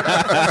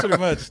 That's pretty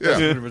much. That's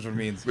Yeah. pretty much what it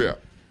means. Yeah.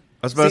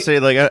 I was about to say,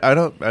 like,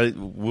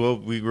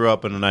 we grew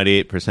up in a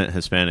 98%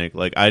 Hispanic.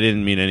 Like, I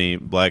didn't meet any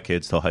black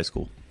kids till high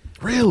school.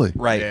 Really?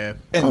 Right. Yeah.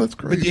 And, Oh, that's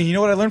crazy. But you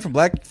know what I learned from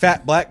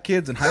fat black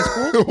kids in high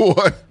school?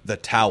 What? The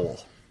towel.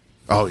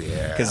 Oh,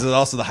 yeah. Because there's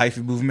also the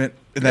hyphy movement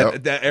in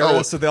Yep. that era,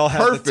 Oh, so they all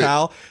have perfect. the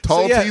towel.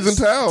 Tall so, tees and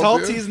towels, Tall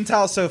yeah. tees and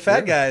towels. So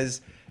fat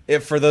guys,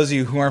 if for those of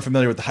you who aren't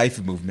familiar with the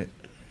hyphy movement,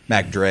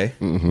 Mac Dre,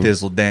 Mm-hmm.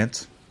 Dizzle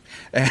Dance.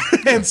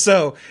 And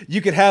so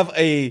you could have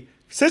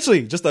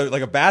essentially just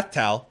like a bath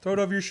towel, throw it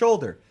over your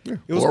shoulder. It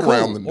was Or cool.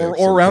 around the neck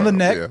or around the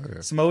neck. sometimes.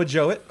 Yeah. Samoa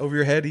Joe it over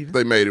your head even.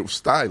 They made it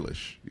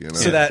stylish. You know,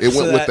 So that it went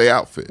so with that the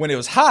outfit. When it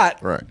was hot,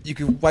 Right. you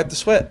could wipe the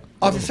sweat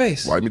off your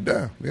face. Wipe me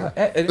down. Yeah.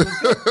 And it was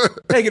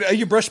good. Hey,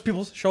 you brush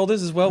people's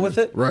shoulders as well with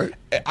it. Right.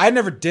 I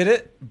never did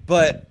it,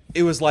 but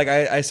it was like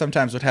I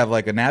sometimes would have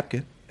like a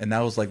napkin, and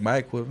that was like my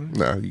equivalent.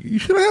 No, you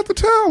should have had the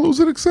towel. It was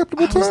an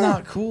acceptable That was time.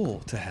 not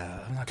cool to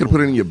have. I'm not Could have cool.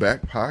 put it in your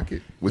back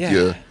pocket with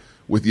Yeah.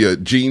 your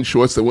jean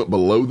shorts that went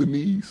below the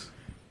knees.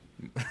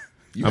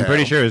 You I'm had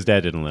pretty them. sure his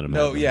dad didn't let him.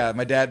 No, have yeah,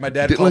 my dad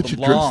Didn't called let them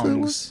you dress that way?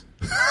 longs.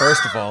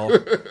 First of all,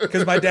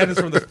 because my dad is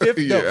from the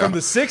 50s, no, Yeah. from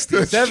the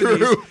 60s, That's 70s,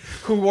 true.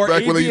 who wore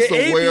Back when they used to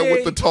ABA. wear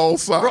with the tall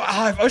socks. Bro,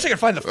 I wish I could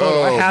find the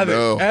photo. Oh, I have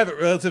no. it. I have it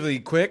relatively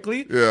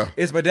quickly. Yeah.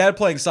 It's my dad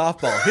playing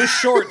softball. His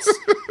shorts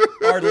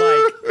are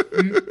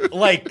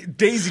like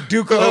Daisy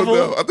Duke Oh, level.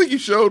 no. I think you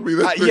showed me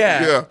that.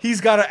 Yeah.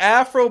 He's got an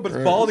afro, but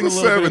it's balding a It's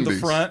the little bit in the 70s.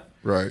 front.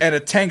 Right. And a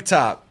tank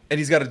top, and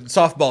he's got a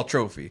softball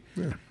trophy.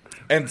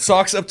 And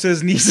socks up to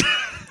his knees.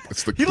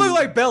 It's the He looked cool-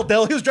 like Belle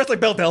Delphine. He was dressed like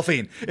Belle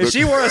Delphine. If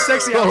she wore a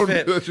sexy Oh,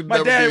 outfit, that should my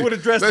never dad be- would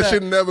have dressed that. That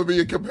should never be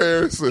a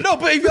comparison. No,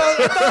 but I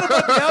thought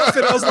about the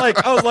outfit.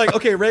 I was like,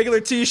 okay, regular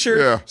T-shirt,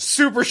 Yeah.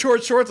 super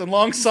short shorts, and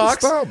long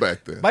socks. Style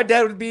back then. My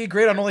dad would be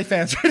great on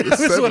OnlyFans right now.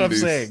 The That's what I'm 70s.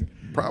 saying.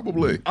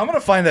 Probably. I'm gonna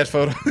find that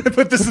photo and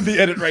put this in the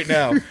edit right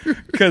now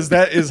because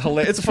that is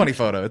hilarious. It's a funny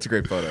photo. It's a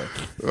great photo.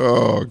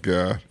 Oh,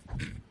 God.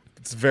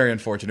 It's very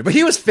unfortunate, but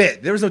he was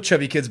fit. There was no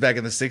chubby kids back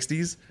in the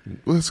 '60s,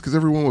 Well, it's because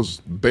everyone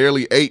was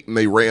barely 8 and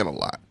they ran a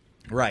lot.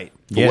 right?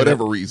 For Yeah,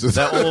 whatever reason.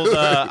 That old,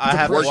 I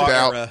have to Worked walk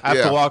out. era. I have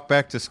Yeah. to walk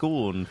back to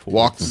school and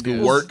Walk to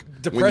school, work.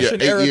 When Depression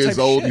you're 8 era years type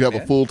old, shit, you have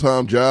man. a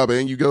full-time job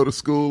and you go to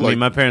school. I Like, mean,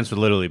 my parents were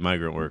literally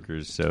migrant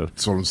workers, so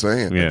that's what I'm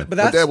saying. Yeah. But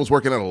My that's dad was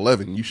working at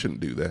 11. You shouldn't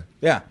do that.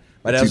 yeah.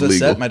 My dad It's was at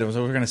illegal. 7. My dad was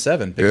working at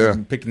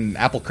 7, picking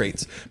apple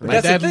crates. But My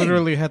that's the dad thing.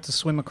 literally had to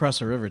swim across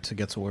a river to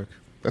get to work.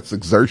 That's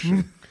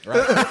exertion.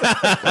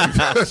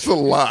 That's a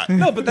lot.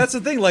 No, but that's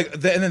the thing. Like,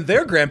 and then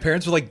their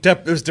grandparents were like,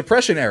 it was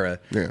Depression era.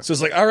 Yeah. So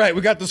it's like, all right,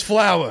 we got this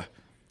flour.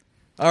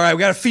 All right, we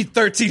got to feed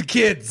 13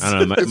 kids. I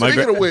don't know.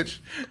 Speaking of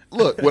which,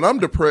 look, when I'm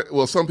depressed,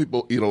 well, some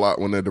people eat a lot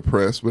when they're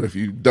depressed, but if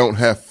you don't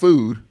have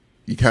food,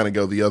 you kind of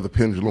go the other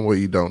pendulum where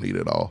you don't eat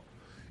at all.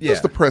 Yeah.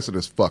 Just depressing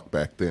as fuck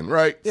back then,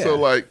 right? Yeah. So,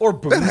 like, Or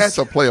booze. that had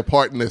to play a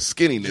part in their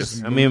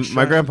skinniness. I mean,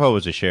 my grandpa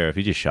was a sheriff.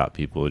 He just shot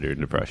people during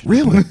depression.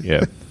 Really?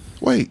 Yeah.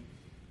 Wait.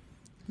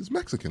 He's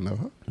Mexican, though,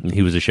 huh?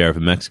 He was a sheriff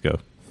in Mexico.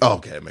 Oh,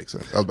 okay, it makes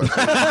sense. I was about to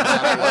say,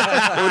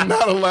 they would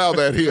not allow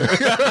that here.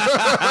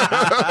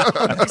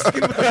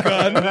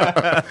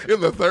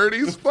 In the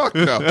 30s? Fuck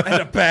no.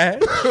 And a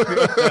badge.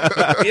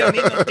 We don't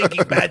need no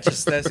thinking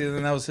badges.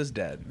 And that was his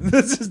dad.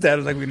 His dad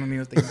was like, we don't need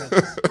no thinking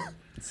badges.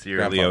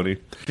 Sierra Leone.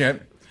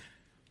 Can't.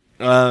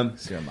 Um,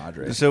 Sierra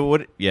Madre. so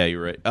what? Yeah,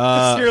 you're right.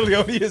 Sierra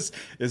Leone is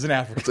in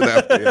Africa. It's an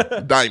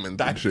African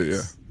diamond and shit,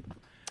 yeah.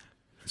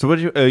 So what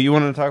did you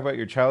want to talk about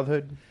your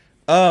childhood?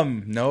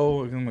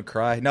 No, I'm gonna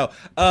cry. No.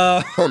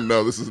 Oh,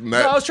 no, this is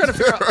not. No, I was trying to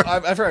figure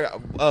out. I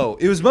forgot. Oh,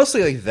 it was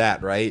mostly like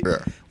that, right? Yeah.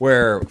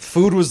 Where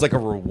food was like a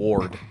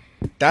reward.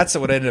 That's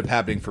what ended up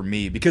happening for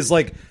me because,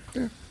 like,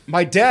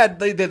 my dad,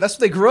 that's what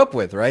they grew up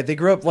with, right? They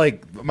grew up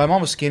like my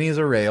mom was skinny as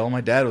a rail.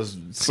 My dad was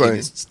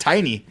skinny,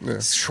 tiny,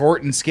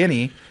 short and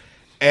skinny,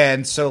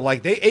 and so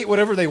like they ate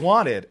whatever they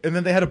wanted, and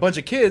then they had a bunch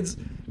of kids,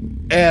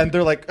 and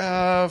they're like,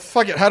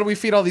 "Fuck it, how do we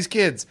feed all these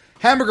kids?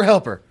 Hamburger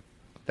Helper."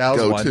 That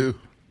was Go one. to.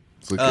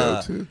 It's a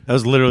go-to. That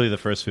was literally the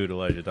first food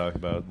Elijah talked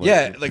about.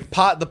 Yeah, like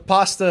the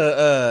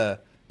pasta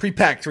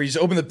pre-packed where you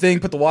just open the thing,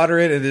 put the water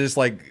in, and it's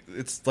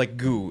like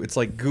goo. It's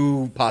like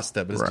goo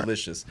pasta, but it's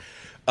delicious.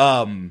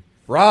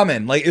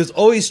 Ramen, like it was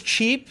always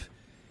cheap.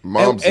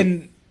 Mom's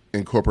and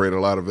incorporated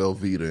a lot of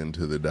Velveeta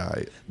into the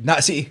diet.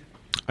 not see.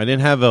 I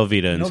didn't have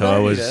Velveeta until I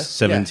was Velveeta.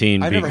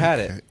 17. Yeah, I never had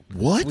it.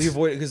 What? We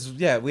avoided because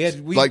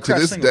we Like, to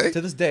craft this singles day?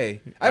 to this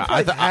day. I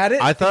probably had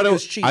it. I thought it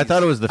was cheese. I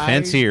thought it was the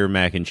fancier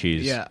mac and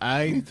cheese. Yeah,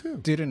 I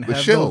didn't The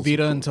have shells.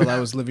 Velveeta until I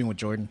was living with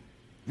Jordan.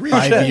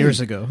 Really? 5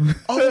 years ago.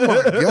 Oh,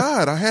 my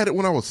God. I had it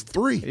when I was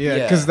 3. Yeah,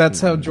 Yeah. because that's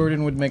how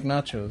Jordan would make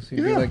nachos. He'd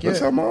be Yeah, like, that's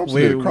how moms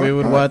we, did, we crock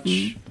would pot.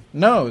 watch.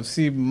 No,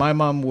 see, my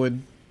mom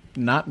would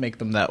not make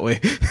them that way.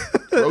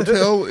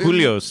 Rotel.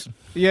 Julio's.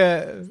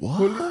 Yeah,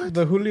 What?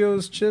 the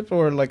Julio's chip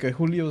or like a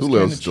Julio's.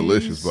 Julio's can of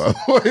delicious, cheese. by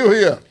the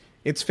way. Yeah.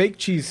 It's fake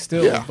cheese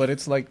still, Yeah. but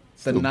it's like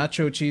the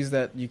nacho cheese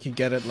that you can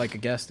get at like a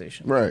gas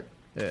station. Right.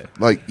 Yeah.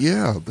 Like,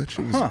 yeah, that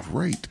shit is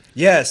great.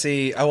 Yeah,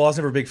 see, I was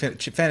never a big fan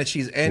of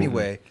cheese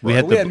anyway. We We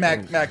had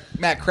had, the-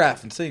 Mac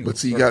Kraft and singles. But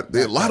see, you got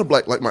a lot of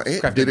black, like my aunt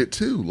Craft did dinner. it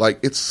too. Like,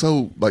 it's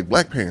so, like,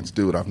 black parents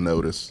do it, I've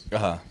noticed.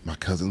 Uh-huh. My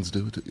cousins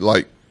do it too.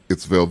 Like,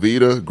 it's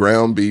Velveeta,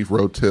 ground beef,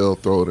 Rotel,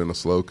 throw it in a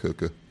slow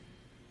cooker,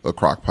 a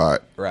crock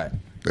pot. Right.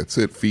 That's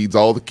it. Feeds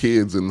all the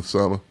kids in the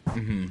summer.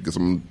 Mm-hmm. Get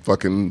some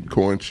fucking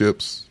corn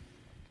chips.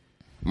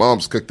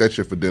 Mom's cooked that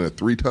shit for dinner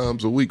 3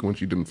 times a week when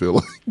she didn't feel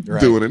like Right.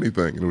 doing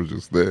anything, and it was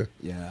just there.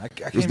 Yeah, I It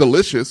was can't-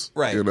 delicious,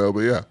 Right. You know, but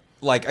yeah.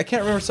 Like I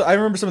can't remember. So I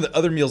remember some of the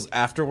other meals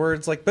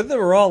afterwards. Like, but they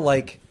were all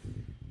like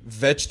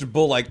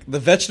vegetable. Like the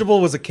vegetable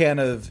was a can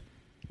of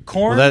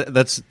corn. Well,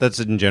 that's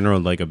in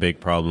general like a big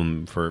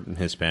problem for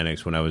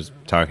Hispanics. When I was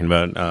talking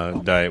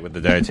about diet with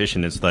the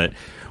dietitian, it's that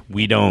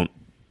we don't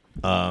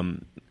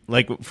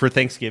like for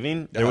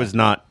Thanksgiving there was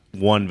not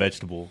one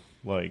vegetable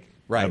like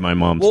right. at my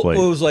mom's well, plate.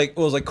 It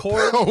was like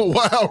corn Oh,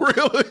 wow,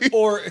 really?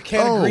 or a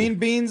can of green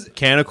beans.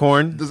 Can of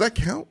corn? Does that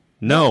count?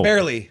 No,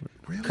 Barely.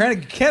 Can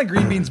of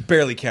green beans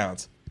barely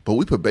counts. But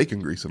we put bacon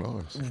grease in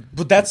ours.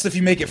 But that's if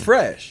you make it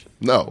fresh.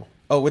 No.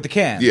 Oh, with the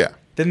can. Yeah.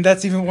 Then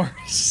that's even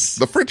worse.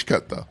 The French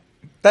cut, though.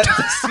 That's,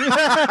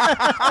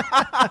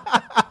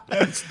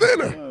 It's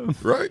thinner,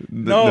 right?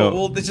 no,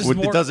 well, it's just It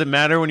more. doesn't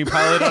matter when you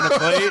pile it on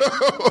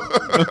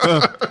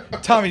a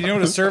plate. Tommy, do you know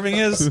what a serving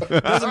is? It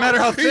doesn't matter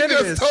how He thin it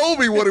just is. told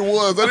me what it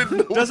was. I didn't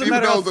know. Doesn't even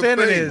matter know how it was a thin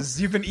it thing.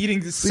 is. You've been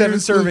eating 7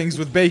 Seriously? servings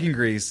with bacon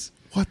grease.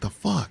 What the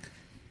fuck?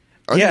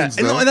 Yeah, Onions,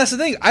 and, though. and that's the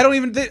thing. I don't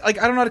even I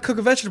don't know how to cook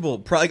a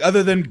vegetable, like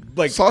other than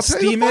like Saute the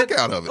steam fuck it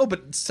out of it. Oh,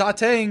 but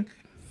sautéing,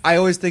 I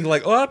always think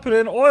like, oh, I put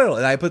in oil,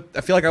 and I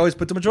feel like I always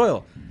put too much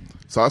oil.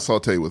 So I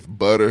saute with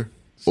butter,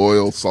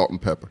 oil, salt,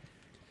 and pepper.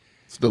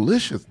 It's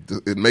delicious.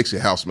 It makes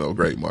your house smell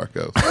great,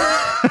 Marco.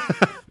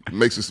 It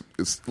makes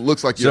it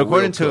looks like So you're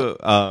according to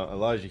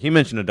Elijah, he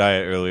mentioned a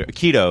diet earlier.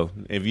 Keto.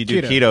 If you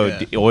do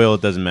keto, oil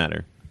doesn't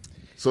matter.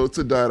 So it's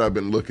a diet I've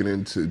been looking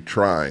into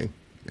trying,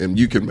 and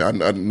you can. I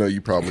know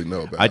you probably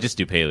know about. I just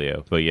do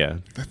paleo, but yeah,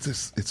 That's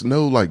just. It's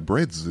no like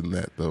breads in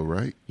that though,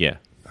 right? yeah.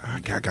 I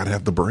gotta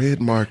have the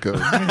bread, Marco.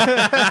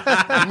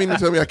 You mean to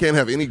tell me I can't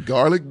have any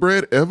garlic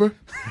bread ever?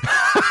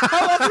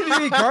 How often do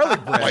you eat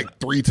garlic bread? Like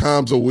 3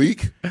 times a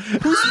week?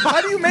 How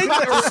do you make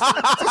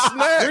that?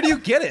 Where do you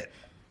get it?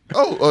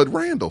 Oh,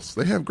 Randall's.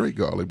 They have great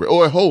garlic bread.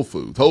 Or at Whole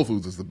Foods. Whole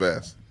Foods is the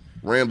best.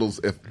 Randall's,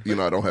 if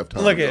I don't have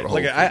time. Look to go at to Whole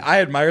Foods. I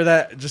admire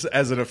that just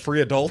as a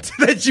free adult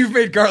that you've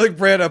made garlic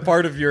bread a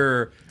part of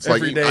your It's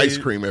like everyday. eating ice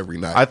cream every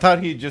night. I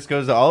thought he just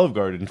goes to Olive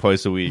Garden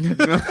twice a week. Those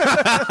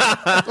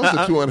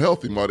are too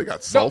unhealthy, Mark. They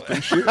got salt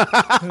and shit.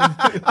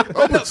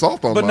 I'll put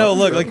salt on But mine. no,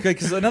 look, like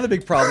because another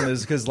big problem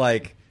is because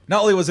like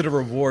Not only was it a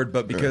reward,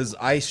 but because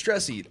I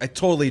stress eat. I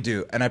totally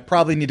do. And I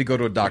probably need to go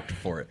to a doctor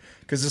for it.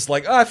 Because it's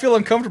like, I feel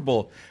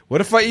uncomfortable.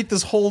 What if I eat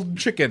this whole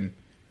chicken?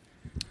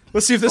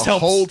 Let's see if this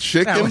helps. Whole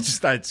chicken? No, it's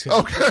just,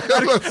 Okay.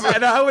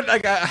 I would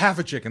like half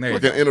a chicken. There you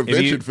Like go. an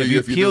intervention for you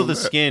if you peel do the that.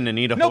 skin and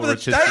eat a No, whole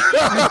but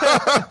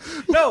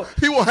rotisserie. no.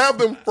 He will have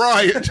them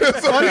fry it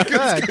just so he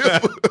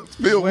can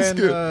peel the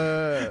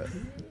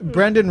skin. When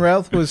Brandon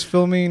Routh was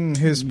filming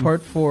his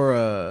part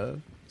for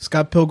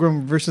Scott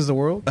Pilgrim versus the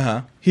World,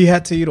 he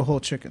had to eat a whole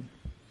chicken.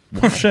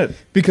 Oh shit!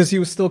 Because he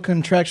was still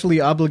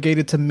contractually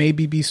obligated to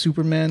maybe be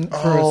Superman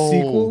for a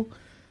sequel.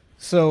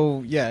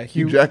 So yeah,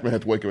 Hugh Jackman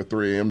had to wake up at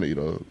 3 a.m. to eat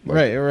a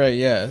right,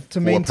 yeah, to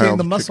maintain pounds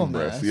the of muscle chicken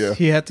breast, mass. yeah.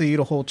 He had to eat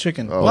a whole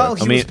chicken Oh, while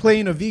he I mean- was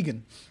playing a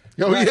vegan.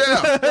 Oh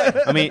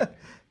yeah. I mean,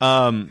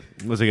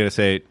 what was I going to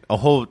say? A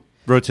whole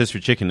rotisserie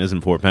chicken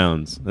isn't 4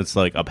 pounds. It's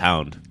like a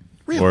pound.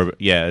 Really? Or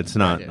yeah, it's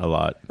not a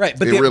lot. Right,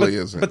 but It really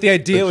isn't. But the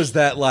idea was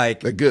that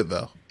like They're good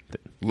though.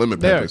 Lemon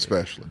They're pepper good.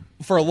 especially.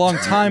 for a long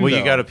time. Well, though,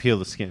 you got to peel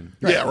the skin.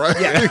 Yeah,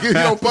 right. You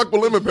don't fuck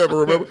with lemon pepper,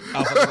 remember?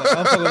 I'll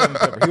fuck with lemon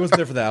pepper. He wasn't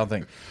there for that, I don't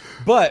think.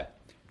 But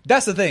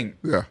that's the thing.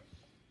 Yeah.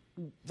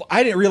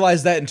 I didn't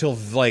realize that until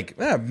like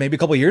maybe a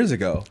couple years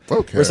ago.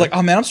 Okay. Where it's like,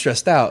 oh man, I'm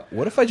stressed out.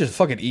 What if I just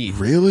fucking eat?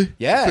 Really?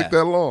 Yeah. It took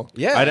that long?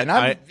 Yeah,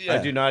 I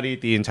do not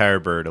eat the entire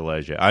bird,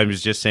 Elijah. I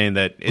was just saying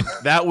that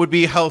that would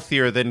be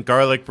healthier than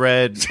garlic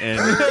bread and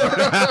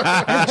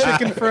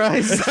Chicken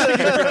fries.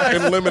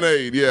 And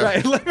lemonade, yeah.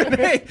 Right,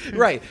 lemonade.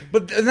 Right,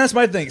 but and that's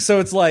my thing. So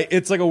it's like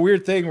a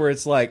weird thing where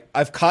it's like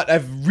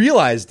I've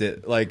realized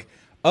it. Like,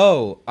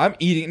 oh, I'm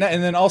eating,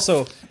 and then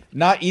also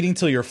not eating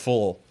till you're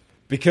full,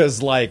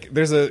 because like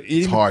there's a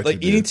eating hard like to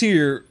do. eating till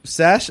you're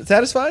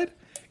satisfied,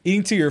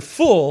 eating till you're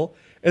full,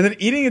 and then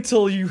eating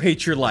until you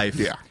hate your life.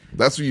 Yeah.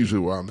 That's usually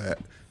where I'm at.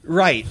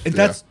 Right, and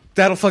Yeah.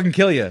 that'll fucking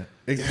kill you.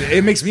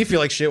 It makes me feel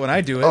like shit when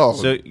I do it. Oh,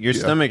 so your yeah.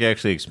 stomach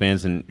actually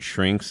expands and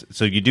shrinks.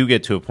 So you do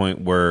get to a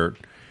point where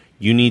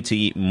you need to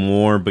eat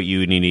more, but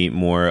you need to eat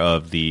more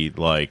of the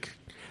like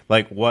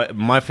what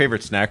my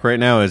favorite snack right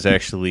now is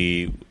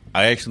actually.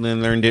 I actually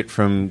learned it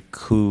from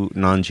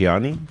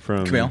Nanjiani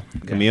from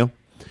Camille.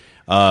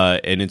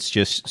 And it's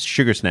just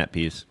sugar snap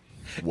peas.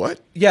 What?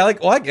 Yeah,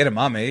 like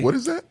edamame. What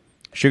is that?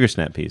 Sugar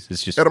snap peas.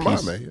 It's just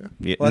Edamame, peas.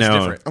 yeah. Well, that's no,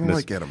 different. I don't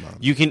that's- like edamame.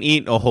 You can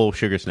eat a whole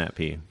sugar snap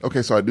pea.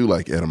 Okay, so I do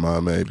like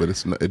edamame, but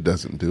it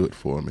doesn't do it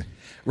for me.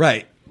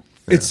 Right.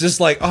 It's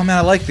just like, oh man,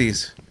 I like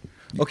these.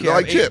 Okay,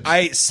 like chips. I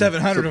ate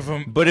 700 of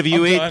them. But if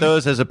you I'm ate done.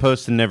 those as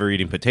opposed to never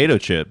eating potato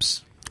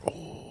chips,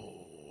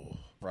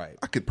 right?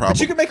 I could But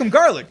probably you can make them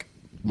garlic.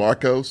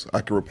 Marcos,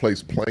 I could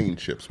replace plain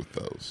chips with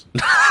those.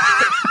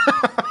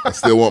 I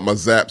still want my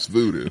Zapp's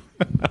Voodoo.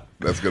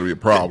 That's going to be a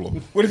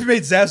problem. What if you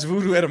made Zapp's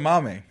Voodoo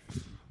edamame?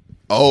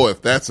 Oh,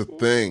 if that's a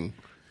thing.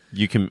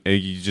 you can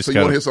you just So you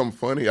got want to hear something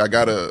funny? I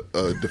got a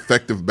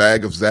defective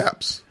bag of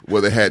Zaps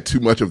where they had too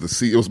much of the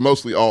season. It was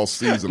mostly all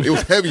season. It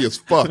was heavy as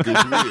fuck. It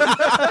was weird.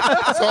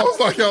 So I was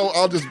like,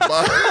 I'll just buy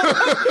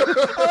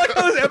I like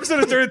how this episode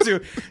has turned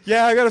into,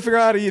 yeah, I got to figure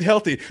out how to eat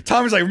healthy.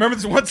 Tommy's like, remember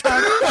this one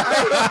time?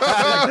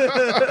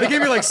 They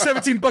gave me like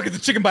 17 buckets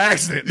of chicken by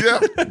accident. Yeah,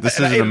 this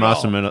I isn't ate a it all.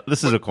 masamento.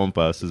 This is a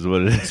compas, is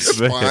what it is. it's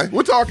fine.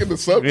 We're talking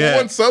the Yeah.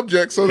 one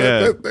subject, so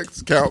Yeah.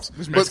 that counts.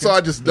 But so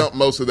I just dumped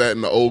most of that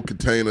in the old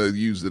container,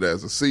 used it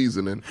as a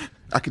seasoning.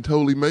 I could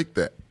totally make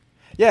that.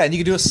 Yeah, and you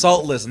can do a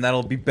saltless, and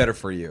that'll be better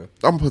for you.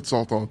 I'm gonna put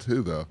salt on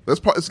too, though.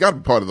 It's got to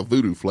be part of the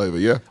voodoo flavor,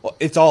 yeah. Well,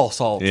 it's all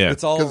salt. Yeah.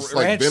 It's all Because it's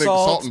like ranch vinegar,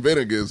 salt, salt and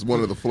vinegar is one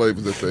of the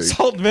flavors that they.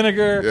 salt and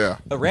vinegar, Yeah.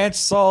 a ranch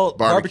salt,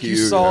 barbecue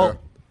Barbecue, salt, yeah.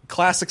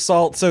 classic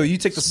salt. So you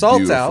take the salt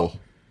Beautiful. out,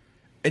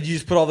 and you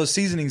just put all those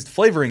seasonings,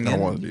 flavoring in. I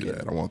want to do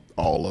that. I want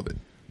all of it.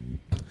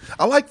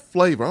 I like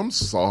flavor. I'm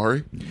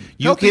sorry.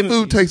 You Healthy can-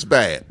 food tastes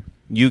bad.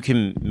 You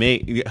can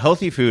make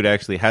healthy food.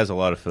 Actually, has a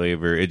lot of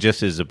flavor. It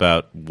just is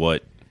about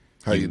what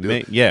How you do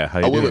make. it? Yeah, how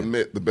you I do will it.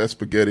 admit, the best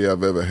spaghetti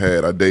I've ever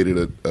had. I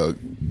dated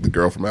the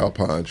girl from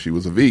Alpine. She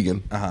was a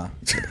vegan,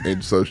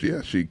 and so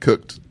she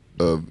cooked.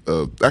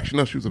 Actually,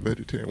 no, she was a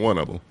vegetarian. One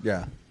of them.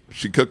 Yeah.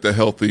 She cooked a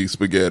healthy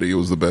spaghetti. It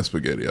was the best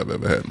spaghetti I've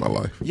ever had in my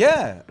life.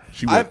 Yeah.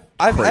 She went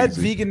I've had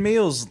crazy. vegan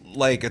meals,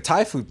 like a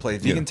Thai food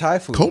place, vegan Yeah. Thai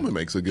food. Coleman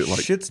makes a good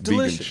Shit's vegan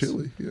delicious.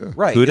 chili. Yeah.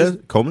 Right. Who It's- does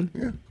Coleman?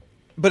 Yeah.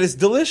 But it's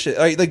delicious.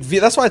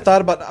 That's why I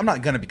thought about, I'm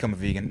not going to become a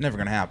vegan. Never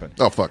going to happen.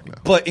 Oh fuck no.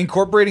 But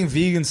incorporating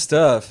vegan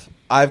stuff,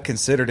 I've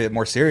considered it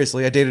more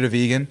seriously. I dated a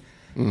vegan,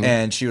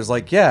 and she was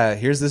like, yeah,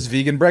 here's this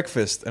vegan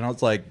breakfast. And I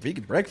was like,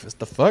 vegan breakfast?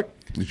 The fuck?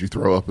 Did you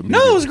throw up?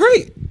 No, it was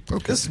great.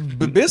 Okay. Just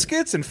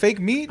biscuits and fake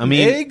meat I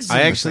mean, and eggs. I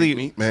and- actually- Fake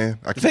meat, man.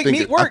 I can Fake think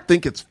meat I work.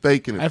 think it's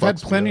fake and it I've had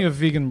fucks me plenty up. of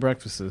vegan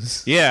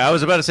breakfasts. Yeah, I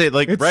was about to say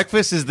like It's-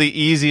 breakfast is the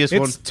easiest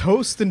one. It's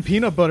toast and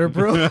peanut butter,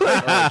 bro.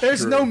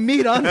 There's no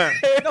meat on it.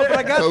 No, but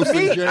I got Toast the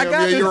and meat. jam. I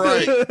got Yeah, you're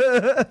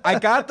right. I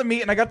got the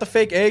meat and I got the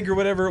fake egg or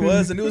whatever it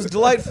was, and it was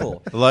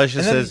delightful. Elijah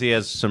And then- says he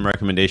has some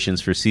recommendations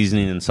for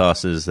seasoning and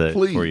sauces that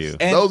Please, for you.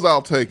 And those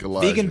I'll take,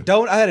 Elijah. Vegan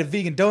donut. I had a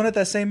vegan donut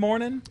that same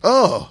morning.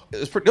 Oh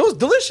It was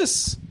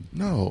delicious.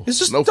 no, It's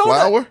just no a donut.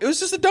 flour. It was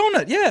just a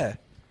donut. Yeah.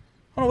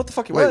 I don't know what the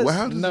fuck it Wait, was. well,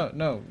 how does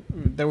No,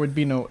 there would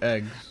be no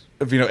eggs.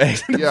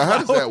 eggs. Yeah, how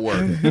does that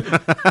work?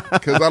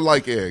 Because I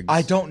like eggs.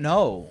 I don't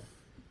know.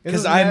 It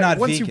Because doesn't I'm matter. not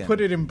Once vegan. you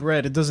put it in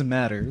bread, it doesn't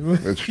matter.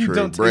 That's You true.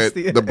 don't Bread,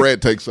 taste the bread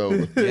takes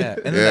over. Yeah,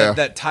 and then Yeah.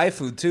 that Thai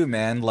food too,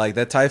 man. Like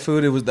that Thai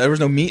food, there was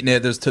no meat in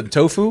it. There's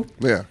tofu.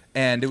 Yeah.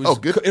 And it was Oh,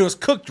 good. it was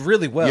cooked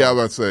really well. Yeah, I was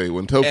about to say, when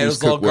and it tofu's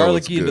was all cooked well,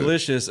 it's garlicky and good.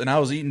 delicious. And I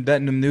was eating that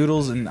in them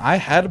noodles, and I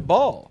had a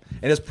ball.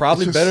 And it's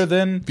probably It's just better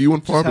than few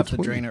and far Just have to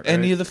between. drain it. Right?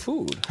 any of the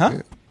food, huh?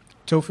 Yeah.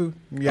 Tofu,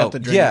 you have to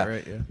drain yeah. it,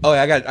 right? Yeah. Oh,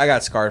 yeah, I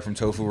got scarred from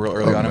tofu real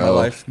early Oh, on in my no.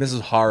 life.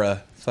 Mrs.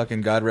 Hara,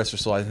 fucking God rest her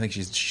soul. I think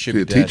she should She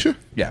be a dead. teacher?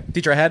 Yeah,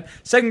 teacher I had.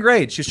 2nd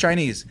grade. She was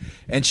Chinese,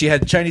 and she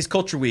had Chinese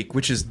Culture Week,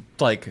 which is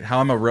like how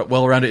I'm a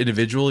well-rounded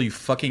individual. You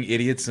fucking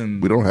idiots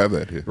and We don't have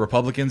that here.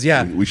 Republicans.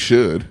 Yeah, We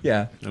should.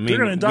 yeah. I mean, They're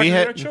gonna we indoctrinate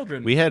our had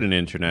children. we had an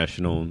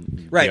international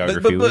right,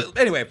 geography week. but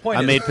anyway, point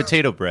I is, made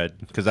potato bread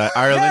because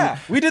Ireland. Yeah,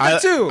 we did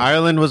that too.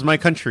 Ireland was my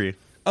country.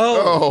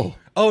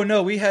 Oh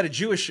no, we had a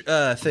Jewish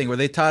thing where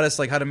they taught us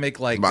like how to make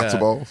like Matzo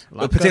balls?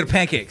 potato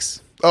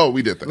pancakes. Oh,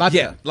 we did that.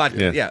 Yeah,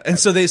 Yeah. yeah. And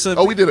so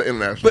Oh, we did an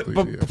international But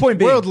thing. the point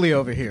being, Worldly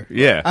over here.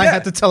 Yeah. I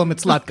had to tell him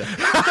it's latka.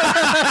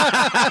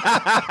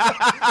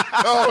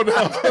 Oh, no.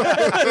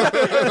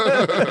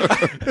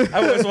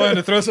 I always wanted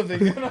to throw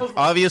something.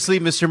 Obviously,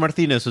 Mr.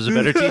 Martinez was a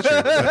better teacher.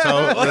 That's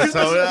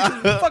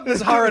how Fuck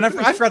Miss Hara, and I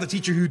forgot the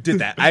teacher who did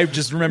that. I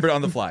just remembered it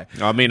on the fly.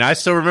 I mean, I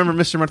still remember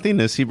Mr.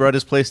 Martinez. He brought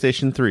his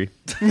PlayStation 3.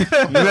 This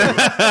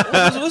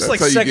was like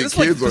how you second, get this was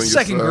like kids on the your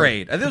second side.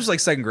 grade. I think it was like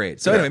 2nd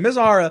grade. So anyway, Ms.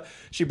 Hara,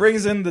 she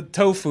brings in the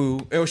tofu.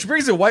 She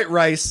brings in white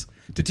rice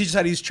to teach us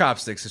how to use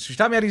chopsticks. So she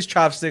taught me how to use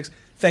chopsticks.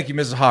 Thank you,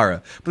 Mrs.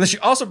 Hara. But then she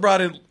also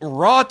brought in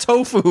raw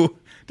tofu.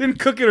 Didn't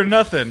cook it or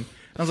nothing.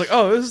 I was like,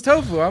 oh, this is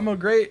tofu. I'm a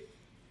great...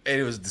 And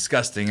it was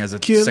disgusting as a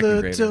second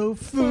Killer grader.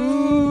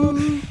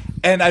 tofu.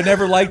 And I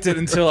never liked it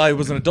until I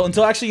was an adult.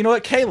 Until actually, you know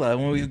what,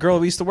 Kayla, the girl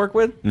we used to work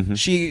with,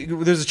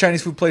 there's a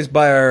Chinese food place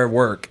by our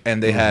work,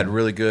 and they had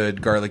really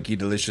good, garlicky,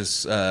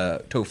 delicious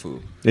tofu.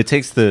 It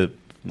takes the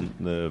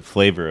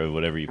flavor of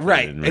whatever you put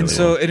Right, in. and really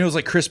so well. and it was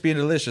like crispy and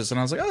delicious, and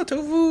I was like,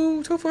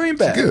 oh, tofu ain't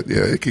bad. Good.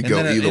 Yeah, it could And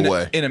go then either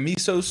way. in a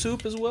miso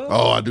soup as well.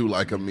 Oh, I do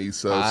like a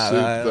miso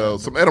soup, though.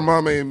 Some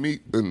edamame and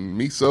meat and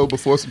miso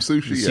before some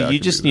sushi. So yeah, I you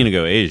can just do need to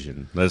go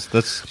Asian. That's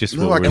just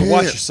No, what I we're can't.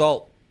 Watch your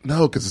salt. that.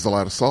 No, because it's a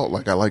lot of salt.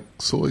 Like, I like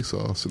soy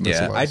sauce. And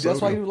Yeah, a lot of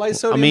that's why sodium. you like I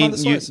sodium mean, on the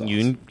soy sauce.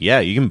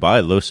 you can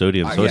buy low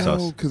sodium soy No,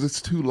 sauce. because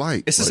it's too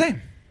light. It's the Like,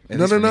 same. At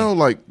least for me. No.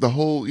 Like, the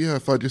whole,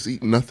 if I just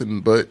eat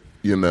nothing but,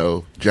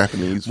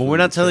 Japanese Well, food, we're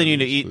not telling you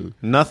to Chinese eat food.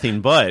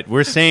 nothing, but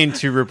we're saying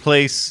to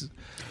replace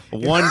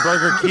one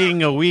Burger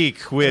King a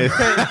week with.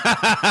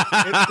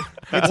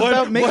 It's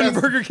about making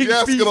Burger King You're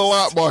asking feast. a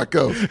lot,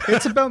 Marco.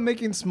 it's about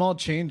making small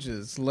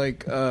changes.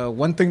 Like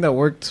one thing that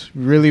worked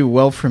really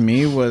well for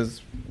me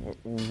was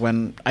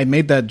when I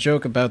made that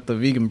joke about the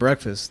vegan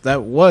breakfast.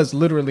 That was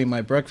literally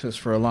my breakfast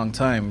for a long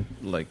time,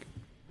 like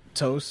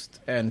toast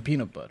and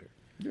peanut butter.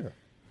 Yeah.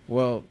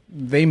 Well,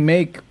 they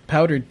make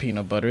powdered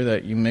peanut butter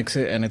that you mix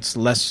it and it's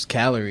less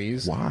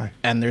calories. Why?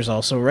 And there's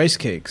also rice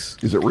cakes.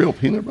 Is it real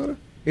peanut butter?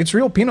 It's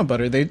real peanut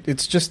butter.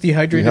 It's just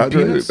dehydrated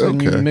Dehydrated? peanuts,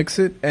 and you Okay. mix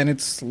it, and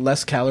it's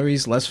less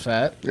calories, less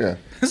fat. Yeah.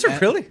 Is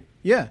it really?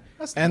 Yeah,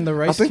 and the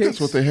rice I think cakes.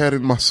 that's what they had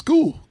in my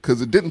school because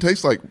it didn't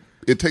taste like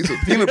it tasted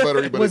peanut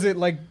buttery. But Was it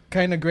like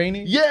kind of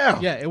grainy? Yeah,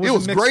 Yeah, it was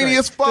was mixed grainy rice.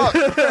 as fuck.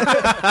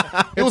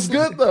 It was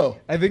good though.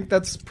 I think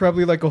that's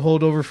probably like a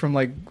holdover from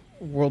like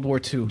World War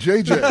II.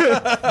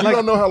 JJ, you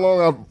don't know how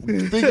long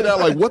I've figured out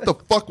like what the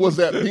fuck was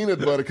that peanut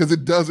butter because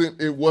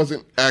it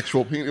wasn't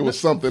actual peanut. It was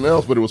something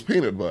else, but it was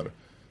peanut butter.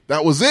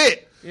 That was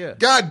it. Yeah.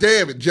 God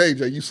damn it,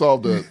 JJ, you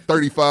solved a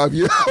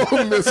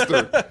 35-year-old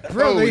mystery.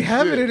 Bro, Holy they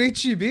have shit. it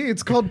at HEB.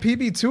 It's called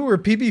PB2 or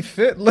PB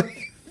Fit.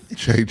 Like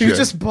JJ, you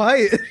just buy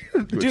it.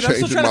 you're Dude, I'm still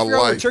changing trying to my figure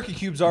out where life. turkey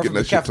cubes are Getting from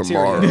the that shit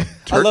cafeteria. tomorrow.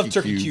 I love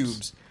turkey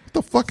cubes. What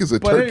the fuck is a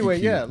But turkey anyway,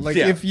 cube? yeah, like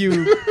Yeah. if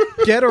you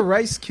get a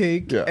rice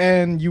cake Yeah.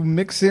 and you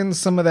mix in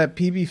some of that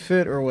PB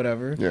Fit or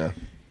whatever, Yeah.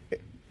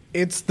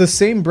 it's the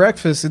same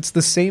breakfast. It's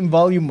the same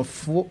volume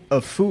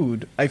of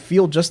food. I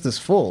feel just as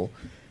full,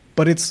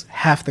 but it's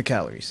half the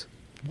calories.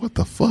 What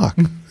the fuck?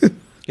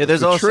 Yeah,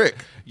 there's The also trick.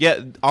 Yeah,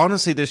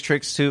 honestly, there's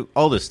tricks to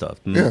all this stuff.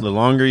 Yeah. The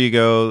longer you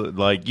go,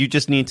 like you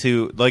just need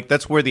to like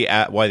that's where the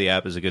app. Why the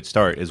app is a good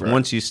start is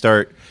once you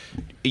start,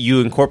 you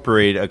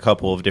incorporate a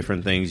couple of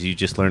different things. You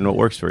just learn what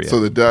works for you.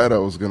 So the diet I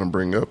was going to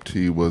bring up to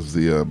you was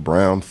the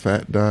brown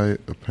fat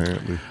diet,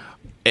 apparently.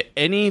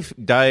 Any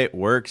diet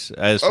works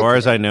as far Okay.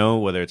 as I know,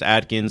 whether it's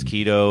Atkins,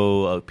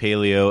 keto,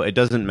 paleo. It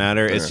doesn't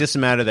matter. It's Yeah. just a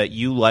matter that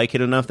you like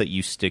it enough that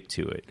you stick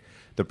to it.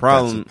 The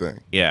problem, That's the thing.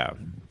 yeah.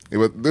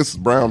 This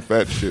brown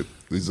fat shit,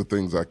 these are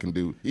things I can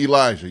do.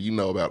 Elijah, you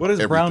know about What is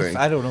everything. brown?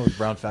 I don't know what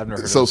brown fat. I've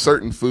never heard So of.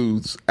 certain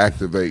foods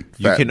activate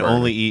You fat can burning.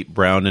 only eat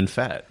brown and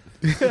fat.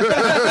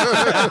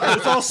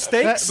 It's all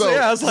steaks. So,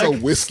 yeah, I was like, so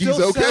whiskey's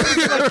Still okay?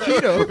 sounds like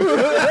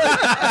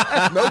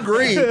keto. No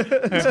green.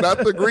 It's not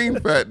the green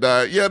fat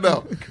diet. Yeah,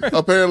 no.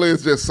 Apparently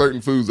it's just certain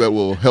foods that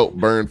will help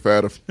burn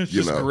fat, if, you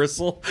just know.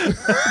 gristle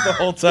the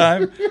whole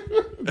time.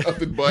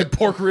 Nothing but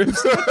Pork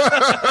ribs.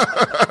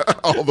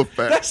 a all the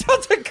fat. That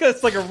sounds like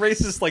it's like a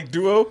racist like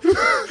duo,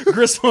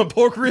 Gristle and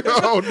Pork Rib.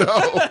 Oh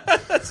no,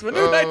 That's my new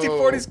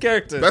 1940s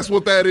character. that's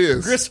what that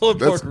is. Gristle and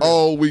That's pork rib.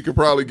 all we could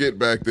probably get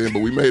back then,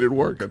 but we made it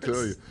work. I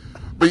tell you.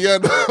 But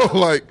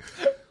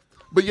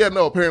yeah,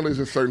 no, apparently there's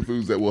just certain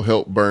foods that will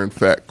help burn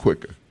fat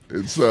quicker,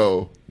 and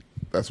so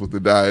that's what the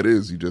diet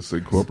is. You just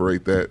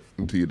incorporate that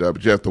into your diet,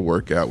 but you have to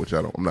work out, which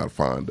I'm not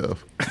fond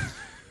of.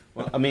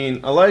 Well, I mean,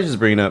 Elijah's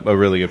bringing up a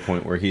really good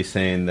point where he's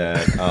saying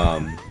that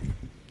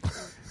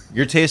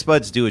your taste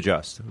buds do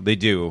adjust. They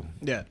do.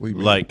 Yeah.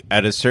 Like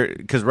at a certain,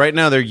 because right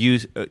now they're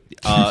used. The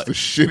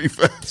shitty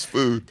fast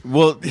food.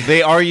 Well,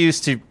 they are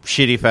used to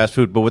shitty fast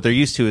food, but what they're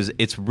used to is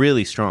it's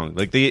really strong.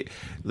 Like the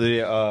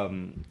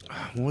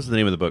what was the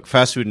name of the book?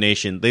 Fast Food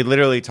Nation. They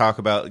literally talk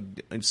about.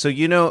 So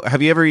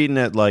have you ever eaten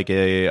at like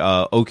a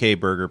OK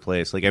Burger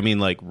place? Like not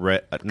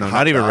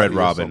even Red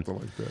Robin. Something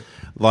like that.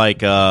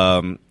 Like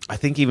I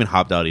think even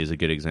Hop Dotty is a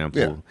good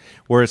example. Yeah.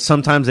 Where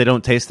sometimes they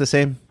don't taste the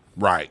same.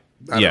 Right.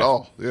 Not at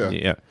all.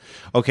 Yeah.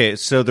 Okay,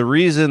 so the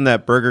reason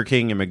that Burger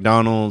King and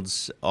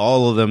McDonald's,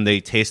 all of them,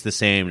 they taste the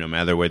same, no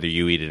matter whether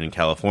you eat it in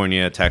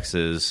California,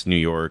 Texas, New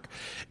York,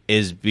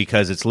 is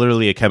because it's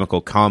literally a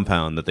chemical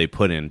compound that they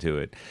put into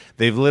it.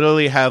 They've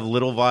literally have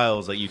little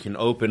vials that you can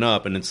open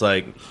up, and it's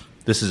like,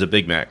 this is a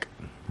Big Mac.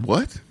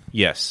 What?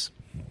 Yes.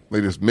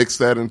 They just mix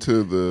that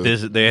into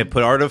the. They have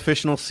put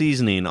artificial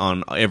seasoning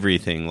on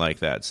everything like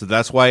that. So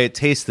that's why it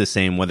tastes the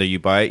same, whether you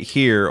buy it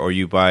here or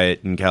you buy it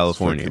in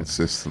California. For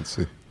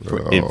consistency.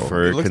 For You look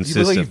like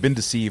consistent. you've been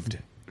deceived.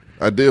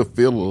 I did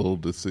feel a little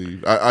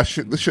deceived.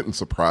 This shouldn't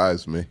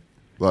surprise me.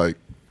 Like,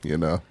 They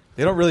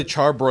don't really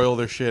charbroil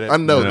their shit. I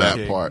know No.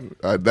 that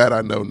part. That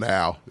I know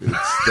now.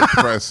 It's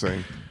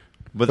depressing.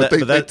 But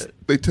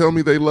they tell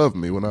me they love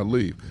me when I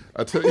leave.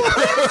 I tell you,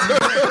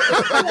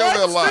 I go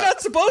there a lot. They're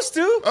not supposed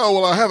to. Oh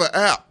well, I have an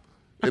app,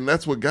 and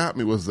that's what got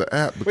me was the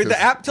app. Wait, because the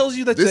app tells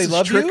you that this they is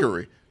love you?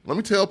 trickery. Let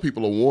me tell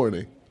people a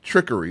warning: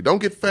 trickery. Don't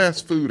get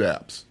fast food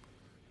apps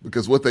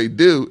because what they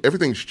do,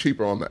 everything's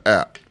cheaper on the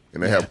app,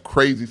 and they have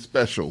crazy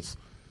specials.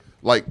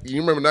 Like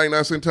you remember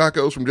 99-cent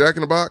tacos from Jack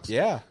in the Box?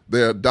 Yeah.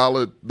 They're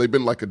 $1. They've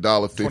been like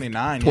 $1.50,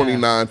 29,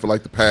 29 for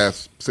like the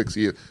past 6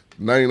 years.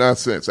 99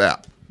 cents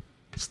app,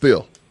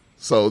 still.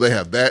 So they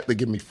have that. They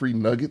give me free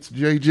nuggets,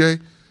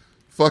 JJ.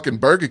 Fucking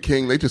Burger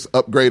King, they just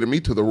upgraded me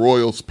to the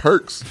Royals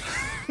Perks.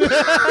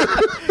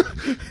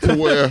 To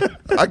where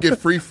I get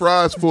free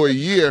fries for a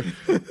year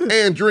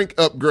and drink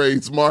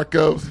upgrades,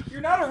 Marco.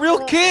 You're not a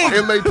real king.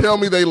 And they tell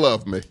me they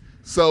love me.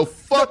 So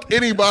fuck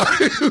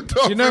anybody who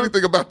talks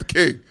anything about the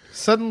king.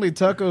 Suddenly,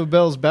 Taco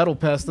Bell's Battle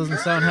Pass doesn't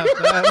sound half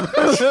bad.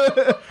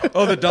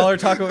 Oh, the $1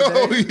 taco a day?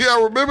 Oh, yeah,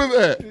 I remember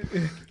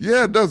that.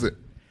 Yeah, does it?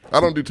 I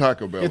don't do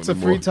Taco Bell It's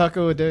anymore. a free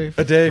taco a day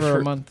for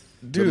a month.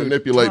 They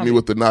manipulate me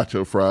with the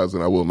nacho fries,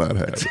 and I will not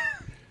have it.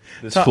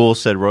 This fool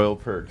said Royal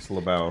Perks,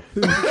 LaBelle.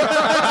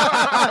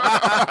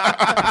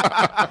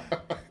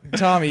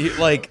 Tommy,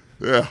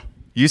 Yeah.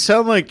 You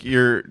sound like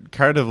you're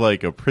kind of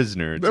like a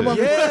prisoner. They're my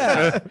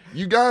yeah.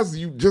 You guys,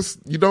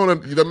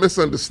 they're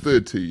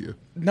misunderstood to you.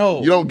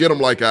 No. You don't get them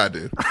like I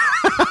did.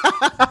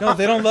 No,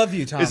 they don't love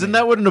you, Tommy. Isn't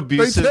that what an They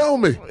abusive... tell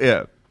me.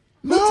 Yeah.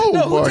 No,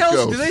 who tells?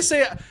 Marcos. Do they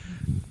say,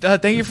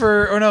 thank you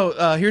for, or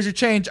no, here's your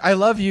change, I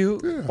love you,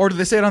 Yeah. or do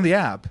they say it on the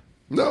app?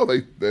 No,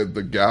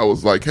 the guy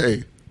was like,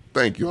 hey,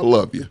 thank you, I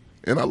love you.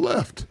 And I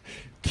left.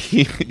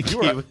 You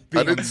are I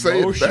being didn't say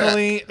it back.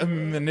 emotionally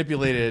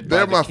manipulated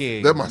by the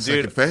king. They're my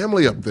second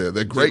family up there.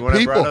 They're great when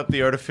people. I brought up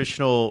the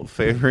artificial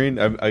favoring,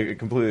 I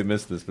completely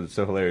missed this, but it's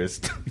so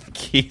hilarious.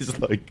 He's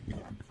like,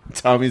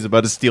 Tommy's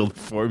about to steal the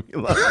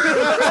formula.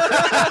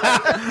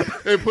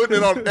 They're putting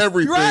it on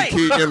everything, Right.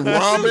 Key. In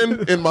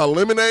ramen, in my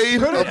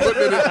lemonade, I'm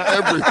putting it in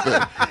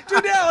everything.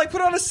 Dude, yeah, like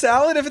put on a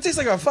salad if it tastes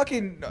like a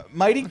fucking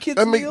Mighty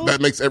Kids meal.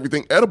 That makes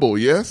everything edible,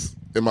 yes?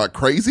 Am I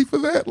crazy for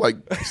that? Like,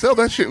 sell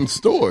that shit in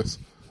stores.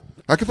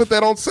 I could put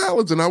that on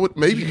salads, and I would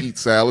maybe eat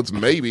salads.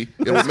 Maybe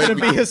it would make It's me going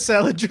to be a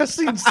salad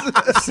dressing.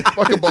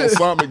 fucking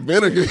balsamic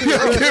vinegar.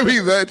 Yeah, give me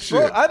that shit.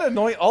 Bro, I'd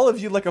anoint all of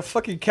you like a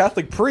fucking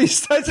Catholic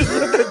priest. I just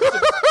look at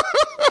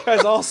you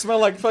guys all smell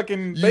like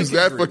fucking bacon Use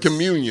that for grease.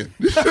 communion.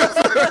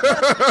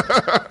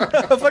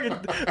 A fucking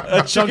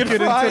a chicken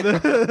fry.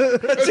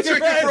 A chicken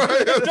fry.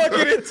 Dunk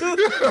it into.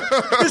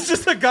 It's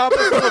just a goblet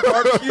full of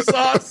barbecue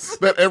sauce.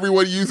 That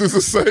everyone uses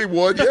the same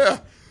one. Yeah,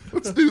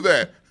 let's do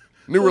that.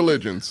 New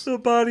religions. The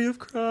body of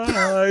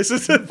Christ.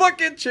 It's a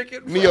fucking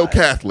chicken fry.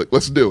 Neo-Catholic.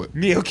 Let's do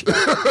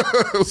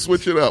it.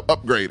 Switch it up.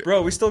 Upgrade it.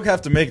 Bro, we still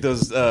have to make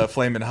those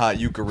flaming hot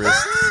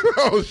Eucharists.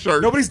 Oh, sure.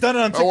 Nobody's done it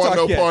on I TikTok want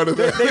no yet. part of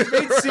that. They've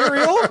made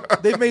cereal.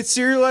 They've made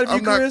cereal out of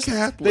I'm not Eucharist.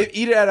 Catholic. They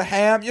eat it out of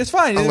ham. It's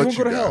fine. I'll They let won't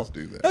go you to hell. guys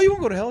do that. No, you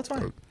won't go to hell. It's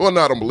fine. Well,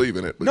 no, I don't believe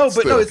in it. But No, but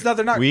still. no, it's not.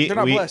 They're not We-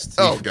 blessed.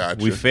 Oh,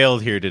 gotcha. We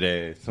failed here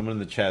today. Someone in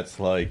the chat's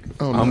like,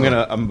 Oh, I'm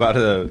no. about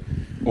to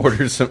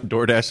order some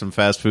DoorDash some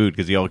fast food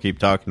because y'all keep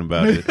talking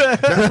about it.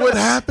 That's what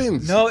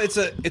happens. No, it's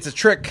a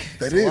trick.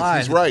 That It's is. a lie.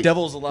 He's right. The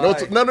devil's a lie.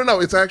 No.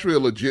 It's actually a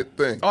legit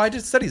thing. Oh, I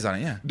did studies on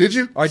it. Yeah. Did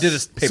you? Oh, I did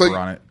a paper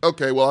on it.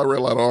 Okay, well, I read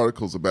a lot of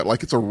articles about it.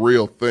 Like it's a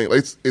real thing.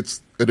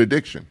 It's an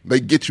addiction. They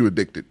get you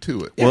addicted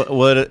to it.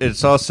 Well,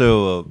 it's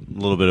also a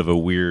little bit of a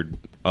weird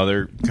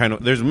other kind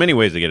of. There's many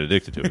ways to get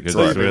addicted to it because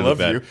it's really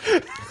bad.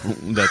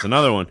 That's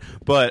another one.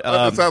 But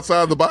It's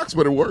outside the box,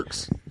 but it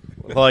works.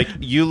 like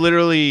you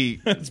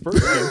literally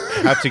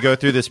have to go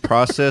through this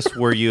process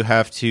where you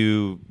have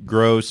to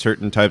grow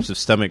certain types of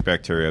stomach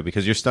bacteria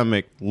because your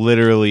stomach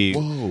literally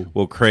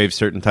will crave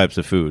certain types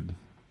of food.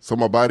 So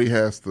my body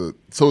has to.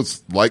 So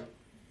it's like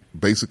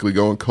basically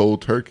going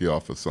cold turkey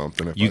off of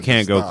something. If You I can't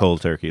just go stop.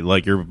 cold turkey.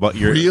 Like your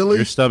Really?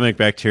 your stomach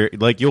bacteria.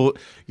 Like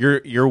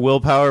your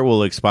willpower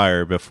will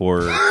expire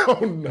before. Oh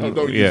no!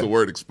 Don't Yeah. use the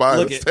word expire.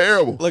 Look It's at-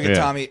 terrible. Look at Yeah.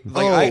 Tommy.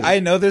 Like Oh. I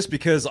know this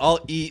because I'll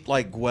eat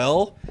like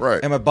well, Right.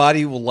 and my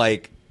body will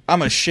like I'm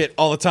gonna shit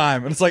all the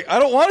time, and it's like I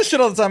don't want to shit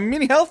all the time. I'm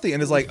eating healthy,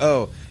 and it's like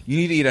oh, you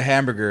need to eat a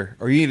hamburger,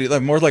 or you need to,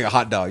 like more like a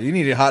hot dog. You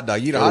need to eat a hot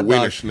dog. You eat a Or a hot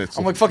Wiener dog. Schnitzel.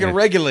 I'm like fucking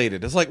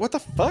regulated. It's like what the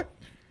fuck?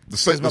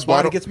 Because my That's why I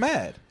body don't- gets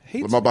mad.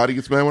 Hates my body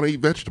gets mad when I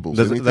eat vegetables.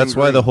 Anything That's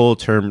why green. the whole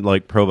term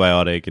like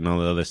probiotic and all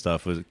the other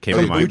stuff came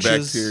to Like mind.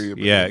 kombuchas. bacteria.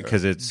 Yeah,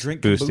 because it's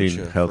Drink boosting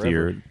kombucha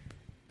healthier. forever.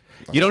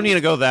 You don't need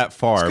to go that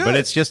far, but good.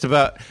 it's just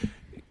about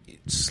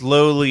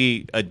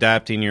slowly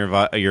adapting your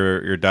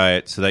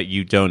diet so that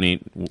you don't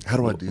eat. How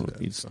do I do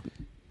that?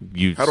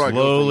 You How do I go from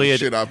slowly the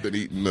shit I've been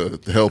eating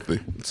healthy?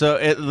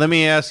 So let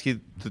me ask you.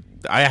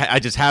 I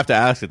just have to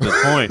ask at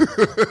this point.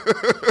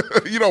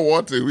 You don't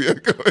want to. Yeah,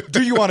 go ahead.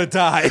 Do you want to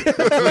die?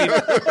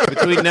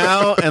 Between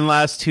now and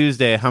last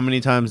Tuesday, how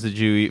many times did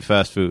you eat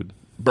fast food?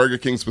 Burger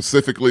King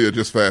specifically, or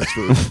just fast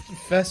food?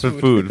 Fast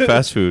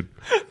Fast food.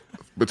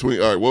 All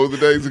right, what were the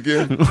days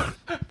again?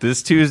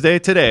 This Tuesday,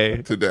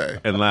 today, Today.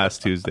 and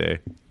last Tuesday.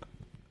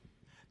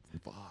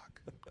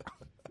 Fuck.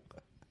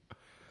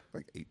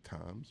 Like 8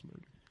 times,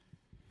 maybe.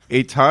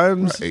 8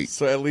 times? 8.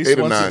 So at least 8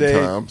 or once a 9 day.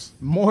 times.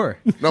 More.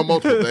 No,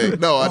 multiple days.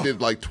 No, I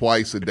did like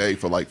twice a day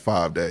for like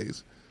 5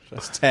 days.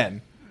 That's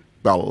 10.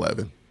 About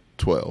 11,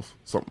 12,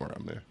 something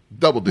around there.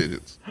 Double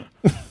digits.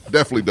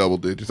 Definitely double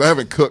digits. I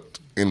haven't cooked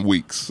in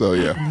weeks, so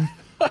yeah.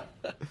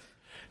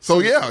 So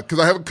yeah, because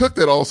I haven't cooked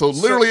at all, so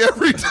literally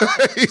every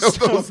day of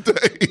those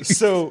days.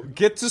 So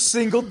get to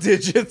single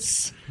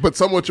digits. But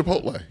some with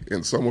Chipotle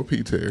and some with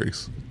P.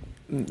 Terry's.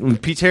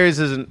 P. Terry's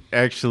isn't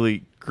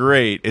actually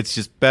great. It's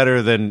just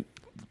better than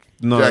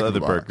none Jack of in the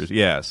the Box. burgers.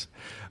 Yes.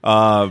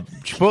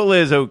 Chipotle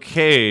is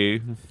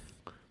okay,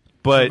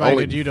 but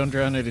Provided you don't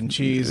drown it in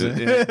cheese. Oh, I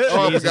cheese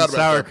forgot and about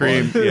sour that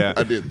cream. part. Yeah.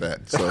 I did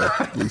that, so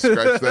we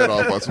scratched that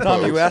off, I suppose.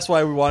 Tom, you asked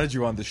why we wanted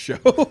you on the show.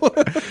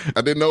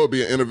 I didn't know it'd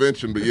be an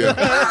intervention, but yeah.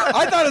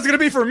 I thought it was going to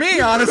be for me,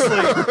 honestly.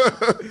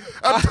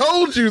 I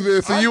told you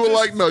this, and you were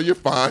like, no, you're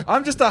fine.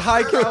 I'm just a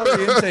high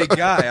calorie intake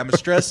guy. I'm a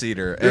stress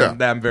eater, and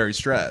Yeah. I'm very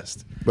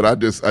stressed. But I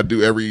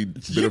do every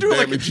bit You of do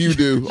like- damage you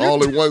do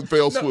all in one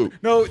fell swoop.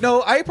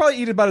 No, I probably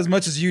eat about as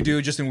much as you do,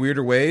 just in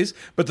weirder ways.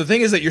 But the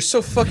thing is that you're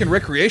so fucking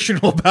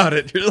recreational about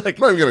it. You're like,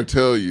 I'm not even going to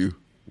tell you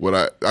what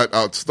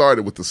I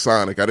started with the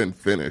Sonic. I didn't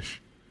finish.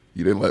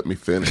 You didn't let me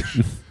finish.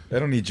 I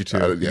don't need you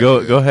to. Yeah, Go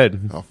yeah. go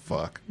ahead. Oh,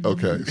 fuck.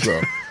 Okay,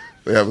 so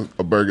they have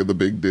a burger, the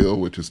big deal,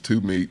 which is 2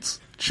 meats,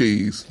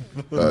 cheese,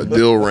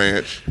 dill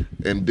ranch,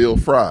 and dill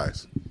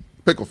fries.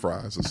 Pickle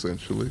fries,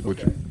 essentially,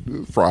 which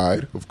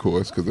fried, of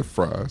course, because they're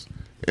fries,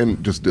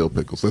 and just dill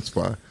pickles. That's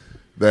fine.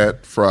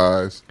 That,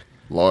 fries,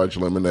 large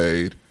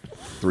lemonade,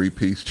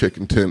 3-piece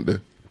chicken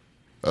tender,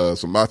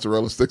 some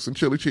mozzarella sticks, and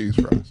chili cheese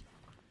fries.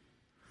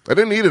 I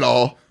didn't eat it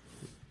all.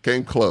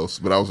 Came close,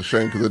 but I was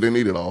ashamed because I didn't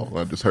eat it all.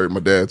 I just heard my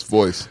dad's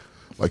voice,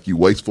 like, you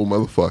wasteful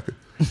motherfucker.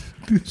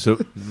 So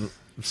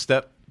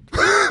step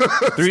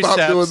 3 Stop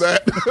steps. doing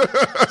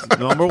that.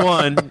 Number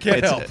 1,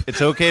 help.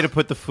 it's okay to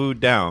put the food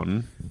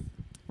down.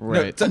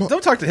 Right. No,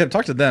 don't talk to him.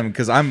 Talk to them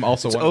because I'm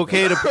also It's one. of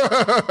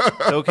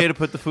them. okay to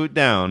put the food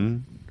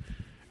down,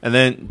 and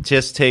then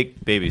just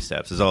take baby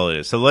steps. Is all it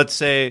is. So let's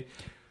say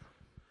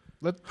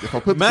If I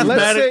put the Math- food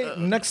Let's back- say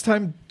next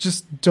time,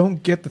 just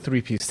don't get the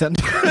 3-piece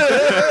tender.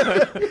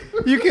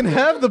 You can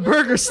have the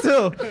burger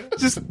still,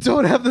 just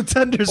don't have the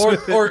tenders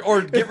with it.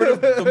 Or get rid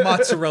of the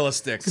mozzarella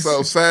sticks.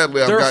 so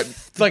sadly, I've They're got.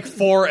 like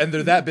 4, and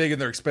they're that big, and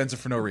they're expensive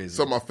for no reason.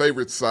 So my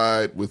favorite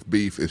side with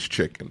beef is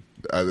chicken.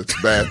 It's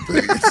a bad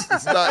thing.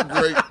 It's not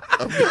great.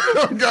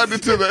 I've gotten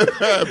into that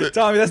habit.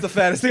 Tommy, that's the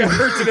fattest thing I've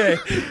heard today.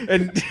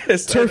 And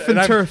it's Turf and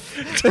I'm-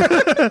 turf.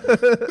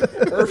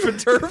 Turf and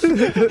turf.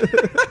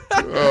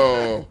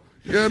 Oh,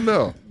 yeah,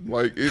 no.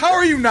 Like, How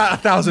are you not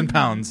 1,000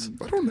 pounds?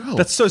 I don't know.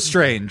 That's so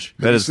strange.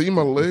 Have you is- seen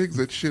my legs?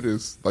 That shit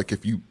is like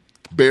if you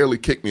barely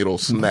kick me, it'll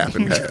snap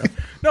in half.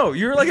 No,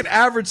 you're like an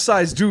average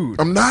sized dude.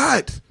 I'm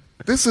not.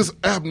 This is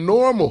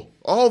abnormal.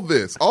 All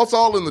this. It's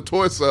all in the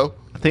torso.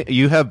 I think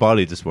you have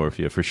body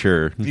dysmorphia for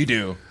sure. You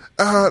do.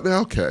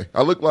 Okay.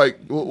 I look like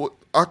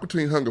Aqua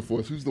Teen Hunger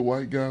Force. Who's the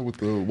white guy with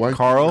the white?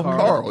 Carl?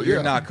 Carl, yeah.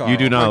 You're not Carl. You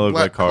do not look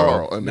Black like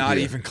Carl. And Not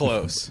yeah. even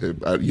close. You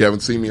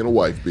haven't seen me in a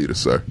wife beater,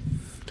 sir.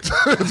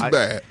 It's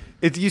bad.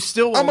 You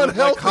still I'm won't look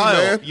like unhealthy, Kyle.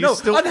 man. You No,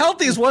 still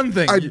unhealthy is one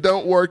thing. I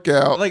don't work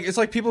out. Like it's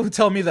like people who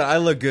tell me that I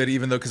look good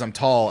even though because I'm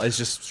tall, it's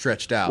just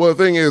stretched out. Well,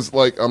 the thing is,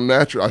 like, I'm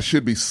natural. I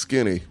should be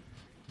skinny,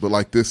 but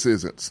like this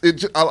isn't.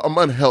 I'm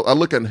unhealthy. I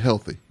look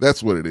unhealthy.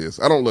 That's what it is.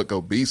 I don't look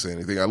obese or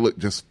anything. I look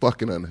just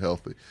fucking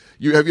unhealthy.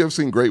 Have you ever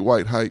seen Great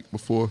White Height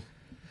before?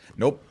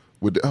 Nope.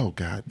 Oh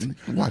God,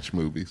 watch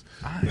movies.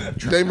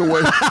 Damon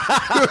Wayans.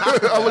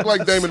 I look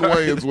like Damon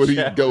Wayans when he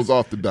goes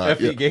off the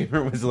diet. Effie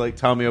Gamer was like,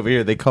 Tommy over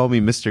here, they call me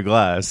Mr.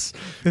 Glass.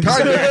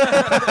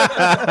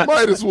 Kinda.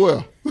 Might as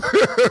well.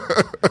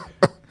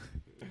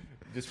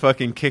 Just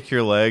fucking kick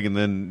your leg, and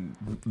then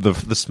the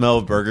smell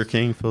of Burger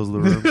King fills the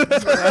room.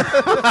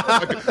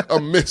 A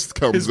mist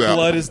comes His out.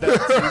 blood is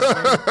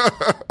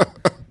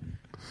that.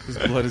 His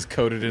blood is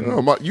coated in.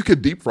 Oh, you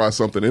could deep fry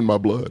something in my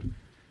blood.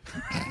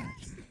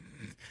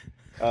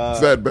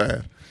 It's that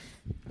bad.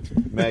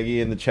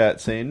 Maggie in the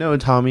chat saying, "No,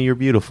 Tommy, you're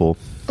beautiful."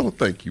 Oh,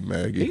 thank you, He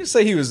Maggie. didn't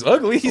say he was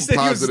ugly. He said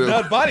positive.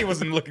 his body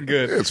wasn't looking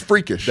good. It's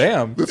freakish.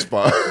 Damn. That's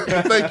fine.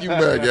 Thank you,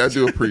 Maggie. I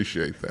do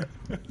appreciate that.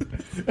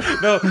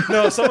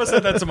 No. Someone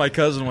said that to my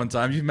cousin one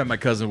time. You met my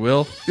cousin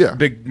Will? Yeah.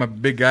 My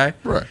big guy.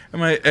 Right.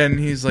 And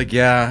he's like,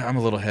 yeah, I'm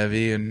a little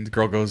heavy. And the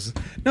girl goes,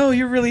 no,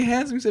 you're really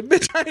handsome. He said,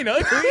 bitch, I ain't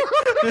ugly.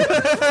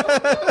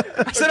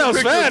 I said I was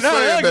Picture fat, him not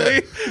saying ugly.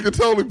 that. You can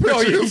totally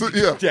picture it.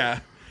 Yeah. Yeah.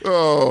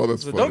 Oh,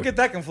 that's So funny. don't get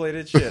that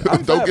conflated shit.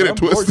 I'm Don't fat, get but it I'm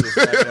twisted. gorgeous,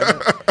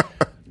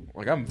 goddammit.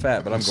 Like, I'm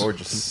fat, but I'm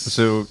gorgeous.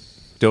 So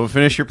don't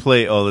finish your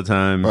plate all the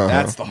time.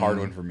 That's the hard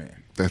one for me.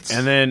 That's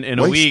And then in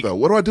a waste, week, though.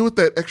 What do I do with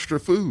that extra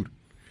food?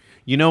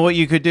 you know what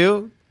you could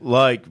do?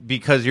 Like,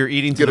 because you're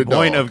eating to Get the a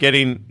point dog. of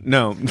getting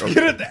no,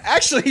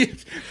 Actually,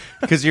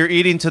 because you're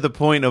eating to the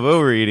point of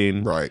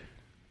overeating. Right.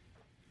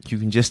 You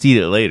can just eat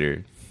it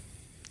later.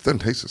 It doesn't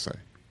taste the same.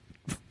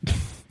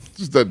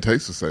 Just doesn't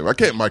taste the same. I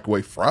can't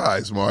microwave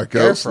fries, Mark.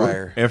 air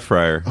fryer. Air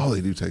fryer, Oh,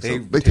 they do taste. They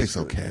They taste taste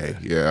okay.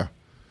 Yeah.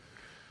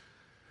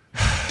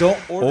 Don't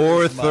order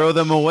or as throw much.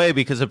 them away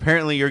because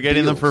apparently you're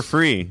getting them for Deals.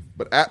 free.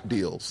 But app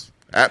deals,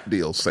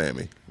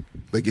 Sammy.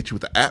 They get you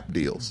with the app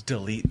deals.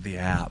 Delete the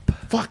app.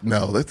 Fuck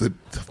no.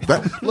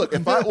 Look,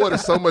 if I order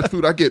so much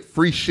food, I get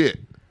free shit.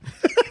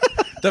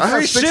 The I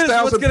free have shit is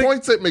what's 6,000 gonna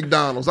points at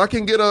McDonald's. I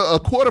can get a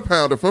quarter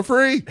pounder for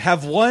free.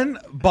 have one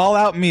ball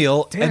out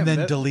meal Damn, and then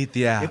that- delete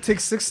the app. It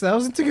takes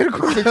 6,000 to get a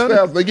quarter.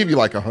 6,000. They give you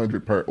like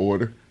 100 per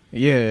order.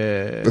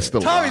 Yeah. That's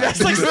still Tommy, a lot.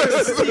 that's like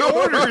 60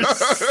 orders.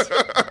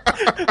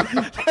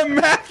 The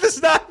math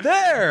is not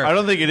there. I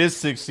don't think it is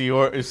 60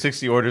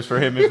 orders for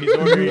him if he's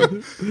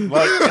ordering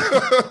like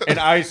an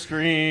ice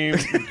cream,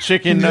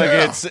 chicken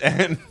nuggets,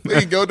 and There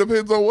you go.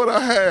 Depends on what I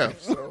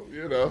have. So,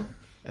 you know.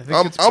 I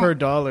think it's per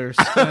dollar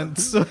spent.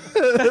 So.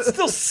 That's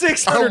still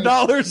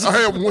 $600. I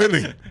am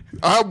winning.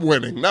 I'm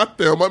winning, not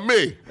them, but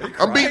me.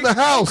 I'm beating the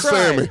house, Cry.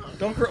 Sammy.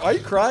 Don't cry. Are you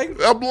crying?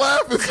 I'm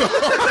laughing so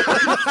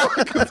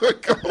hard.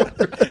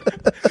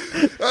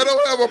 I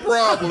don't have a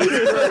problem.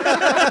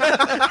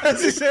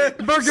 As he said,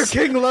 Burger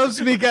King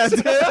loves me,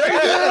 goddamn.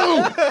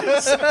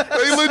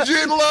 They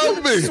legit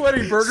love me.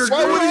 sweaty burger.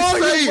 Why would he girl.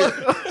 say it?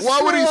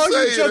 Why would he All say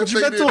you it? If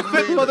they judgmental didn't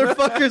fit mean it?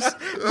 motherfuckers.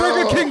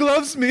 Burger King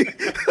loves me.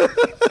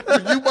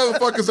 When you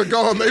motherfuckers are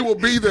gone, they will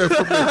be there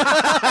for me.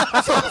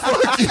 So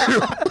fuck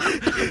you.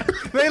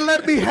 They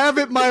let me have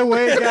it my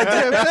way,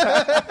 goddamn.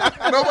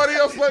 Nobody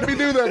else let me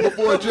do that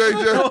before,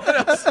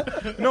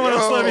 JJ. No one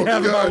else let me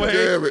have it my God way.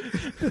 damn it.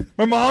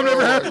 My mom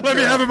never let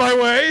me have it my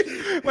way.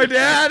 My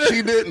dad.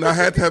 She didn't. I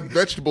had to have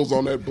vegetables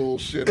on that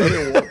bullshit. I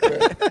didn't want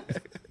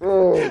that.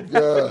 Oh,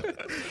 God.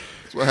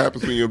 That's what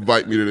happens when you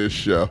invite me to this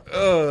show.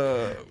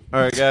 all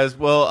right, guys.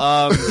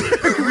 Well,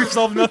 We've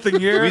solved nothing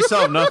here. we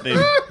solved nothing.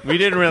 We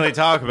didn't really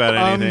talk about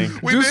anything.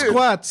 We Do did.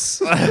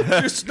 squats.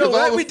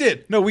 We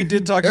did. No, we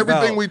did talk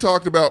Everything about we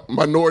talked about,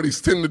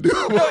 minorities tend to do.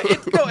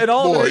 and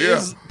all Boy, of it yeah.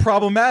 is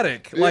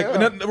problematic. Like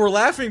Yeah. we're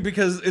laughing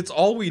because it's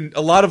all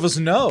a lot of us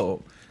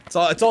know.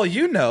 It's all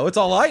you know. It's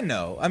all I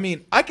know. I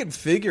mean, I can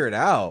figure it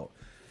out.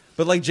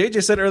 But like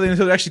JJ said earlier,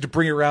 actually to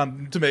bring it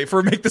around to make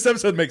this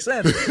episode make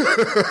sense,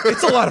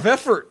 it's a lot of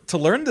effort to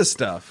learn this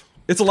stuff.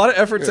 It's a lot of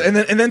effort, and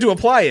then to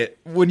apply it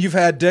when you've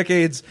had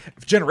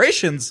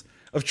generations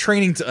of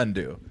training to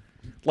undo,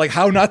 like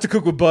how not to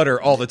cook with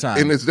butter all the time.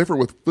 And it's different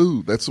with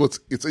food. That's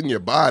it's in your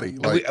body.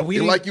 Like, we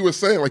and need- like you were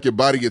saying, like your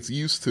body gets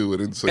used to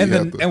it, and so and you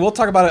then have to. and we'll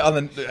talk about it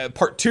on the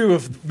part 2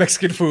 of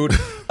Mexican food,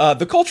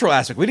 the cultural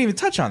aspect. We didn't even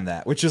touch on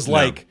that, which is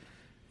like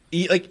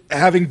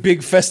having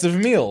big festive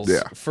meals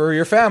Yeah. for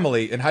your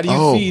family. And how do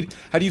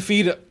you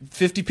feed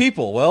 50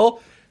 people?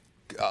 Well,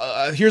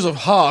 here's a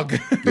hog.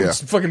 Yeah.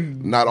 Just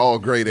fucking Not all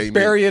great, Amy.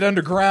 bury it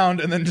underground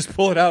and then just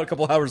pull it out a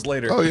couple hours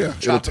later. Oh yeah, it'll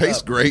Chop it taste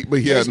up. great,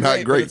 but yeah, Tastes not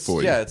but great it's-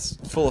 for you. Yeah, it's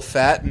full of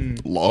fat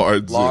and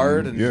lard,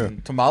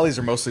 and tamales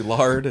are mostly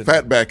lard. And,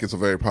 Fatback is a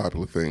very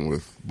popular thing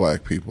with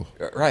black people,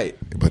 right,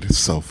 but it's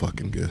so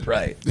fucking good.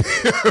 right.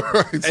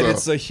 Right, And so-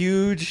 it's a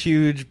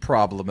huge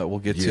problem that we'll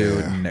get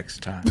Yeah. to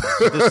next time.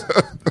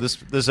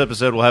 This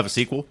episode will have a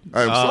sequel.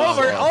 I am so all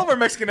sorry. of our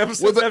Mexican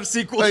episodes have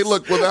sequels. Hey,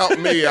 look, without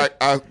me, I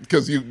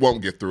because you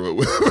won't get through it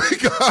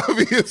with me.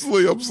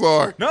 Obviously, I'm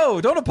sorry.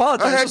 No, don't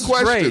apologize. I had This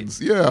was questions.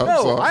 Great. Yeah, I'm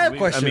no, sorry. I have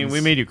questions. I mean,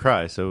 we made you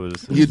cry, so it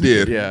was. You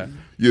did. Yeah.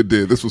 You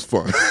did. This was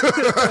fun.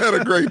 I had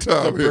a great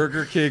time here.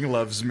 Burger King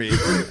loves me, and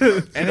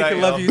it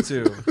can love you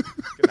too.